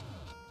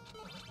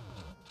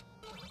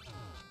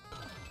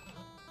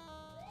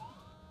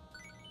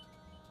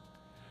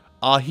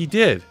 He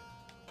did.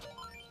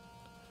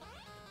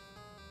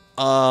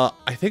 I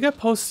think I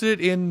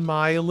posted it in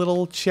my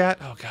little chat.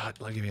 Oh god,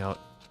 let me out.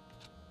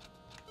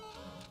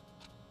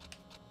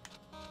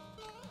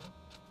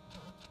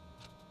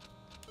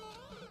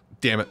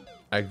 Damn it.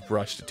 I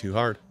rushed it too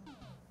hard.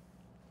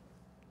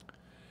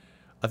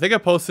 I think I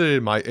posted it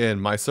in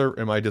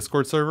my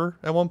Discord server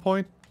at one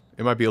point.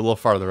 It might be a little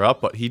farther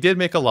up, but he did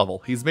make a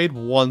level. He's made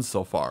 1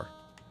 so far.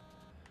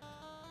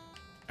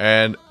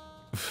 And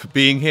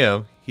being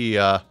him, he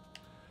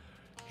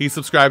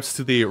subscribes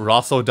to the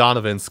Ross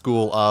O'Donovan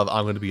school of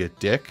I'm going to be a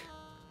dick,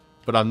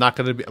 but I'm not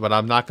going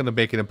to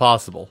make it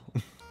impossible.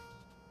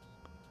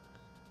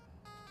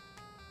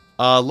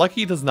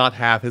 Lucky does not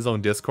have his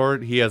own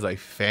Discord. He has a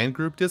fan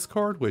group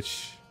Discord,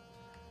 which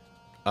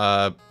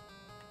I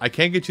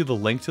can get you the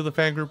link to the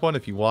fan group one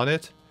if you want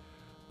it.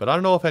 But I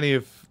don't know if any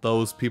of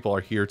those people are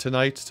here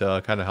tonight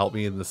to kind of help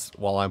me in this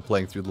while I'm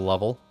playing through the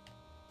level.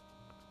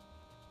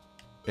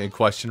 In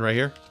question right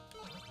here.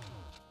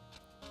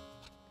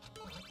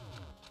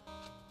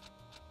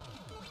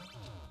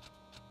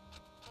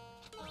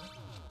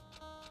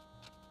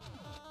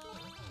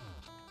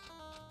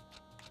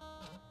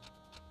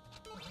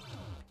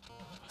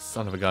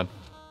 Son of a gun.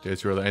 Dude,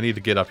 it's really... I need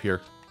to get up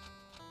here.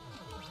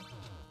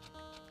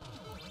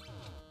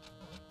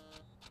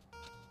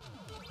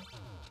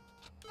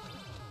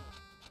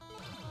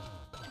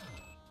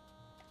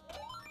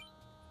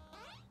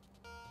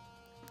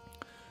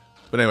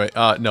 But anyway,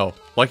 no.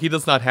 Lucky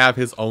does not have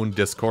his own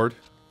Discord.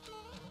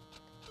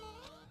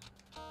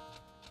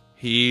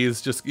 He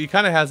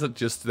kind of has it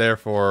just there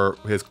for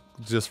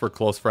just for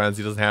close friends.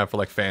 He doesn't have it for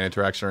like fan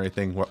interaction or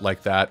anything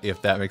like that,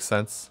 if that makes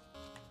sense.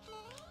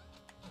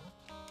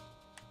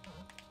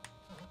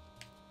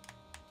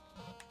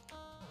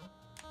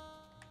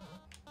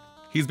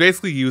 He's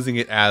basically using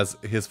it as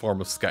his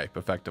form of Skype,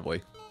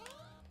 effectively.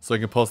 So he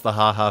can post the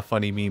haha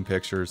funny meme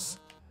pictures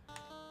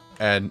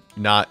and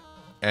not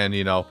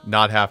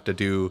have to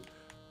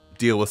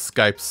deal with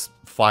Skype's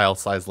file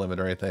size limit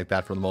or anything like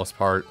that for the most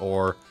part,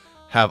 or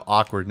have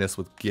awkwardness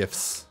with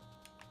GIFs.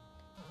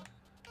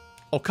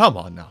 Oh, come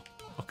on now.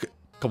 Okay,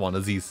 come on,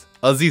 Aziz.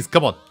 Aziz,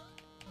 come on.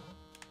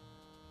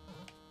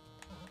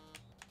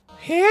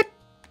 Hit.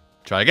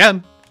 Try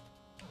again.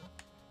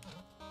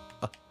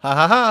 Ha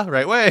ha ha,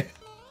 right way.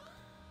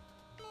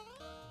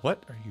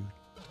 What are you...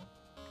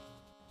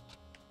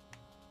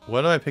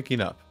 What am I picking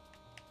up?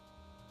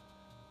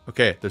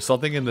 Okay, there's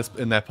something in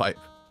that pipe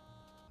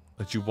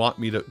that you want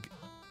me to...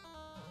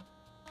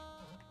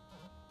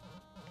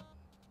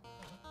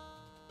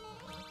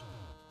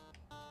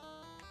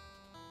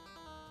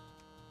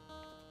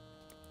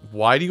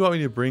 Why do you want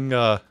me to bring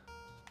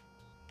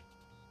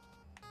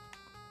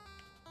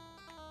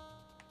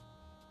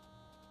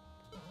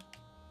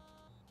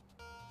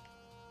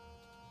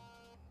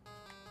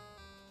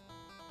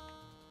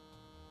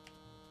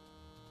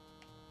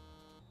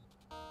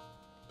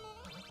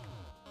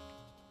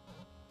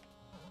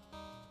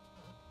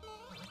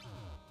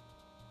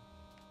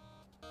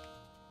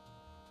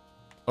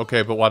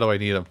Okay, but why do I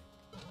need him?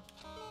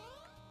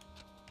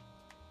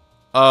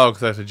 Oh,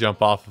 because I have to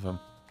jump off of him.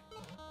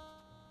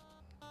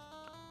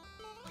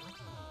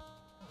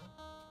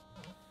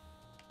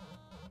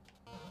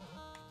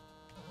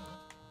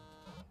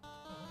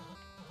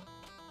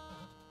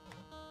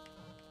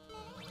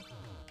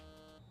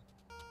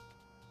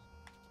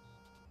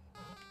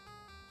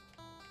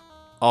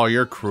 Oh,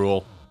 you're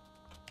cruel.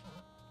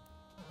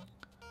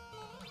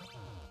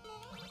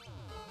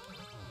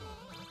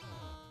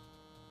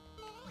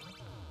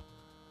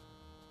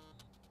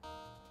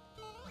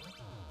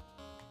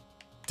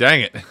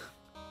 Dang it.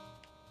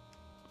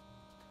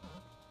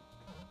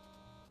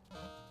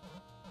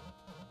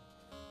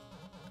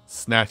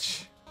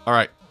 Snatch.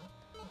 Alright.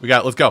 We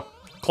got it. Let's go.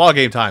 Claw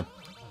game time.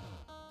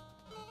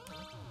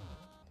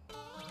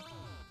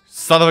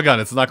 Son of a gun.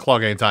 It's not claw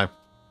game time.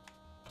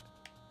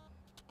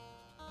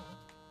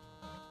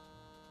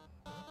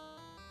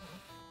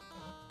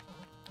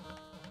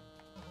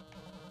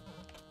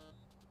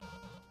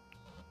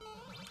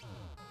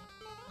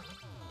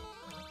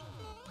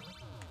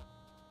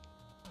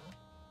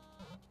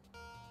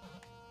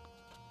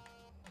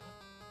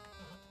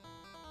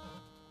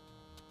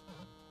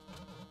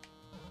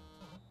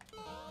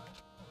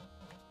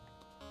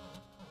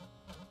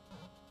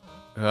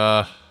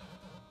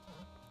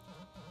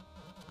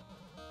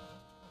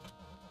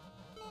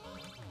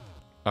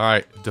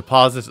 Alright,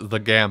 deposit the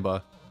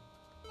gamba.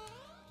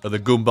 Or the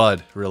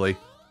goombud, really.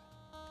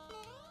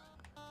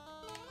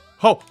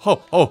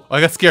 Oh, I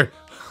got scared.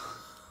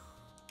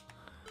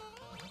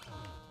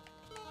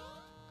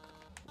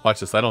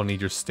 Watch this, I don't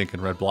need your stinking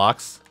red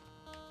blocks.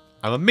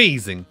 I'm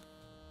amazing.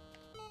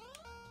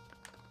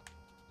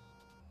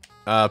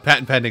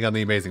 Patent pending on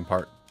the amazing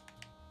part.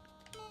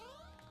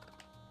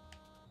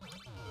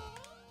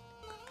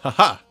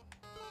 Haha.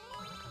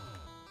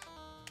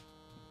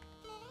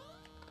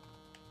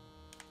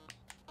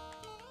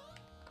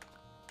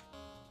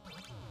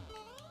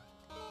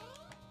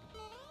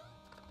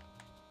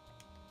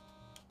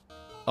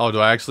 Oh, do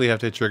I actually have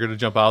to hit trigger to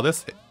jump out of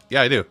this?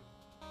 Yeah, I do.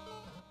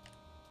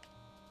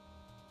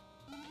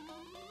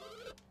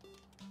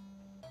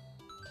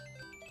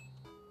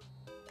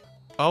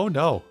 Oh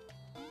no.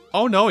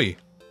 Oh no-y.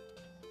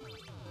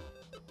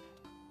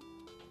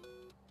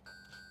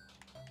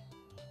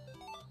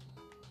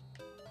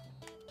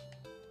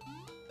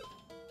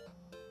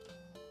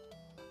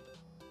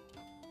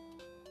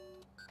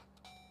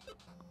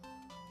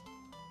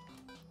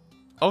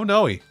 Oh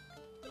no-y.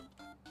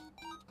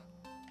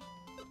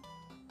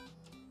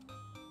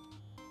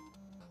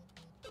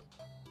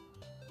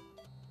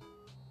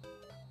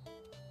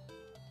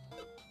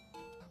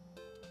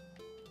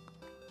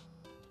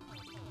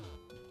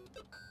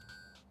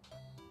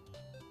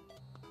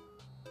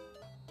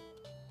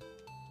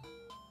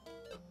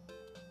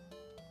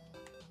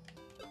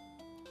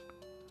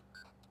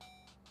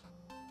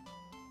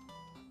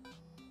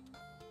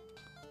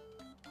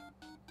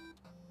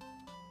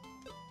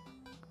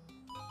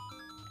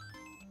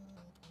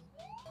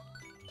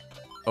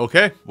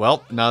 Okay,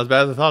 well, not as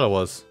bad as I thought it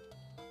was.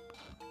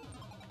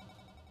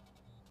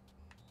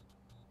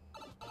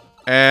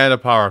 And a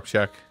power-up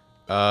check.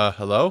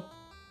 Hello?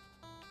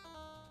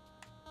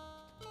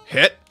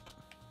 Hit.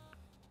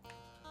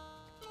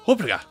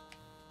 Hoopaga.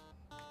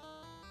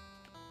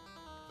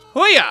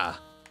 Hooya!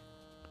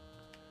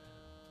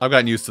 I've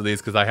gotten used to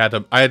these because I had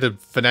to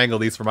finagle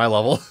these for my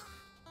level.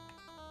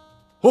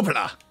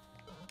 Hoopla!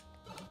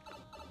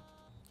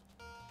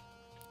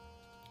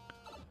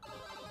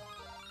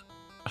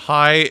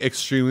 High,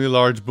 extremely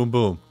large boom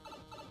boom.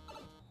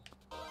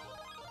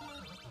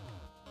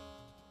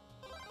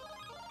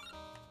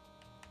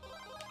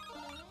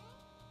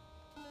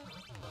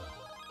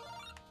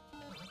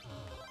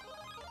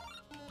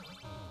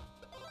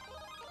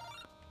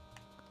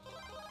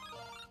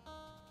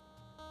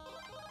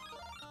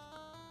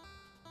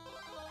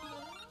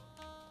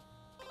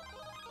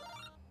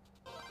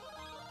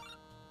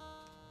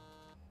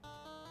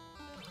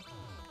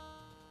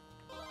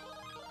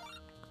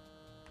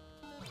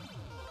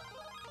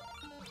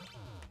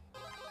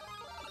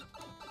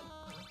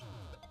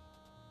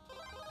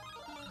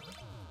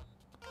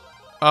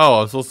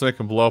 Oh, I'm supposed to make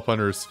him blow up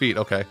under his feet.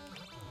 Okay.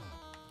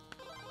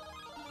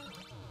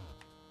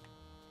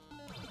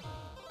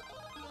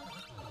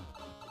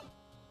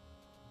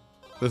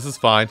 This is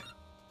fine.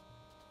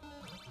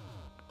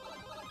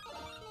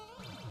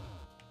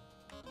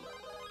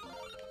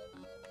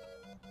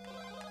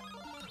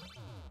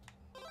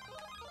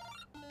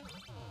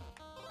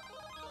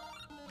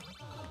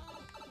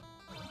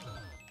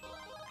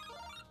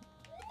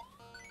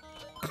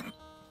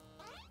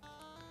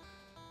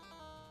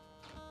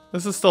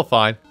 This is still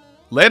fine.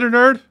 Later,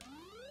 nerd!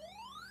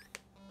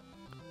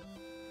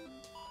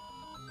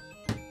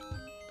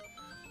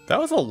 That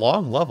was a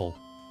long level.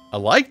 I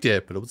liked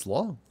it, but it was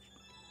long.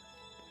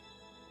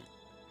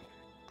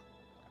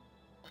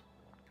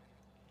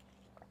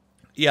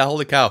 Yeah,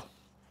 holy cow.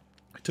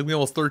 It took me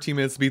almost 13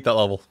 minutes to beat that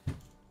level.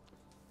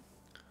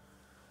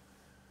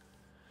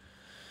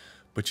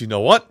 But you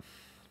know what?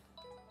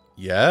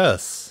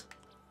 Yes.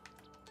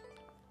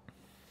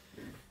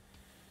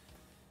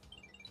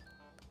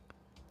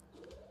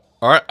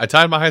 Alright, I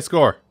timed my high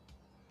score.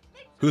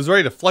 Who's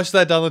ready to flush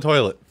that down the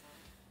toilet?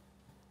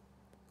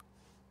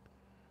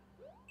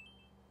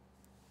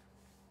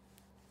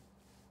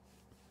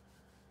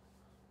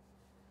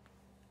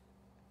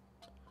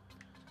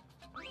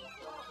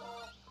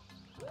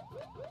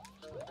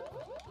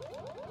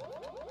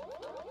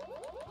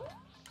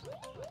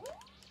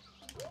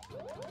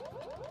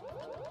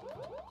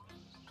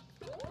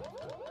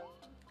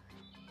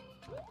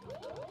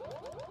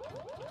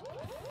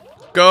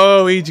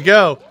 Go, Luigi,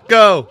 go!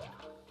 Go!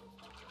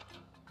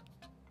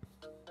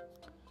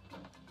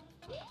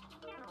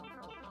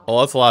 Oh,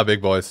 that's a lot of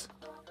big boys.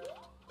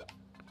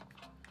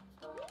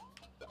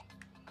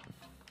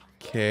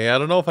 Okay, I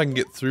don't know if I can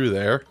get through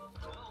there.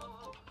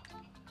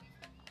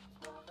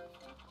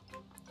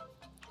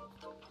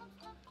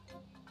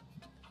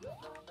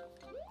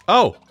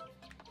 Oh!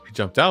 He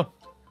jumped down.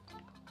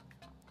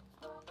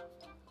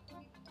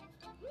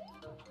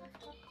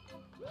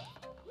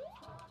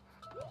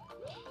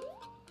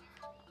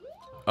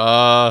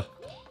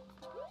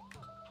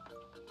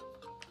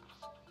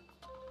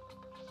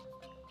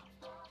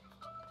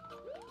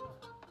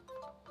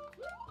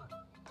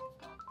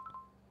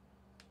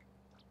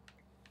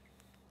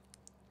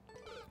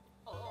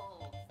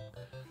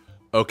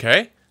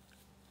 Okay.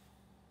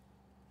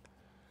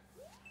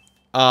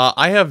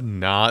 I have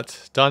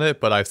not done it,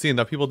 but I've seen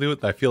enough people do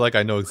it that I feel like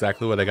I know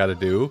exactly what I gotta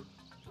do.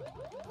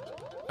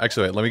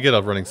 Actually, wait, let me get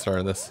a running start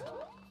on this.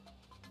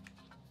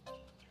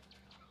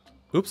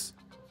 Oops.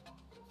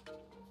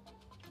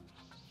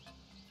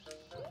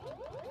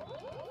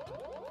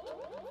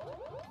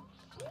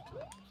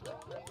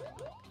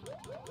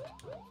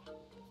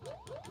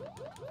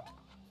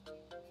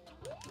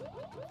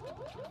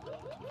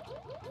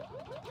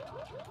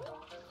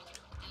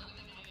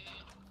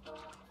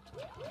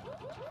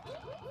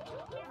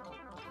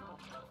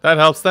 That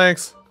helps,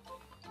 thanks.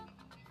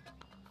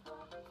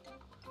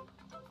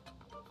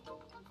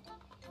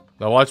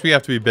 Now watch me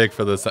have to be big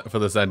for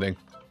this ending.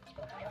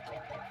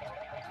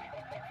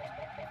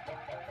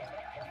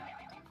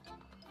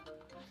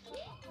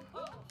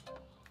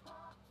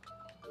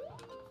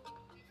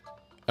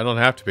 I don't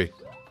have to be.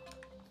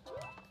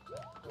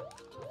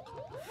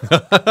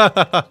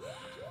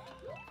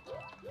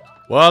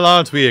 Well,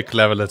 aren't we a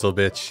clever little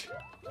bitch?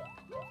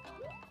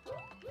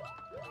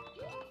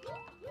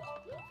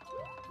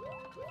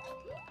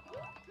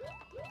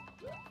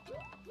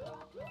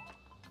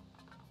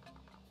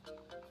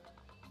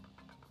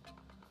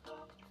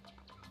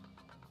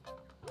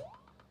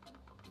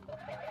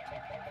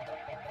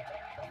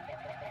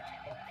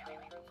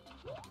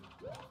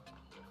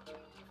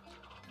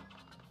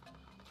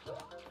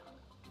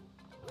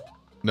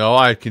 No,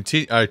 I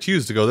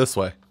choose to go this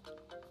way.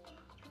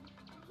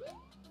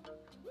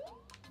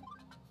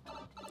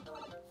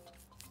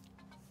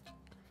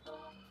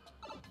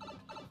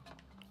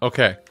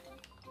 Okay.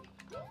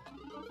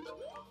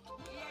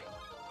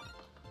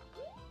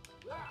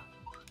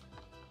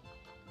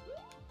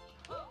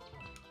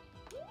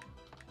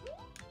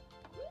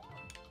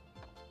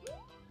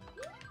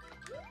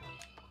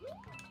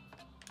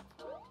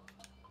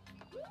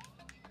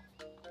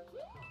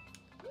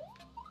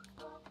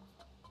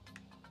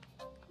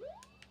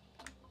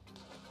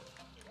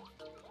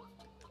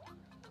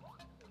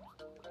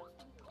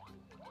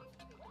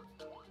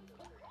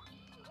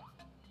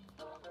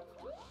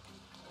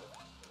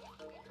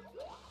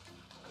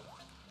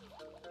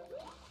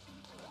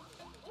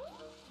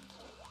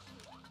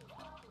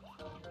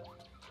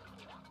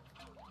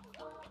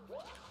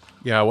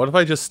 Yeah, what if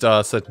I just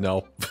said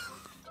no?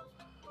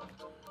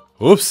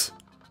 Oops.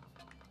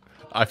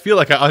 I feel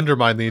like I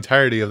undermined the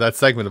entirety of that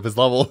segment of his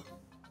level.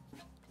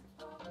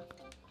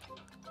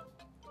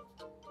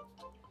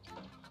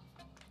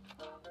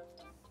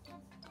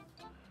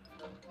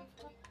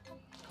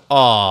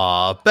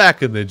 Aw,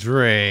 back in the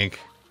drink.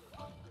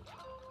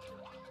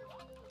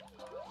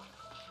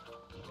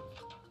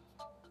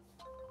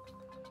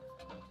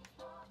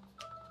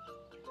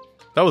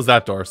 That was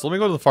that door, so let me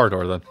go to the far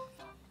door then.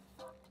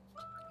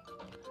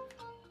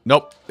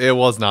 Nope, it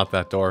was not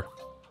that door.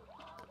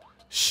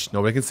 Shh,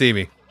 nobody can see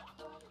me.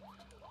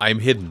 I'm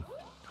hidden.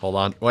 Hold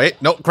on.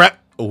 Wait, no, crap.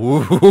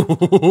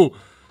 Ooh.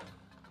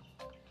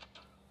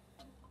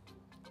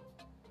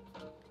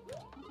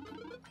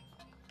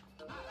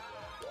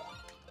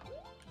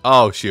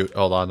 Oh, shoot.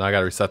 Hold on, I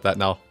gotta reset that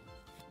now.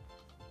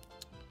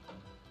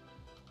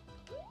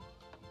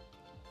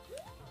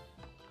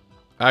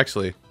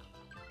 Actually,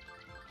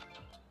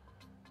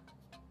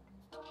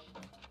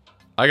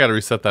 I gotta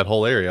reset that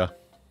whole area.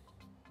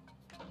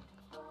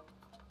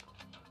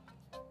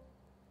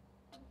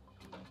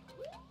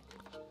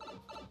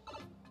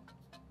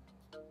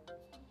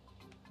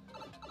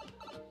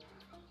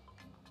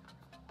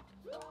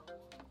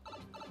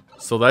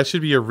 So that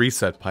should be a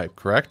reset pipe,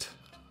 correct?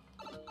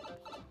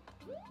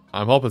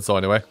 I'm hoping so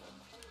anyway.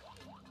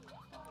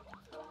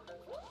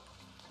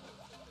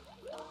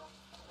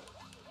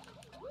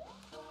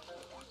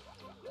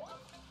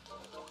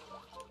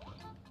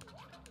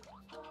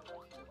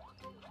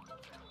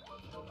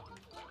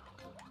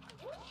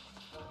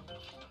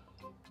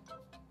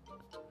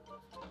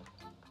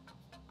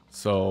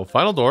 So,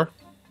 final door.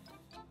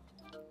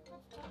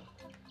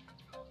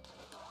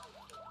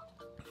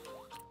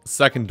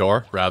 Second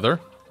door, rather.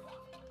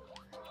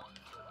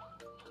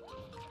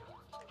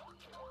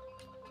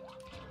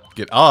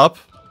 Get up.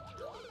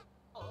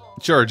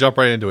 Sure, jump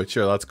right into it.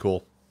 Sure, that's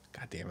cool.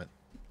 God damn it.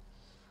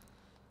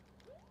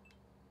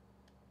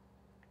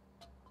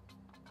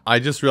 I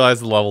just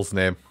realized the level's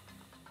name.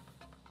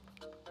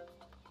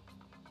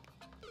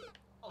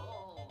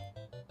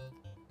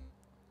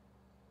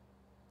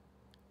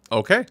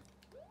 Okay.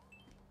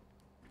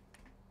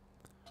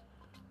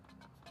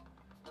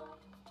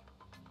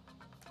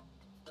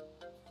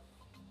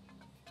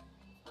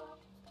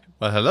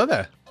 Well, hello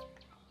there.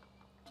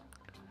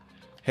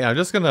 Hey, I'm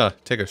just gonna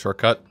take a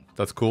shortcut.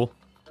 That's cool.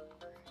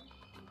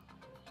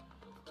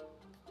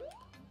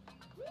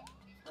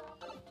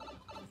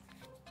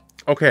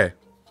 Okay.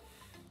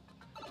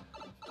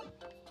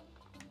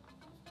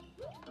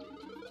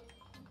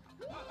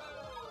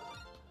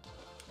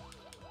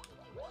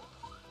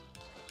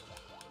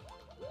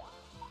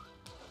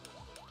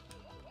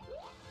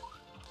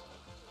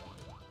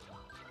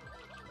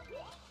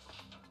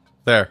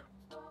 There.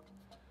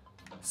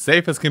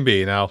 Safe as can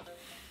be now.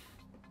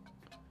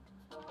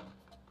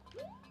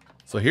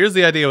 So here's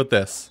the idea with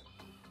this.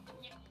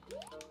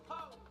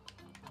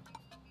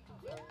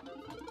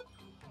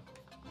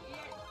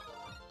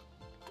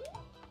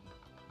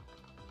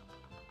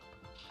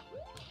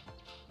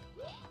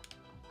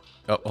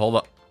 Oh, hold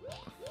up.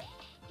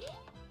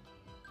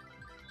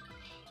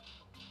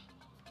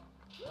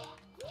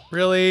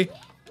 Really?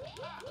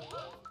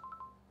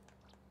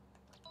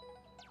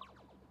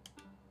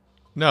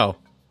 No.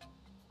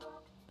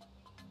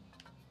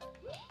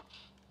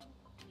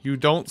 You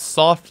don't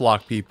soft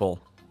lock people.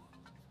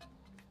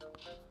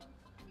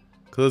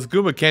 Because this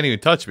Goomba can't even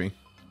touch me.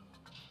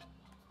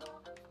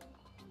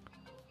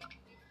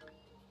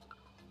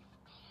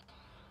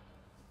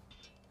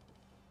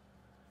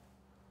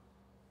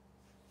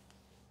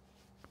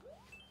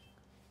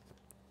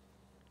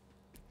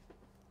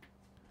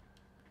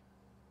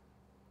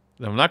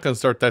 I'm not going to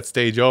start that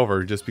stage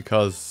over just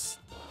because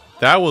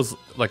that was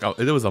like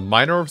it was a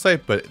minor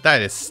oversight, but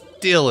that is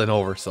still an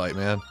oversight,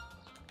 man.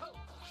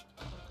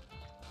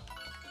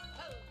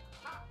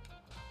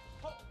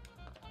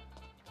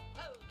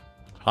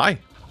 Hi.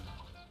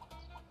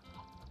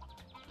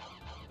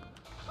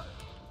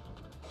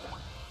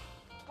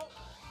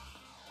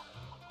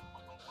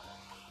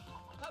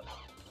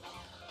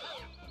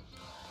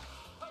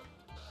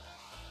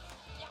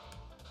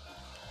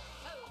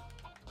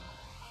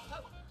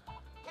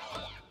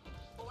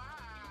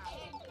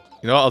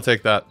 You know what? I'll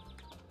take that.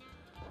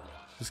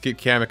 Just keep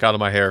Kamek out of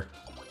my hair.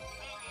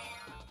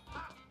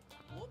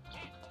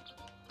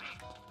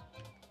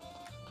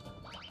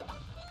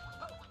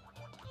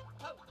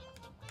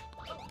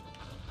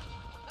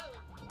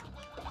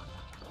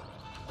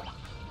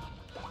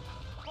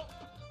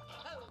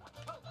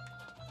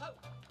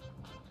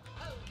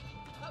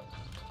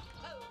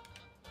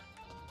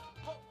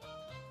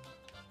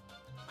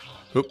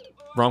 Oop,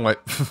 wrong way.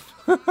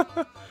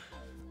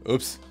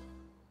 Oops.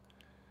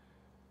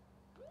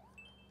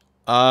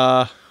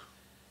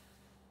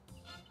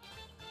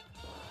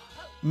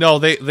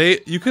 No,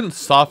 you can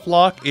soft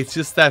lock. It's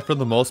just that for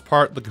the most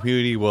part, the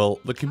community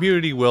will the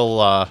community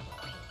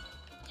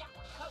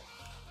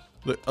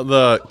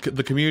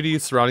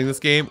surrounding this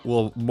game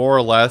will more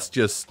or less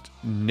just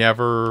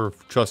never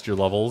trust your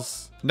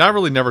levels. Not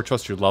really never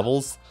trust your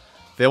levels.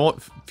 They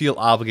won't feel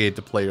obligated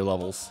to play your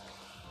levels.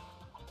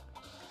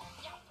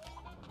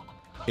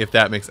 If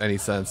that makes any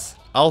sense.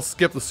 I'll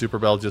skip the Super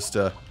Bell just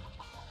to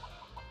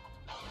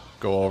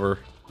go over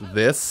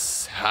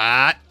this.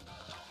 Hot.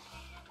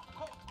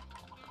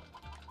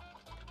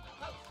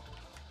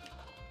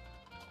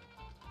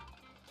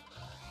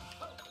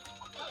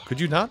 Could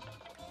you not?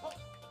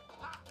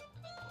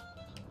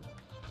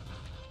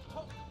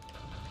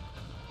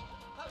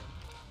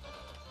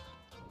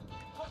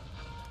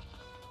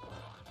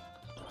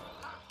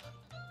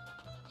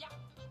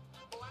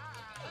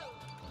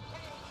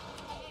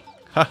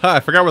 Haha, I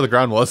forgot where the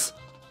ground was.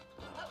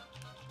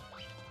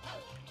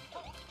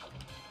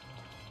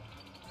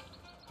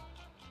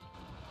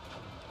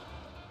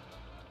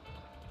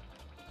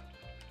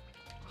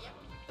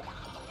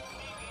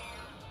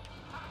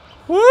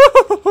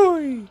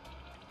 Woo-hoo-hoo-hoo!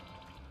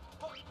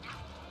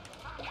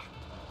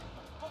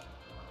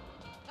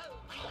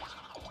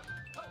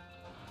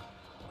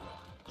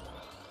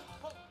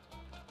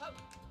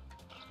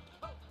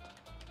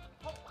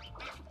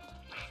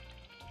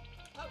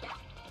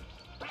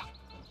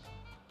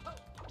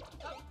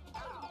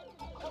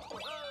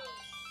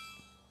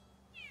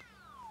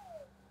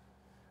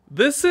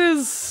 This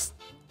is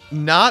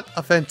not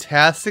a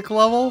fantastic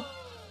level.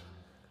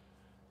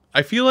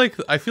 I feel like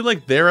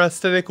their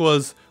aesthetic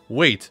was,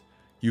 wait,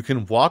 you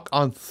can walk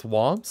on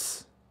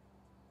swamps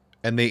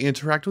and they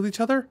interact with each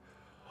other?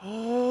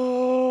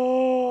 Oh.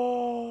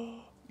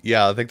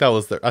 Yeah, I think that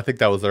was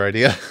their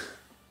idea.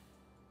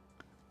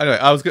 Anyway,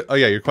 I was good. Oh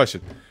yeah, your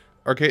question.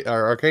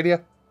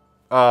 Arcadia?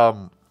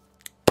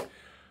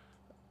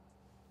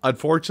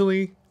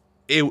 Unfortunately,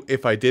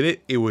 if I did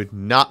it, it would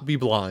not be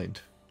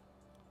blind.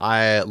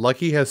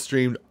 Lucky has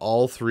streamed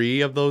all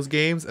 3 of those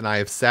games, and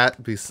I've sat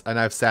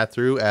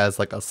through as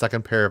like a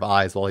second pair of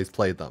eyes while he's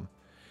played them.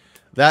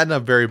 That, and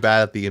I'm very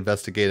bad at the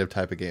investigative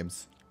type of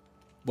games.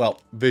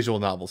 Well, visual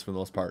novels for the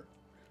most part.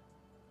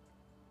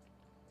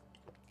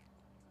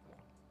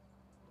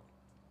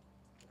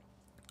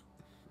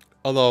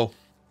 Although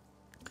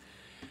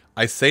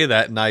I say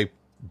that, and I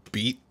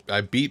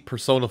beat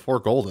Persona 4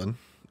 Golden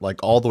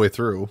like all the way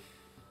through.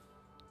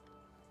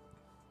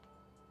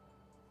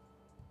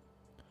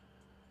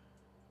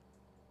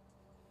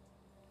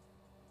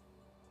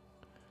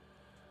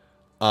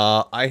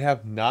 I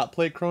have not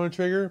played Chrono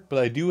Trigger, but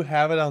I do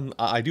have it on.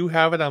 I do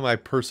have it on my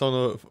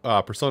Persona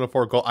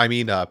 4 Gold. I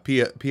mean,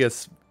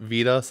 PS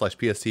Vita /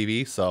 PS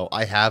TV. So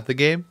I have the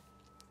game.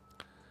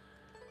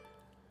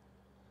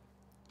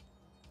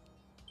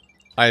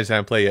 I just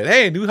haven't played yet.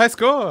 Hey, new high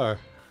score.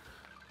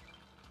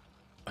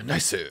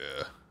 Nice.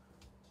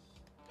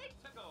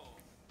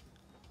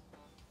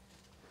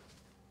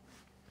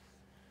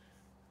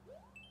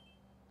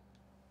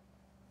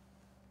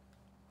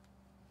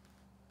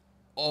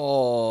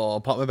 Oh,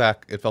 pop my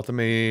back. It felt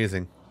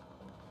amazing.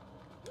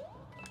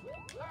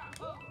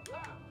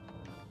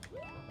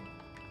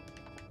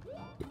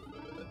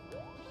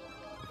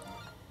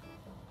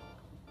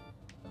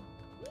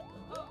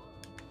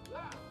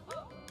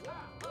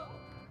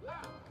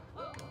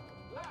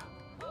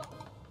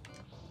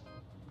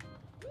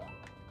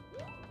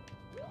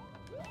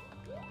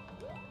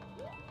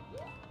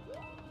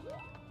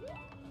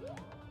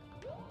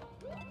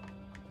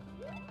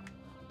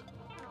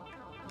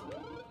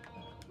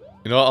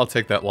 You know what? I'll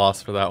take that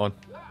loss for that one.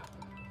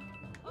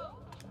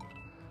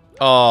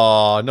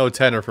 Oh, no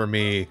tenor for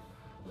me.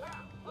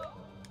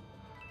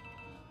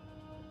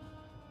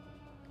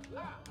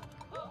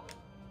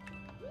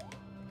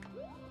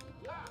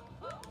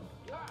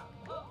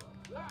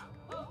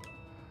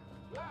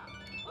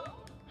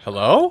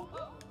 Hello?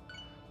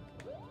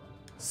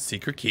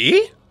 Secret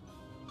key?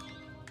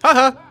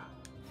 Haha.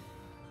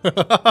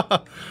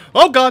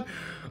 Oh god.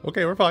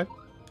 Okay, we're fine.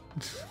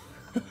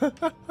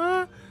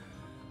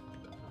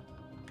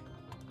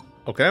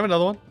 Oh, can I have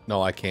another one?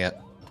 No, I can't.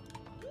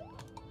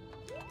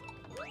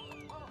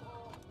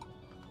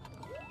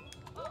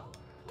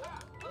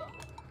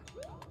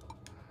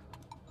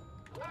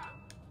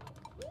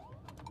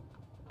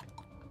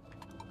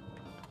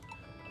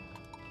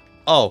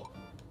 Oh.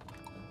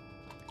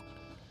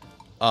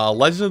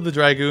 Legend of the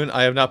Dragoon,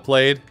 I have not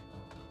played.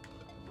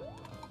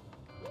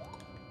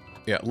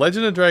 Yeah,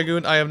 Legend of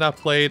Dragoon, I have not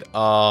played.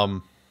 I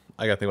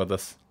gotta think about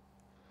this.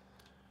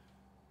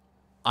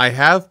 I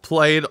have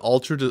played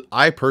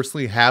I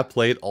personally have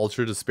played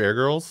Ultra Despair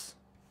Girls.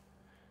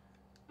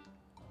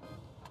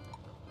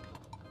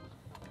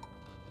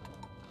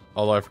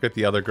 Although I forget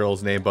the other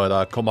girl's name,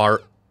 but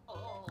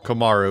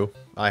Komaru.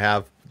 I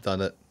have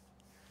done it.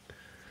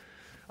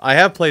 I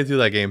have played through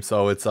that game,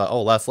 so it's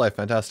oh, Last Life,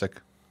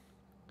 fantastic.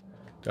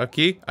 Do I have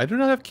key? I do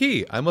not have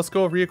key. I must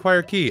go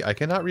reacquire key. I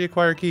cannot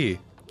reacquire key.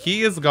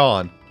 Key is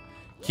gone.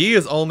 Key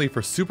is only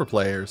for super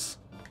players.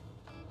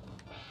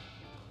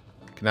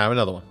 Can I have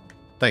another one?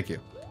 Thank you.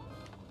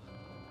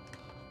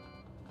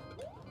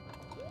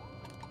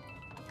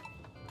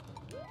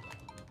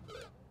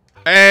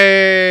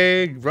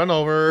 Hey, run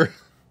over.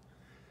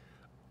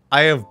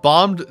 I have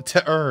bombed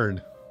to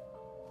earn.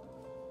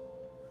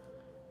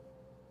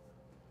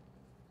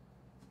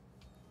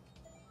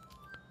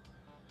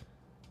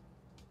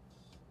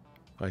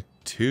 By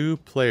 2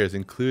 players,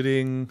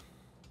 including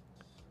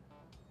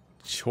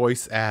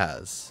choice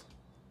as.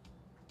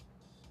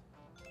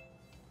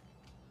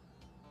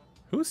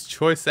 Who's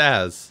choice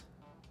as?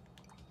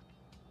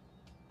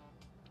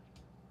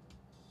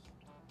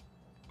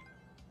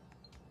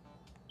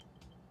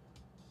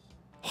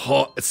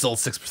 Oh, it's still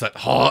 6%.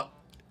 Oh,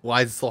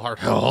 why is it so hard?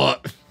 Oh.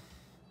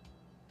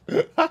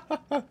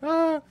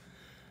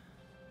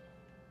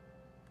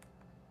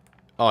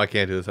 Oh, I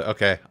can't do this.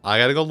 Okay, I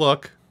gotta go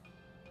look.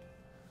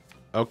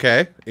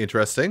 Okay,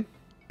 interesting.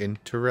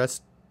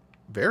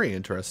 Very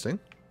interesting.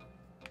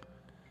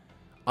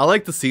 I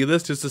like to see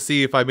this just to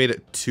see if I made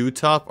it too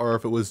tough or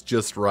if it was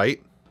just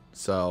right.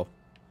 So,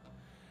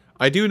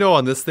 I do know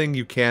on this thing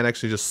you can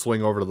actually just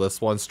swing over to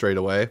this one straight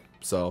away.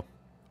 So,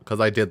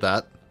 because I did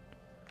that.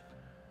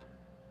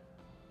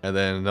 And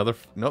then another,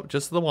 nope,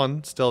 just the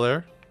one still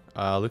there.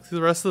 Look through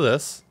the rest of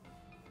this.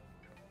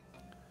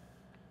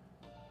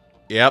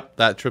 Yep,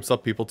 that trips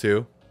up people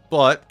too.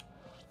 But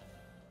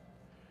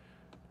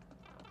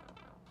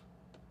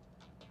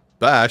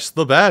bash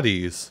the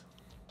baddies.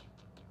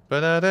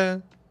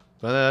 Ba-da-da,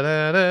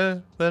 ba-da-da-da,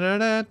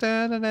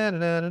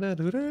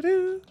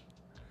 ba-da-da-da-da-da-da-da-da-da-da.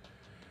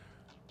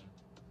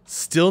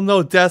 Still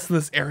no deaths in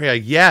this area.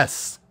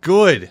 Yes,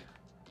 good.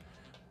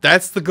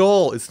 That's the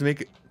goal, is to make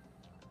it.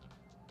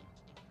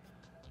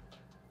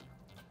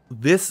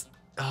 This,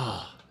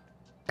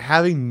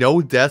 having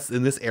no deaths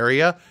in this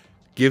area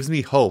gives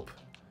me hope.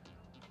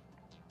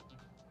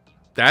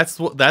 That's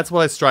what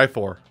I strive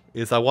for.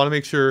 Is I want to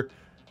make sure.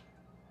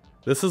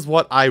 This is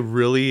what I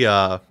really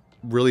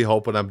really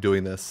hope when I'm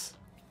doing this.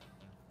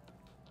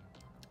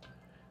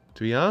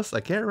 To be honest, I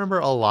can't remember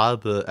a lot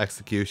of the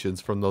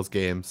executions from those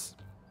games.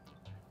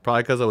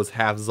 Probably because I was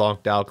half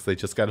zonked out because I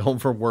just got home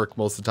from work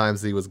most of the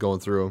times he was going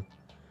through them.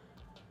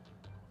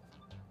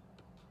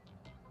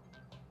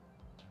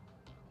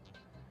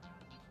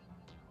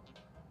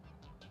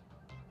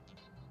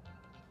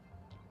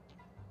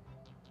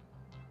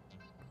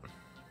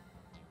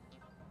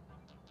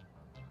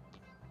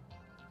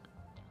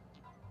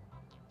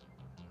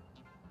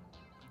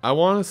 I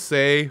want to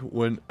say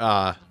when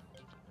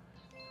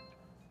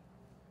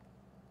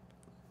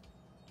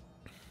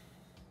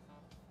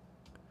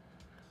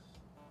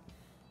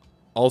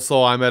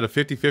also I'm at a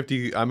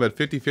 50-50 I'm at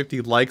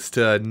 50-50 likes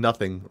to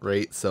nothing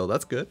rate, so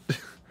that's good.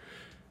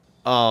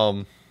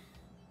 I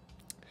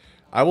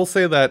will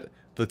say that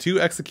the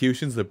 2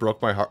 executions that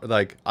broke my heart,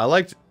 like I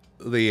liked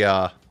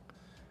the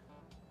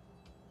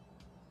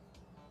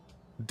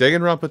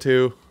Danganronpa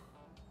 2.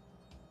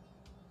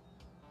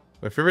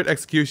 My favorite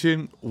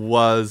execution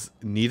was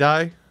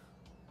Need-Eye.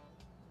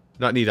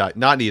 Not Need-Eye.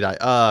 Not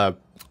Need-Eye.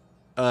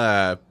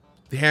 The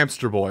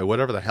Hamster Boy.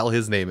 Whatever the hell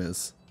his name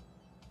is.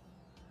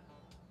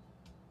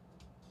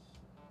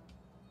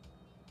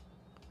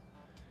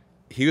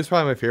 He was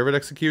probably my favorite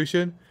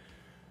execution.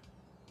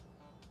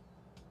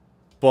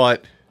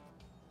 But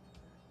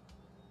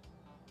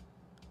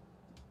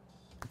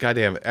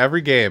goddamn,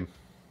 every game.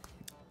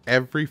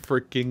 Every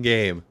freaking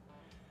game.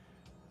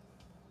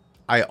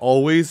 I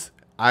always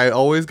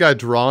got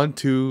drawn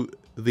to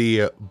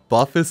the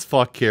buff as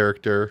fuck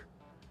character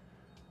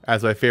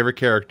as my favorite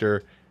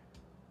character.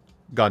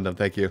 Gundam,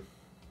 thank you.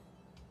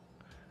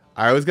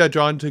 I always got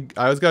drawn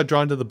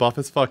to the buff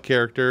as fuck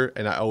character,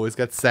 and I always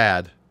got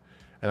sad.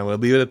 And I'm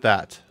gonna leave it at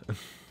that.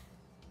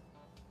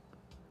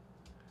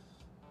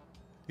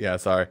 Yeah,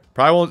 sorry.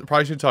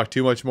 Probably shouldn't talk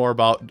too much more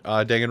about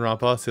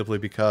Danganronpa, simply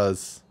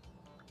because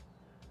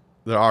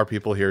there are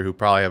people here who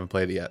probably haven't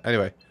played it yet.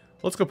 Anyway,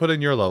 let's go put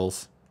in your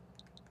levels.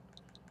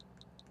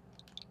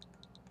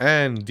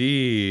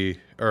 ND,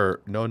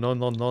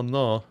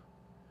 no.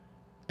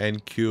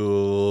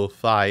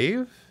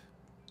 NQ5.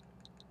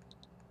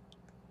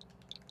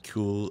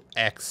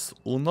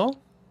 QX1.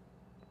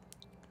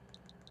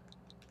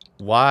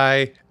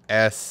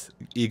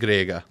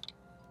 YSY.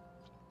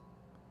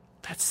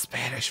 That's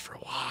Spanish for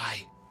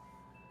Y.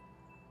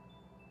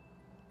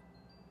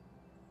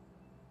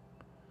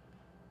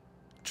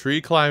 Tree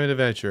climbing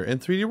adventure in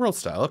 3D world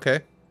style. Okay.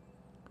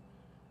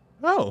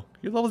 Oh,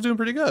 your level's doing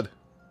pretty good.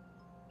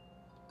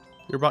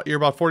 You're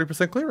about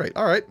 40% clear rate.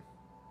 All right.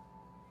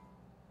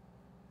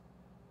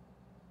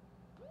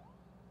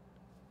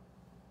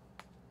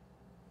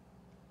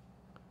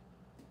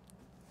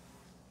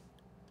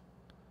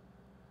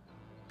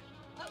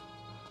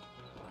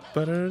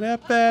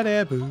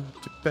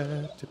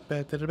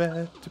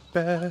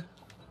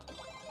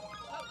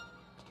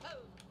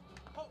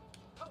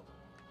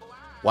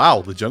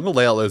 Wow, the jungle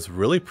layout is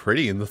really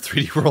pretty in the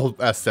 3D world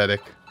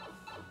aesthetic.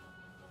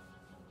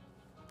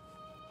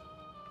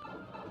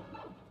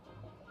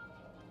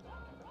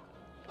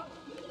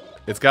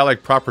 It's got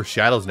like proper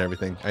shadows and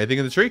everything. Anything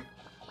in the tree?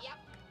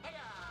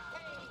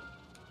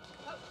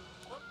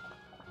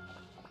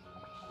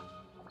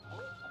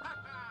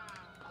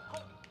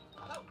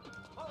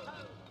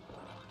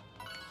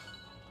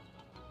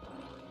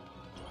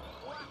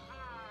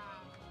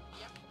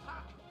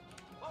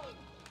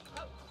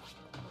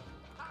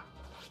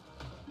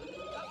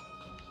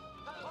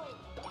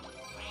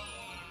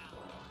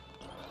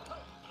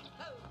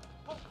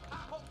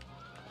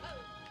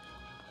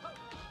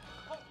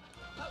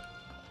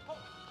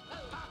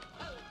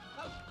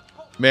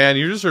 Man,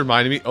 you're just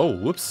reminding me. Oh,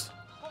 whoops.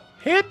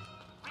 Hit.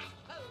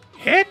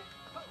 Hit.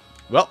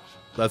 Well,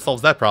 that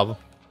solves that problem.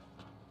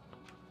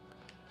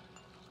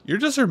 You're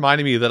just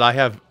reminding me that I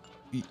have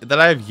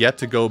yet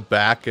to go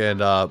back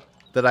and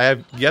that I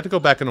have yet to go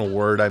back in a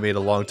word I made a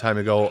long time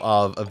ago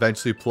of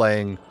eventually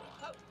playing.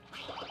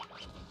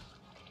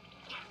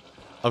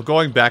 Of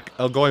going back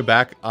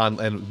on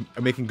and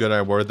making good on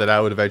a word that I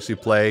would eventually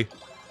play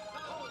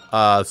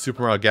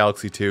Super Mario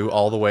Galaxy 2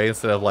 all the way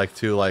instead of like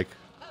to like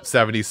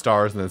 70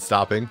 stars and then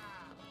stopping.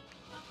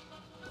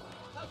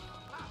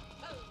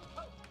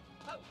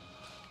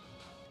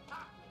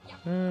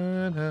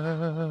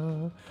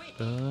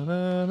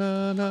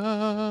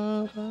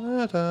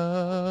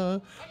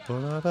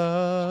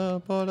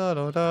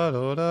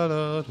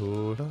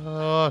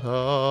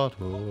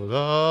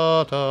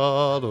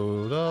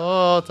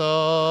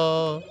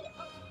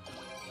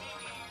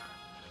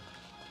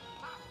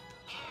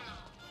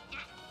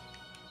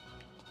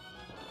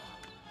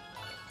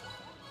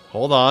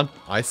 Hold on.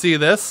 I see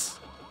this.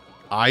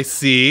 I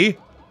see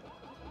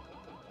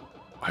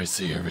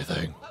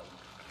everything.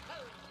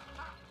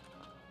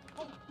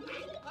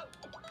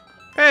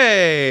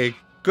 Hey!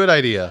 Good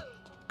idea.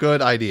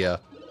 Good idea.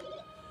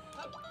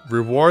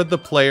 Reward the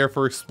player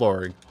for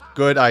exploring.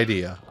 Good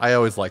idea. I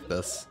always like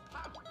this.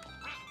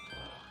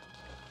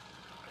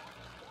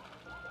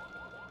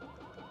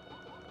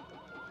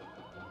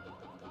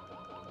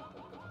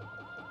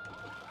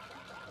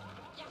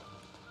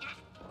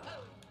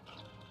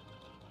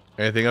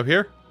 Anything up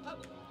here?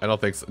 I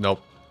don't think so.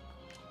 Nope.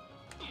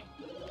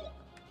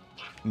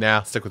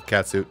 Nah, stick with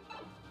catsuit.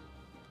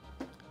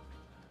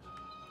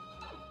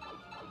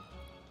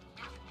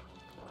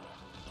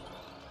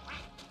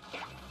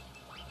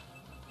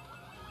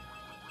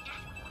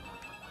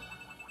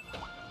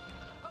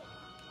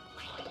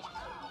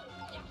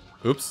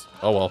 Oops.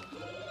 Oh well.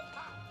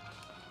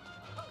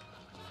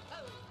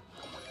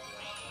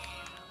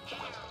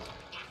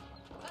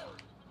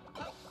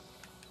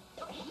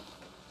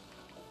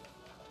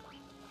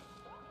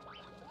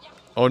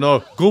 Oh no,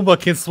 Goomba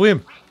can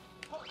swim.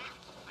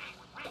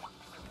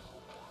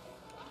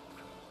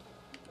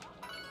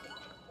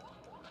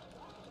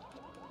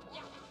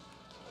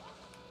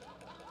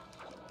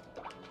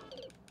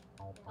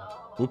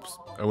 Oops,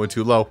 I went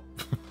too low.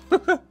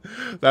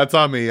 That's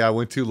on me, I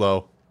went too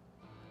low.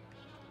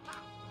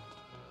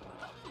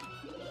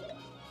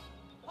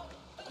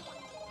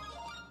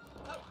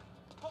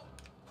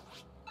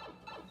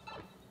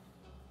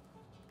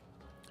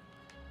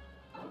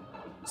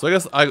 So I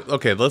guess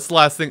okay, this is the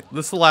last thing,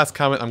 this is the last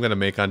comment I'm gonna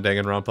make on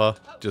Danganronpa,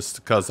 just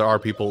because there are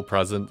people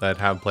present that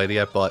haven't played it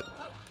yet, but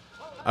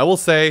I will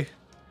say,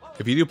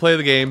 if you do play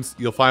the games,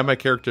 you'll find my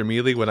character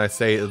immediately when I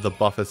say the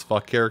buff as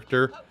fuck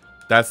character.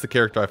 That's the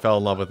character I fell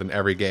in love with in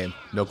every game.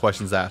 No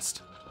questions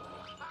asked.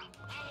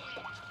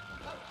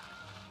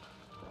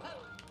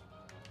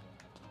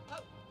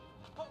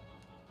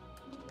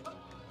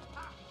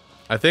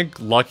 I think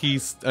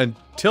Lucky's,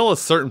 until a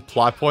certain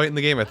plot point in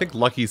the game, I think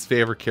Lucky's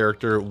favorite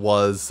character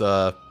was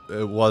Sonya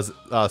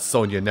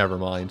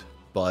Nevermind,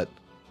 but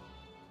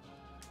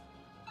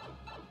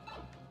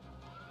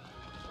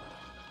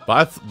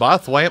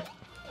Bathwamp.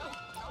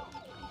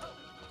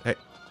 Hey.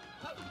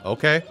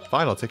 Okay,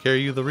 fine, I'll take care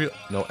of you the real...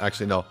 No,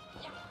 actually, no.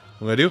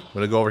 What I'm gonna do? I'm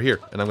gonna go over here,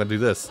 and I'm gonna do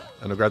this.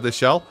 I'm gonna grab this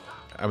shell.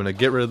 I'm gonna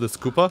get rid of this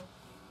Koopa.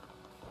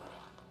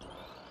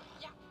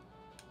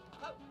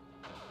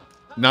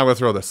 Now I'm gonna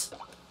throw this.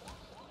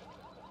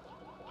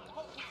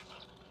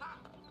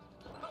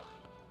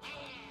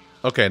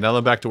 Okay, now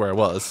I'm back to where I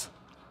was.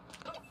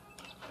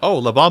 Oh,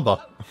 La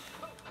Bamba.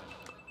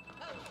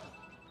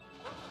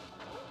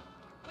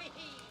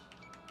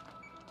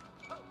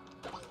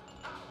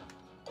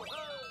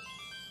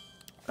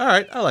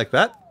 Alright, I like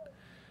that.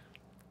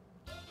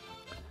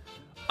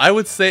 I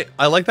would say,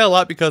 I like that a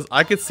lot because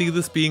I could see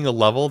this being a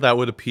level that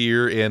would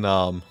appear in,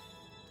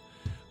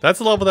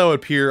 that's a level that would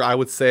appear, I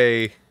would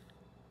say...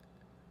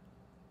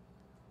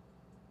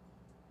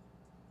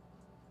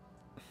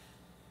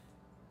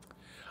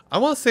 I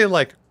want to say,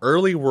 like,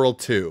 early World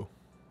 2.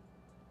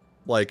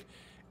 Like,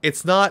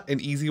 it's not an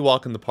easy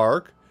walk in the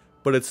park,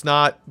 but it's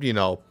not, you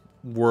know,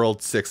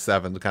 World 6,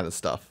 7 kind of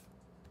stuff.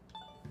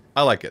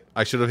 I like it.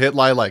 I should have hit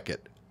I like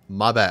it.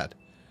 My bad.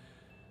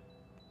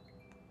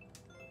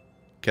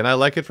 Can I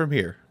like it from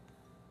here?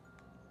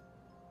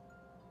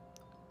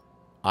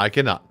 I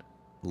cannot.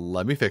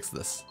 Let me fix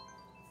this.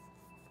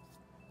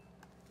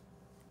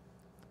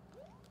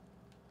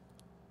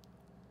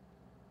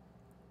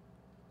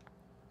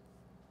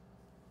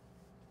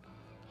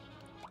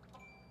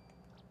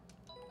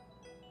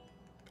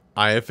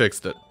 I have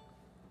fixed it.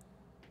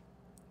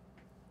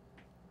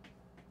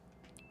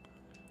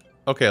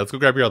 Okay, let's go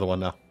grab your other one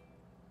now.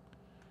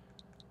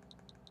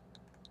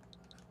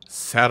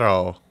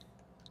 Saro.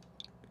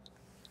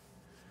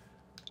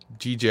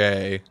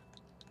 GJ.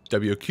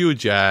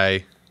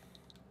 WQJ.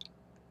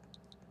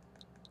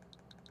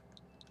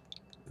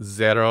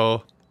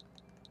 0.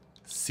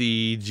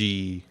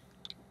 CG.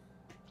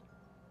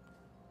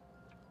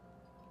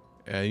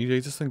 And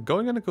you just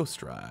going on a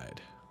ghost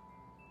ride.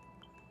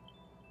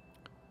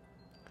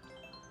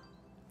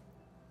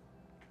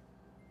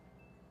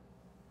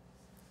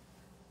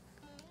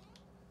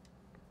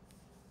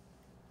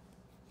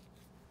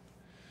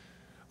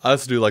 I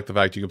also do like the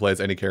fact you can play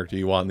as any character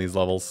you want in these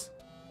levels.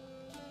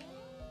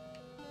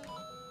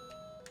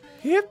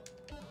 Yep.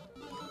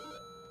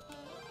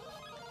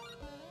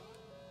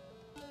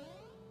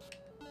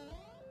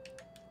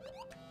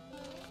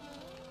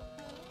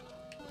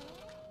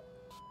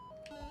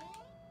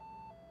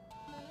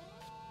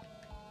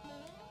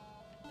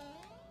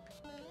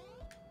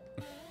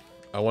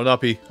 I want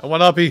uppy. I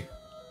want uppy.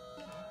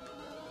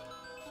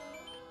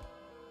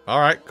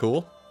 Alright,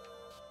 cool.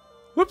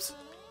 Whoops.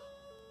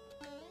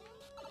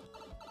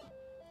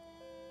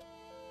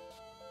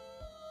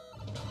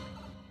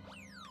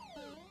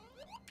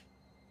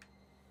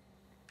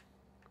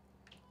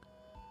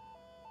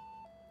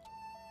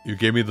 You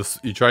gave me the.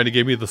 You trying to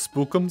give me the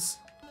spookums?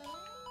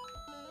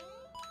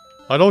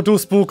 I don't do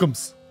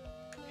spookums.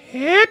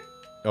 Hit.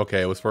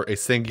 Okay, it was for a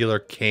singular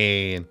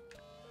cane.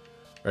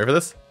 Ready for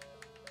this?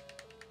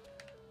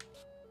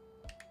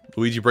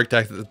 Luigi break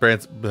tax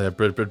brands. Dang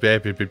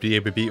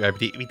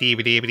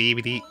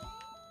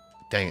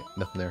it,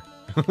 nothing there.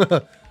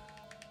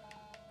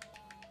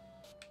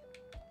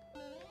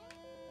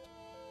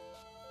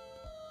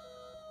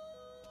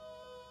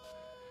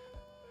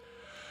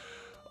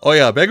 Oh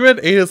yeah, Mega Man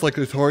 8 is like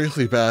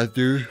notoriously bad,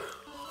 dude.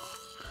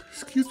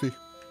 Excuse me.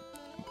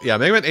 Yeah,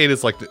 Mega Man 8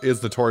 is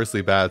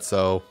notoriously bad,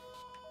 so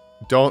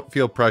don't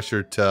feel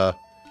pressured to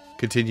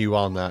continue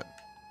on that.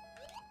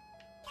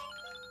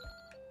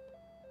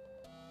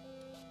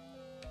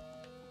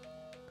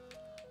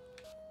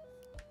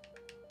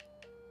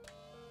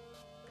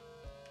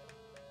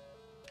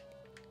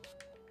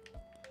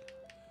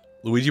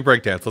 Luigi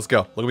breakdance, let's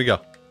go. Look at me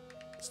go.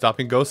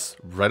 Stopping ghosts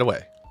right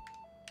away.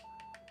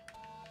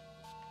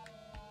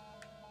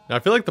 Now I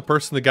feel like the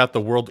person that got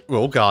the world...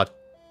 Oh god.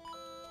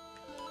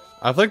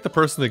 I feel like the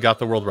person that got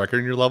the world record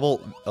in your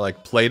level,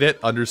 like, played it,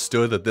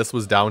 understood that this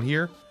was down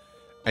here,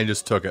 and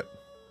just took it.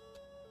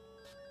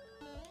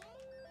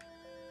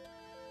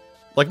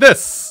 Like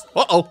this!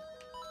 Uh-oh!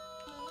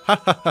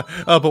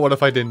 Oh, but what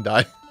if I didn't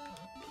die?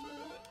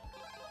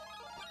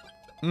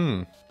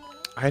 I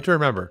had to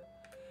remember.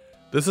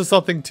 This is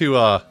something to,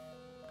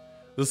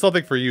 this is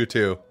something for you,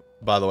 too,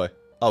 by the way.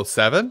 Oh,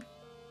 7?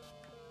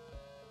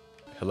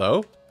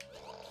 Hello?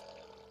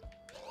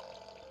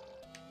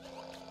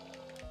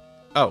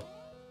 Oh.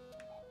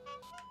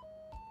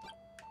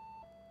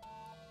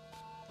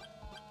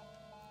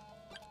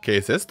 ¿Qué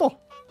es esto?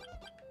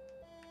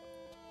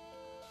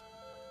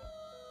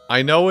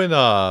 I know in,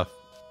 I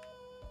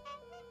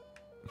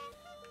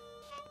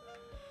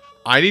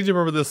need to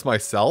remember this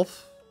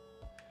myself.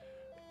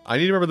 I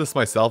need to remember this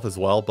myself as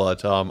well,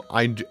 but,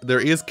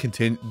 there is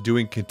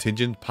doing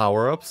contingent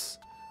power-ups.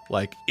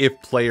 Like, if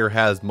player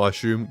has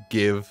mushroom,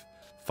 give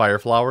fire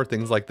flower,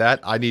 things like that.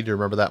 I need to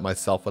remember that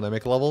myself when I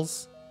make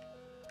levels.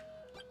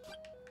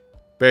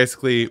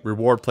 Basically,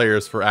 reward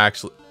players for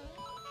actually...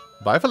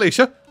 Bye,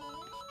 Felicia!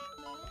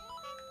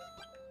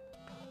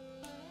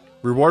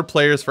 Reward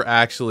players for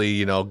actually,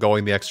 you know,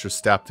 going the extra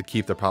step to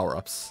keep their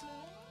power-ups.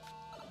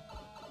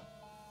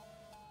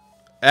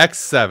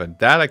 X7.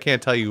 That I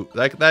can't tell you...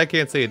 That I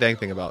can't say a dang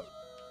thing about.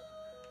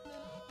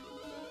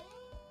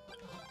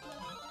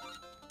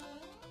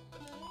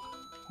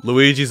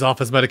 Luigi's off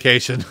his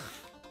medication.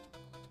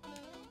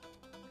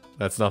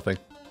 That's nothing.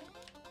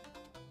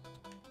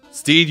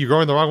 Steed, you're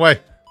going the wrong way.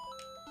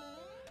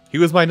 He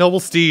was my noble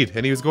steed,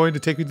 and he was going to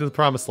take me to the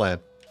promised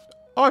land.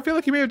 Oh, I feel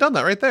like he may have done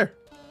that right there.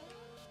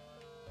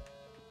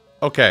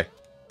 Okay.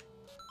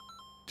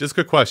 Just a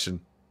quick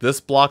question.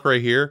 This block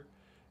right here,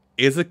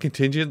 is it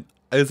contingent?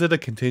 Is it a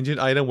contingent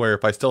item where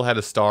if I still had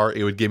a star,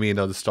 it would give me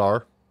another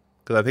star?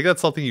 Because I think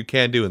that's something you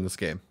can do in this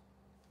game.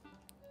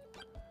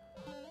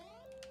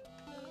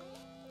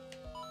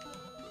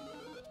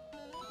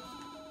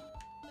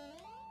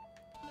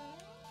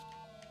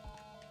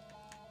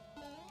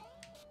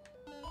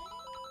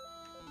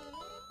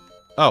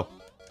 Oh.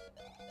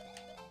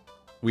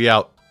 We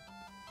out.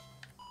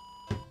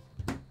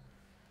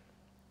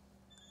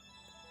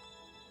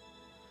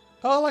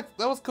 Oh, like,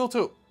 that was cool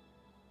too.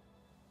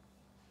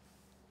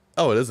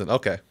 Oh, it isn't.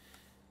 Okay.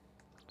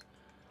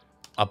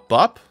 A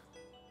bup?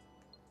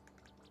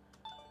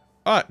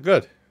 Alright,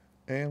 good.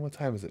 And what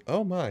time is it?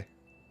 Oh my.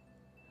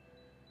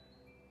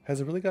 Has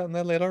it really gotten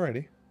that late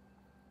already?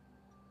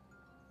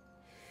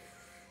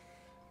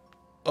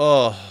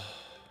 Oh.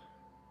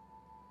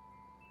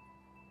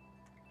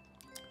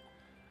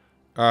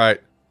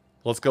 Alright.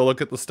 Let's go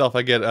look at the stuff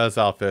I get as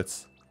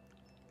outfits.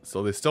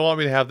 So they still want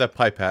me to have that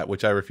pipe hat,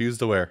 which I refuse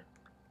to wear.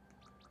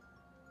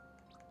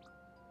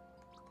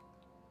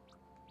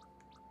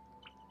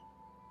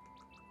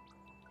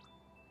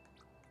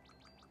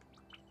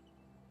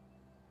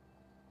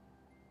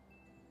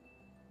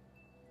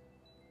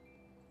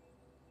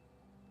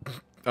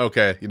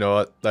 Okay, you know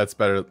what? That's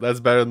better. That's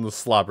better than the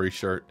slobbery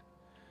shirt.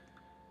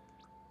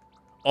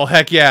 Oh,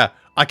 heck yeah.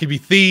 I can be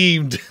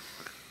themed.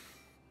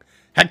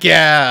 Heck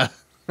yeah.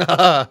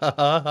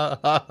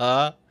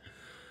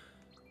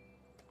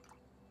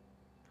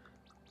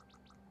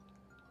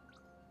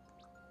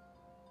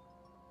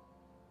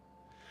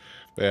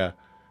 Yeah.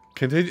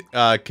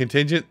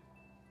 Contingent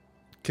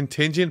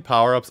contingent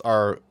power-ups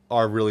are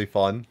really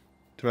fun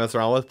to mess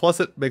around with.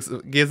 Plus,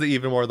 gives it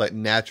even more like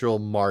natural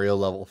Mario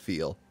level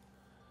feel.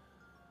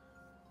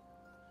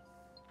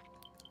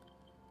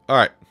 All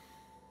right.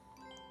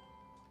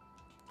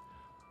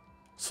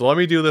 So let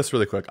me do this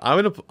really quick.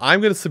 I'm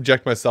gonna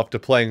subject myself to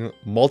playing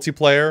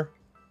multiplayer.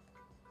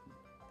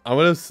 I'm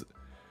gonna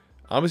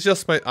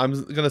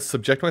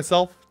subject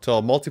myself to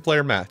a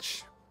multiplayer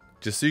match,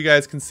 just so you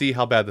guys can see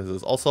how bad this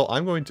is. Also,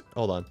 I'm going to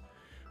hold on.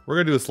 We're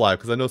gonna do this live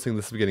because I'm noticing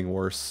this is getting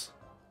worse.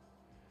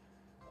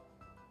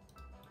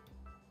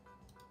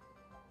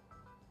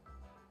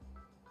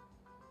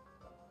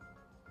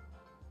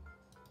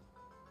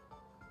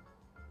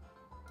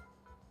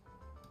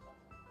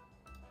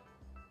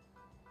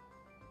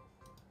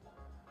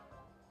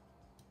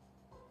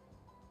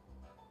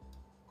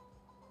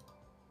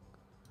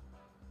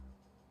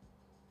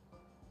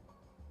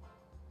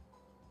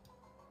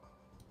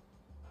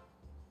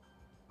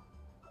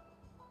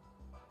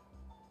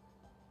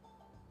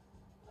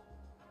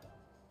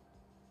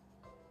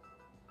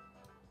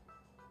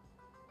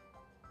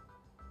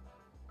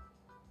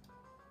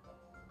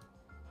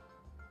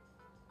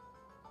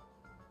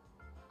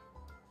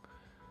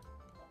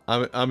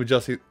 I'm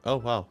adjusting. Oh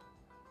wow,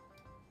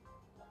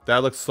 that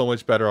looks so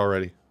much better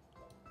already.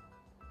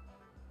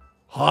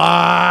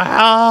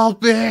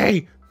 Help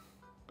me!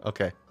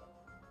 Okay.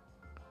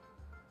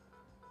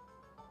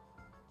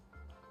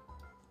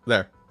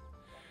 There.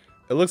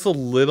 It looks a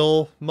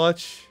little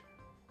much.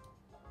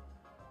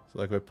 So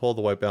like if I pull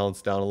the white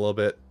balance down a little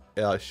bit,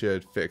 it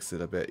should fix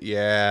it a bit.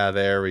 Yeah,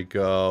 there we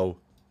go.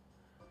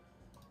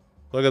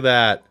 Look at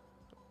that.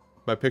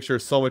 My picture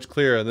is so much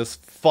clearer, and this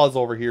fuzz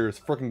over here is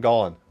freaking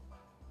gone.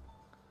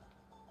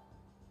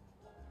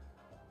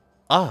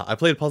 Ah, I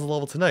played a puzzle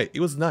level tonight.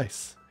 It was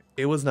nice.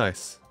 It was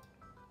nice.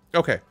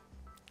 Okay.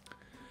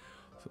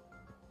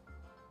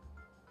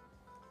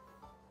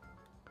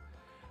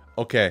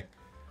 Okay.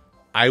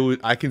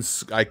 I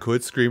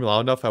could scream loud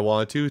enough if I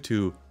wanted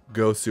to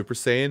go Super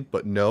Saiyan,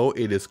 but no,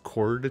 it is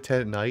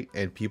 9:45 at night,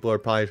 and people are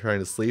probably trying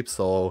to sleep,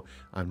 so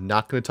I'm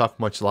not going to talk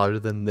much louder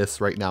than this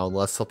right now,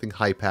 unless something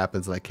hype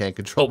happens and I can't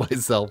control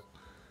myself.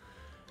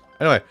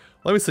 Anyway,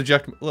 let's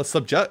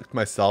subject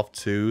myself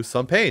to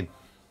some pain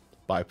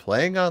by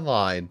playing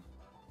online.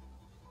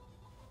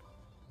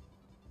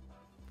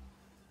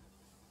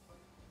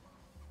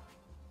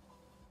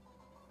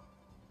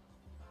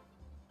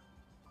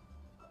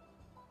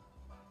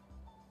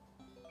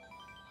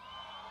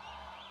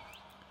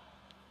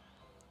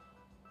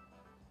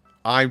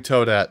 I'm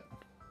Toadette.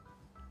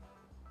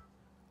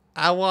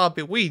 I want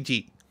to be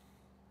Ouija.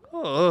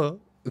 Oh.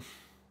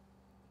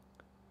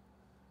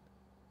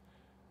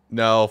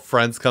 No,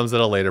 Friends comes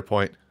at a later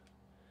point.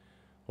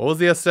 What was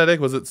the aesthetic?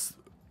 Was it...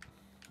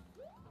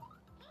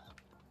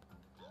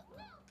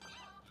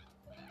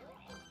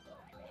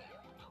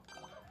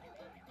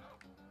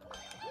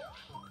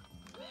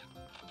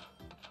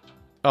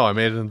 Oh, I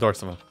made it in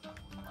Dorsima.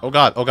 Oh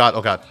god, oh god,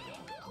 oh god.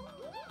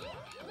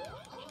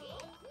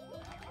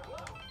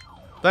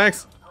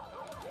 Thanks.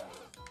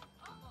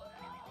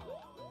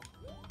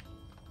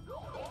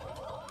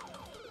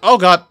 Oh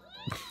god.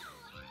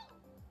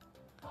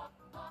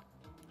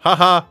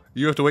 Haha,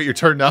 you have to wait your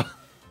turn now.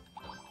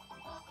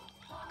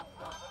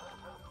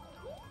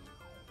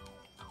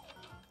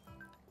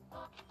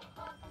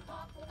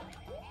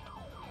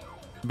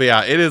 But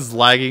yeah, it is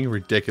lagging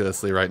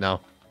ridiculously right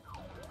now.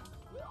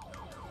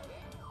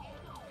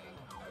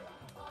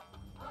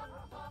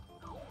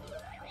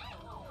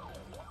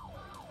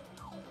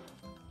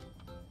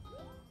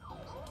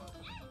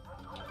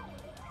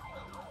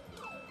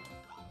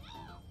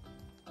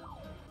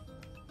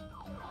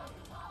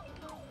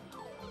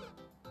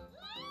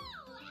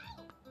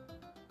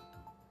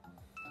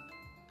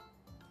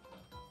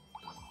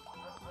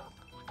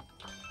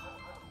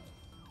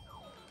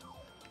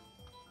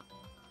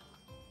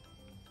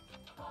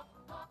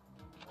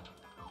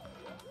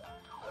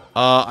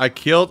 I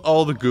killed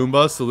all the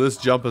Goombas, so this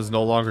jump is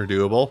no longer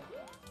doable.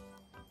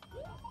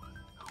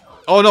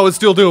 Oh no, it's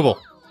still doable.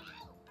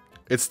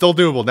 It's still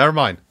doable, never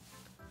mind.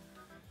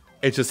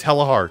 It's just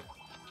hella hard.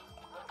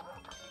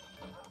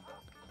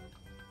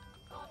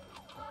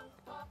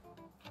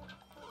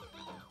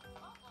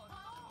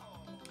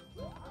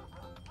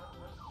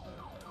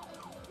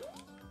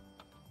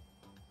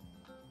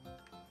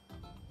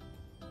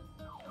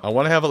 I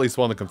want to have at least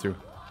one to come through.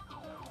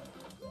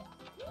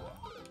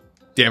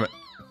 Damn it.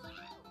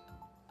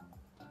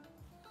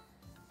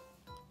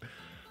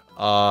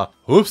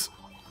 Whoops.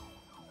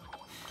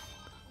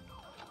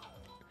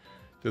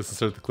 Just to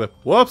start the clip.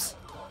 Whoops.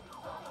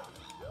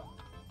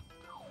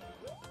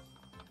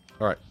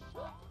 Alright.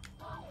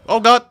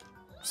 Oh god.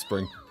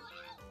 Spring.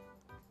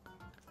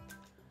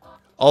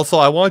 Also,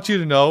 I want you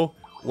to know,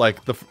 like,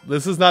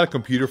 this is not a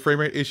computer frame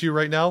rate issue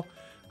right now.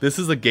 This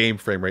is a game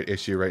frame rate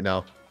issue right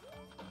now.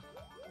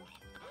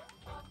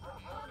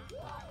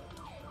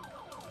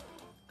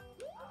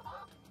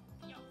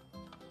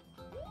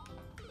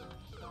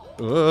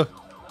 Ugh.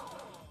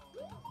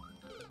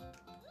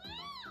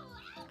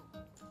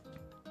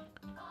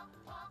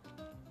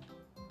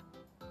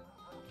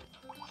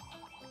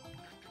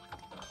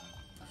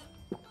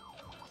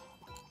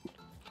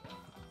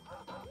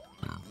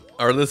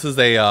 Or this is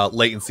a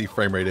latency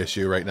frame rate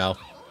issue right now.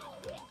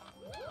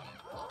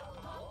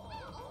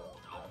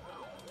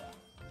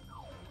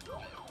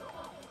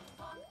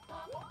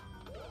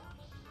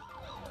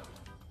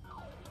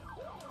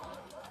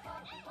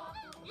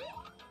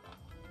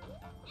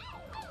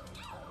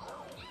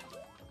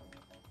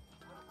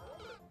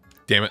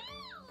 Damn it.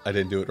 I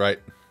didn't do it right.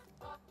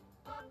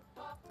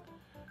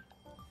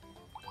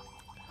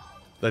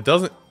 That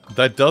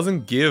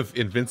doesn't give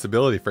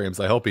invincibility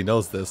frames. I hope he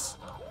knows this.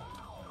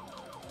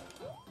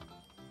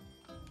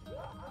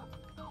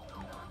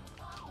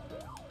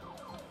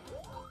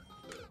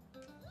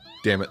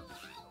 Damn it.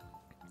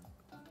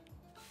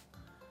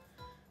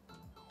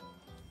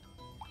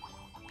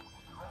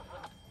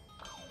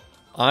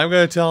 I'm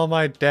gonna tell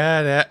my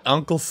dad,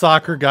 Uncle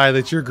Soccer Guy,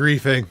 that you're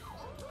griefing.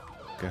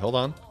 Okay, hold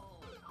on.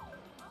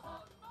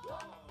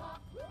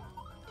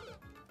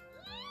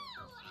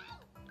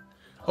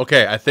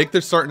 Okay, I think they're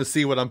starting to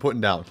see what I'm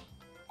putting down.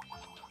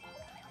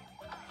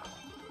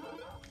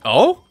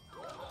 Oh?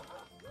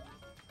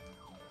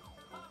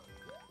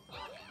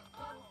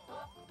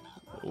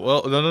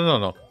 Well,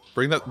 no.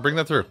 Bring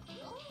that through.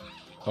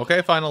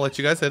 Okay, fine, I'll let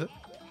you guys hit it.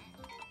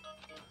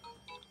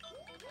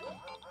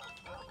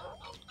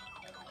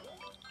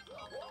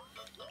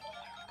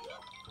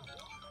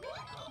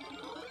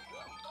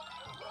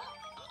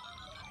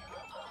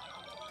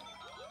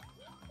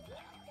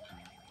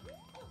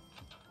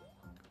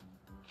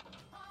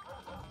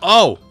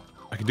 Oh!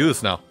 I can do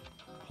this now.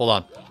 Hold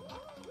on.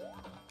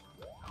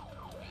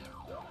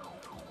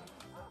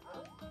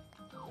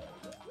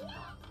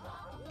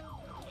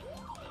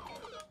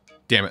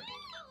 Damn it.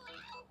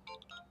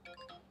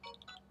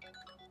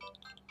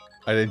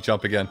 I didn't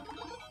jump again.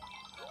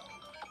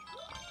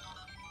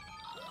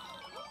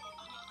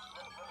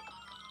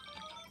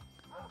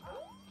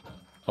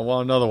 I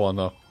want another one,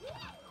 though.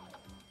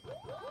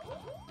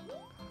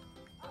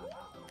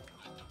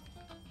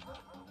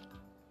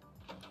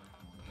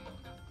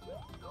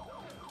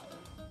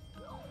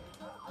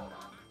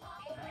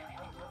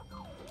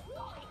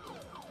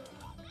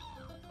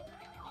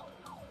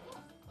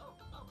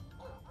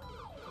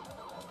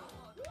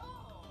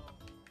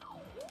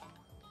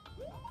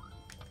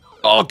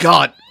 Oh,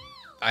 God!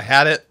 I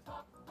had it.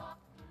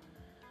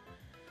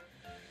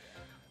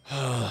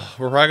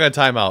 We're probably gonna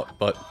time out,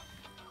 but...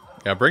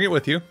 yeah, bring it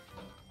with you.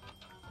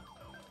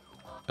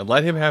 And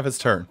let him have his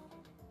turn.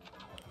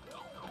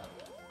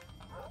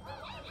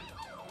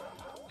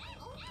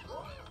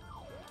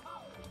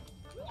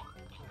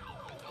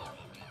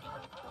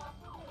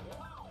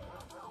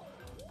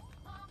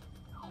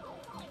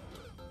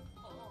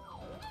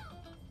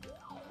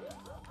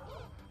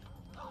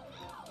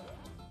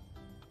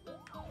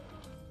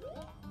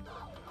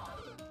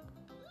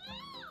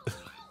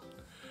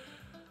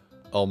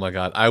 Oh my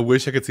god, I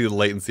wish I could see the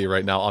latency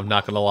right now, I'm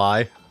not gonna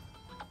lie.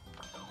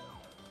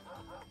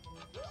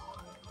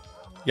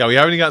 Yeah, we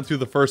haven't even gotten through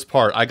the first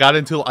part. I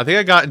think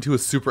I got into a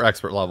super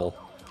expert level.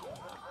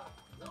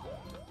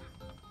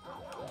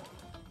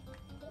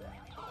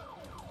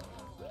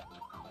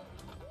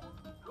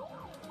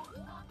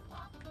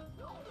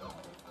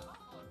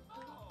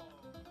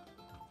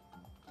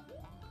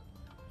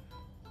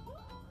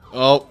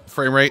 Oh,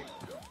 frame rate.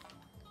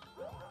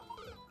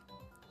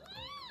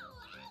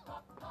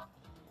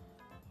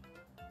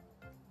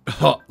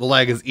 Oh, the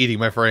lag is eating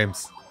my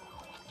frames.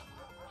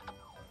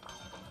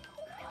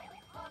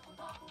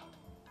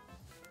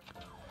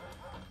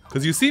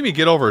 Because you see me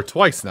get over it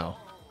twice now.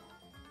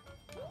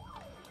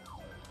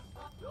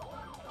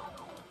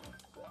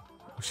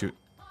 Oh, shoot.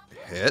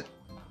 Hit.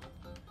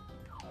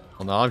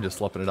 Well, now I'm just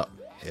slumping it up.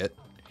 Hit.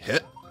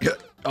 Hit. Hit.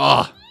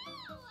 Ah!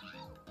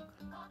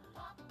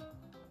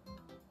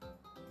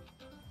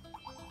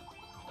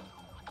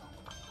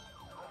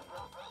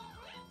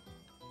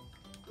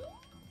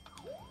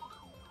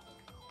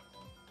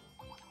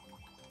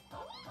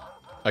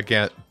 I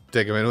can't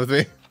take him in with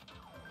me.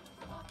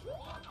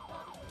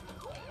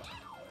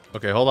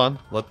 Okay, hold on.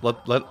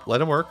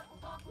 Let him work.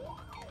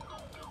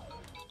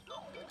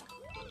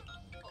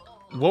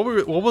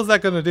 What was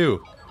that gonna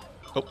do?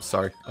 Oh,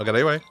 sorry. I got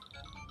anyway.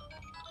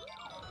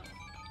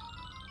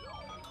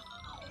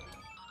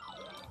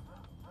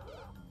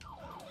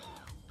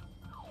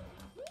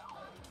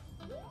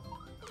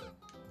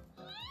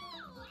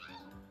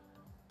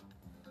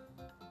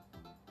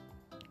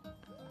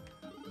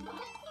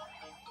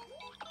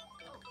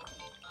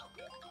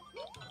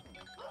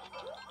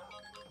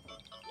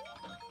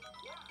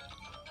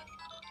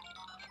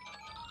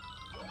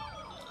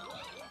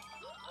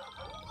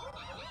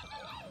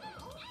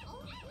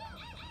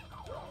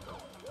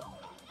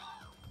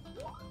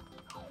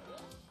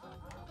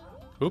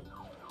 Oop.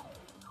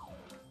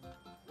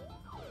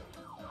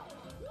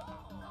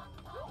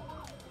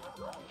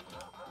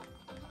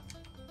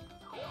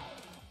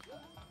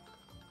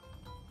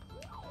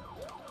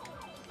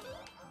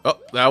 Oh,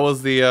 that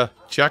was the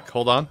check.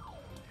 Hold on.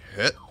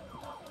 Hit.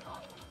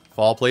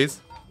 Fall,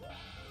 please.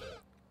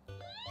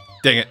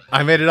 Dang it.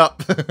 I made it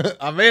up.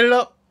 I made it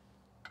up.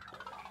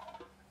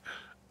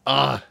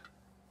 Ah.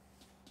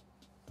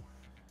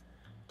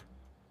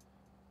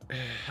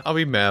 I'll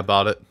be mad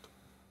about it.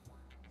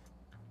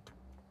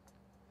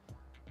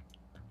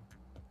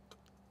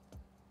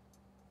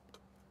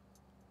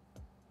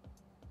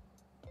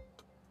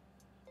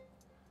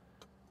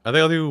 I think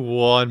I'll do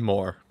one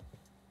more.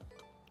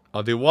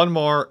 I'll do one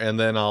more, and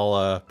then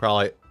I'll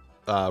probably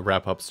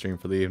wrap up stream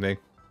for the evening.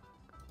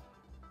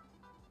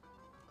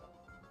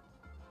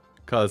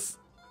 Cause,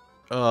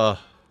 I'm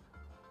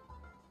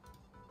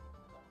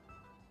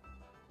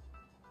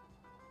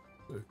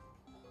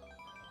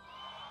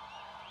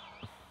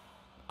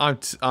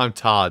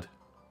Todd.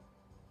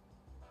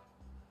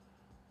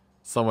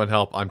 Someone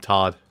help! I'm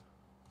Todd.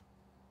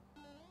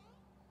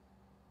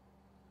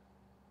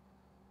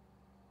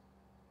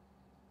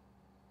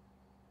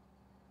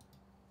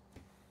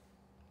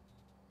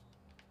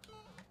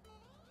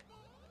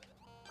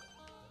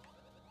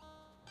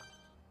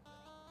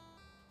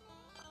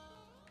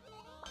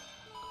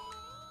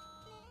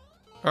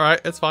 All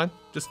right, it's fine.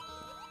 Just.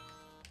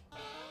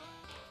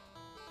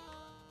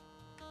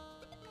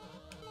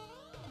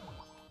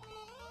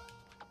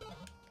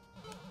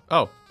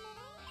 Oh.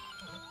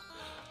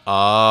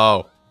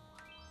 Oh.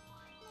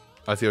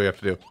 I see what you have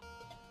to do.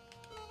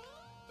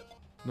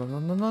 No, no,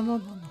 no, no, no,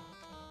 no, no.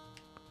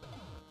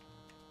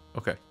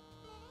 Okay.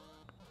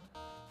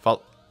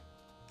 Follow.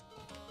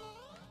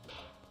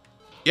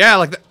 Yeah,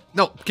 like that.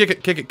 No, kick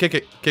it, kick it, kick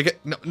it, kick it.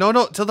 No, no,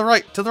 no, to the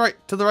right, to the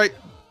right, to the right.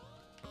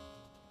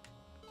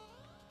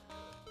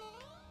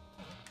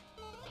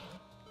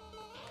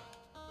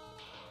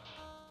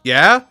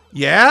 Yeah?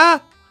 Yeah?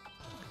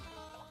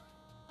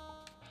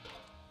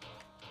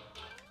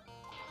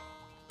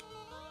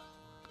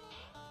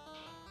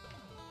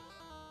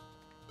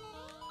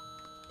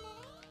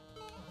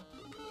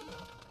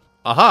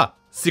 Aha!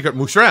 Secret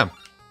mushroom.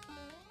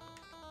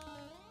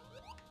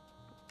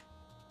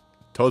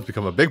 Toad's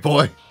become a big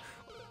boy.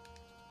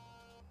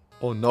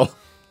 Oh no.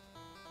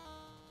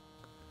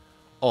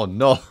 Oh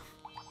no.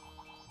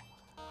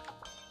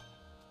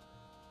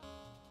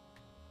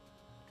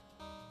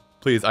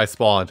 Please, I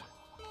spawned.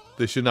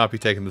 This should not be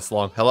taking this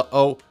long. Hello?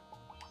 Oh.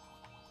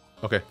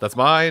 Okay, that's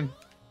mine.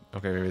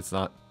 Okay, maybe it's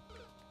not.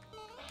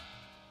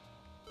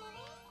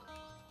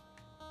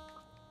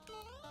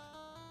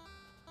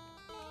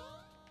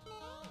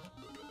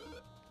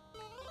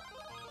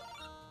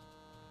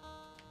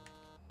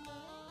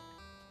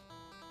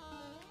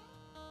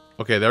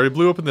 Okay, they already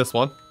blew up in this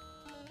one.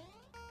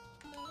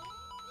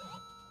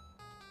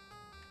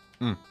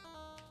 Hmm.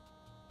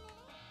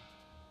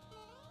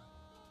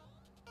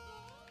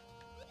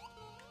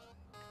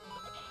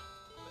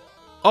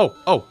 Oh,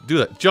 oh, do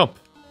that. Jump.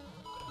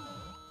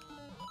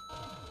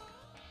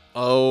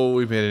 Oh,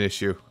 we made an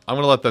issue. I'm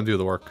gonna let them do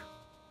the work.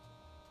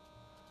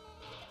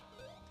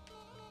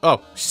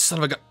 Oh, son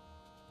of a gun.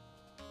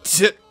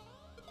 Shit.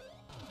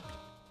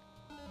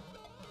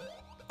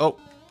 Oh,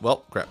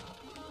 well, crap.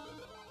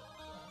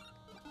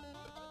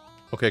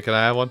 Okay, can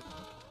I have one?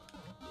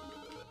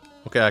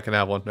 Okay, I can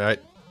have one, alright.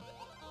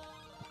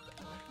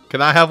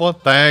 Can I have one?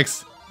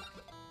 Thanks.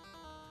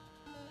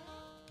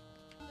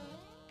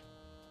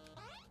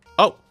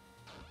 Oh.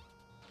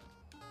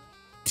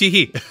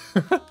 Tee-hee.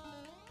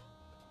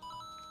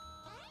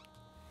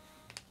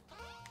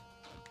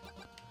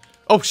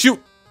 Oh,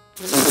 shoot.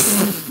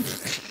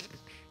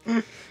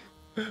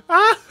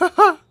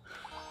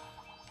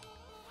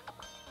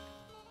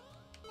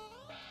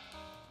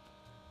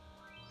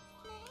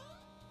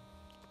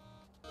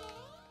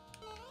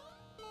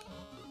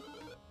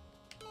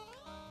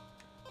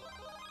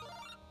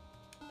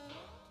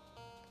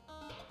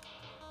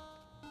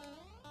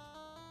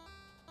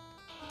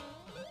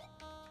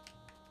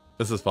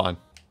 This is fun.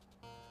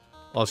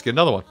 I'll just get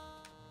another one.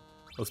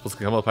 I'm supposed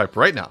to come up the pipe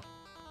right now.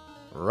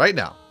 Right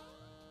now.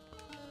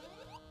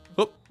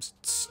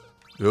 Oops.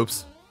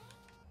 Oops.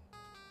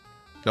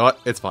 You know what?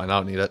 It's fine. I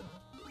don't need it.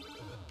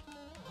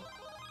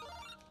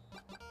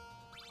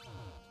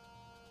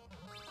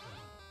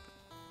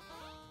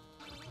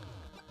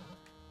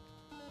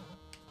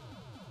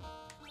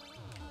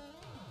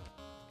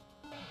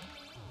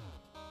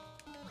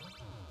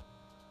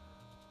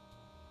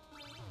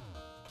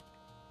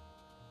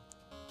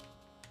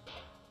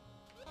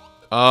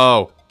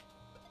 Oh.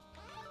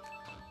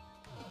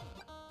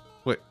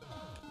 Wait.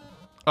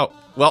 Oh,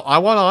 well, I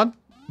won on.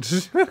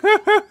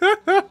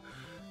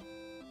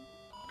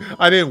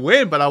 I didn't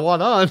win, but I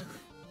won on.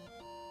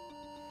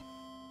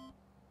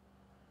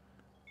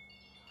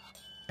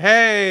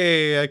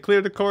 Hey, I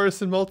cleared the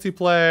course in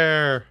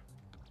multiplayer.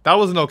 That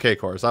was an okay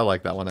course. I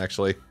like that one,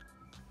 actually.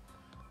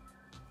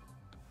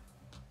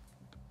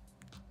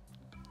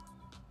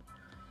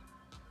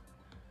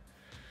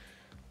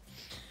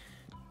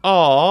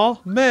 Aw,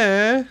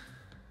 meh.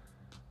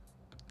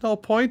 No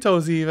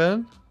pointos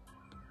even.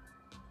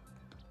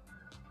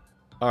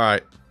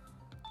 Alright.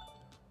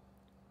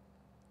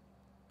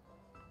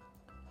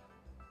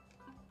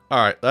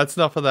 Alright, that's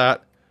enough of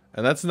that.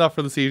 And that's enough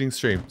for this evening's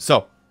stream.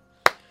 So,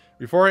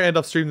 before I end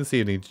up streaming this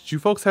evening, did you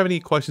folks have any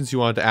questions you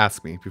wanted to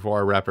ask me before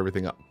I wrap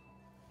everything up?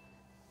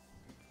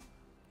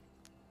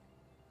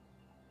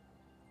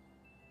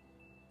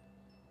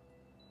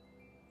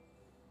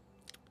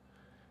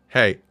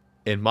 Hey,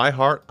 in my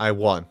heart, I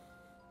won.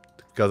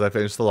 Because I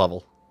finished the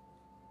level.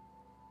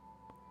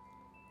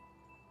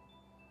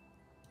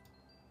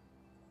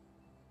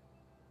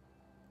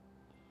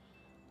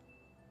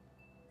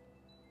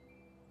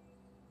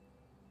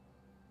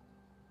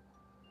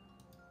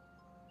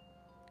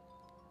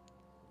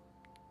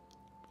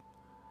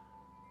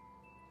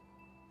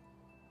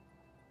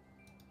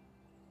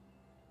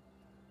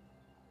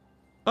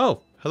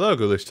 Oh, hello,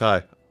 Ghoulish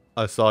Ty.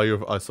 I saw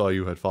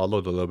you had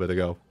followed a little bit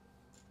ago.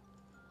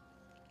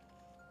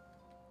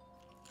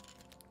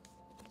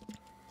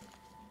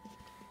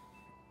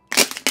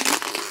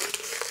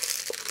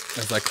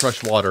 As I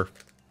crush water.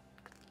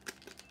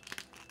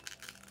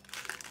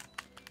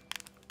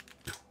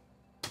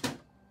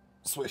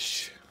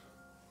 Swish.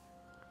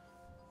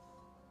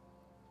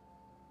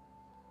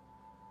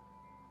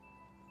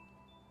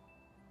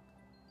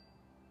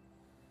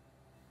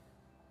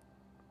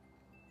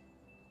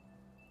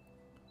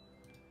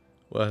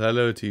 Well,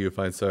 hello to you,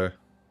 fine sir.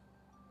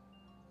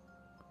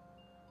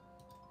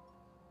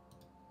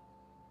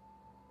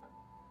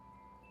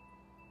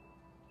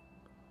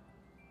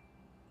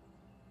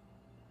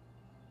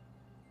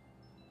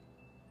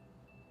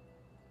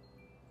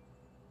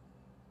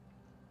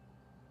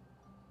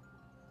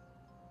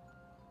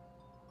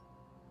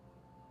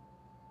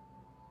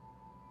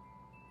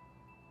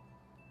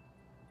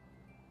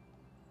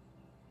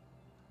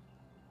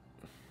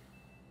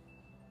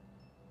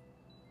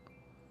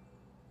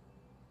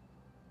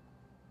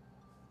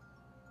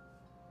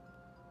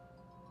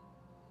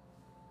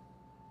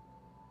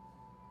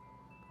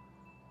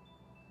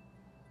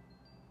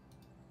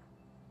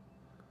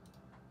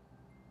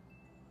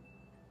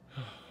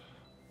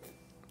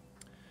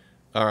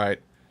 All right.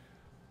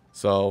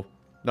 So,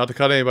 not to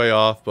cut anybody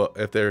off, but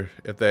I'm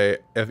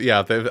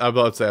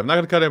about to say I'm not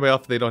gonna cut anybody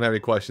off if they don't have any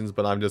questions,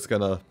 but I'll just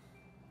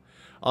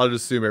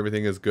assume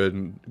everything is good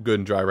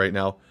and dry right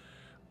now.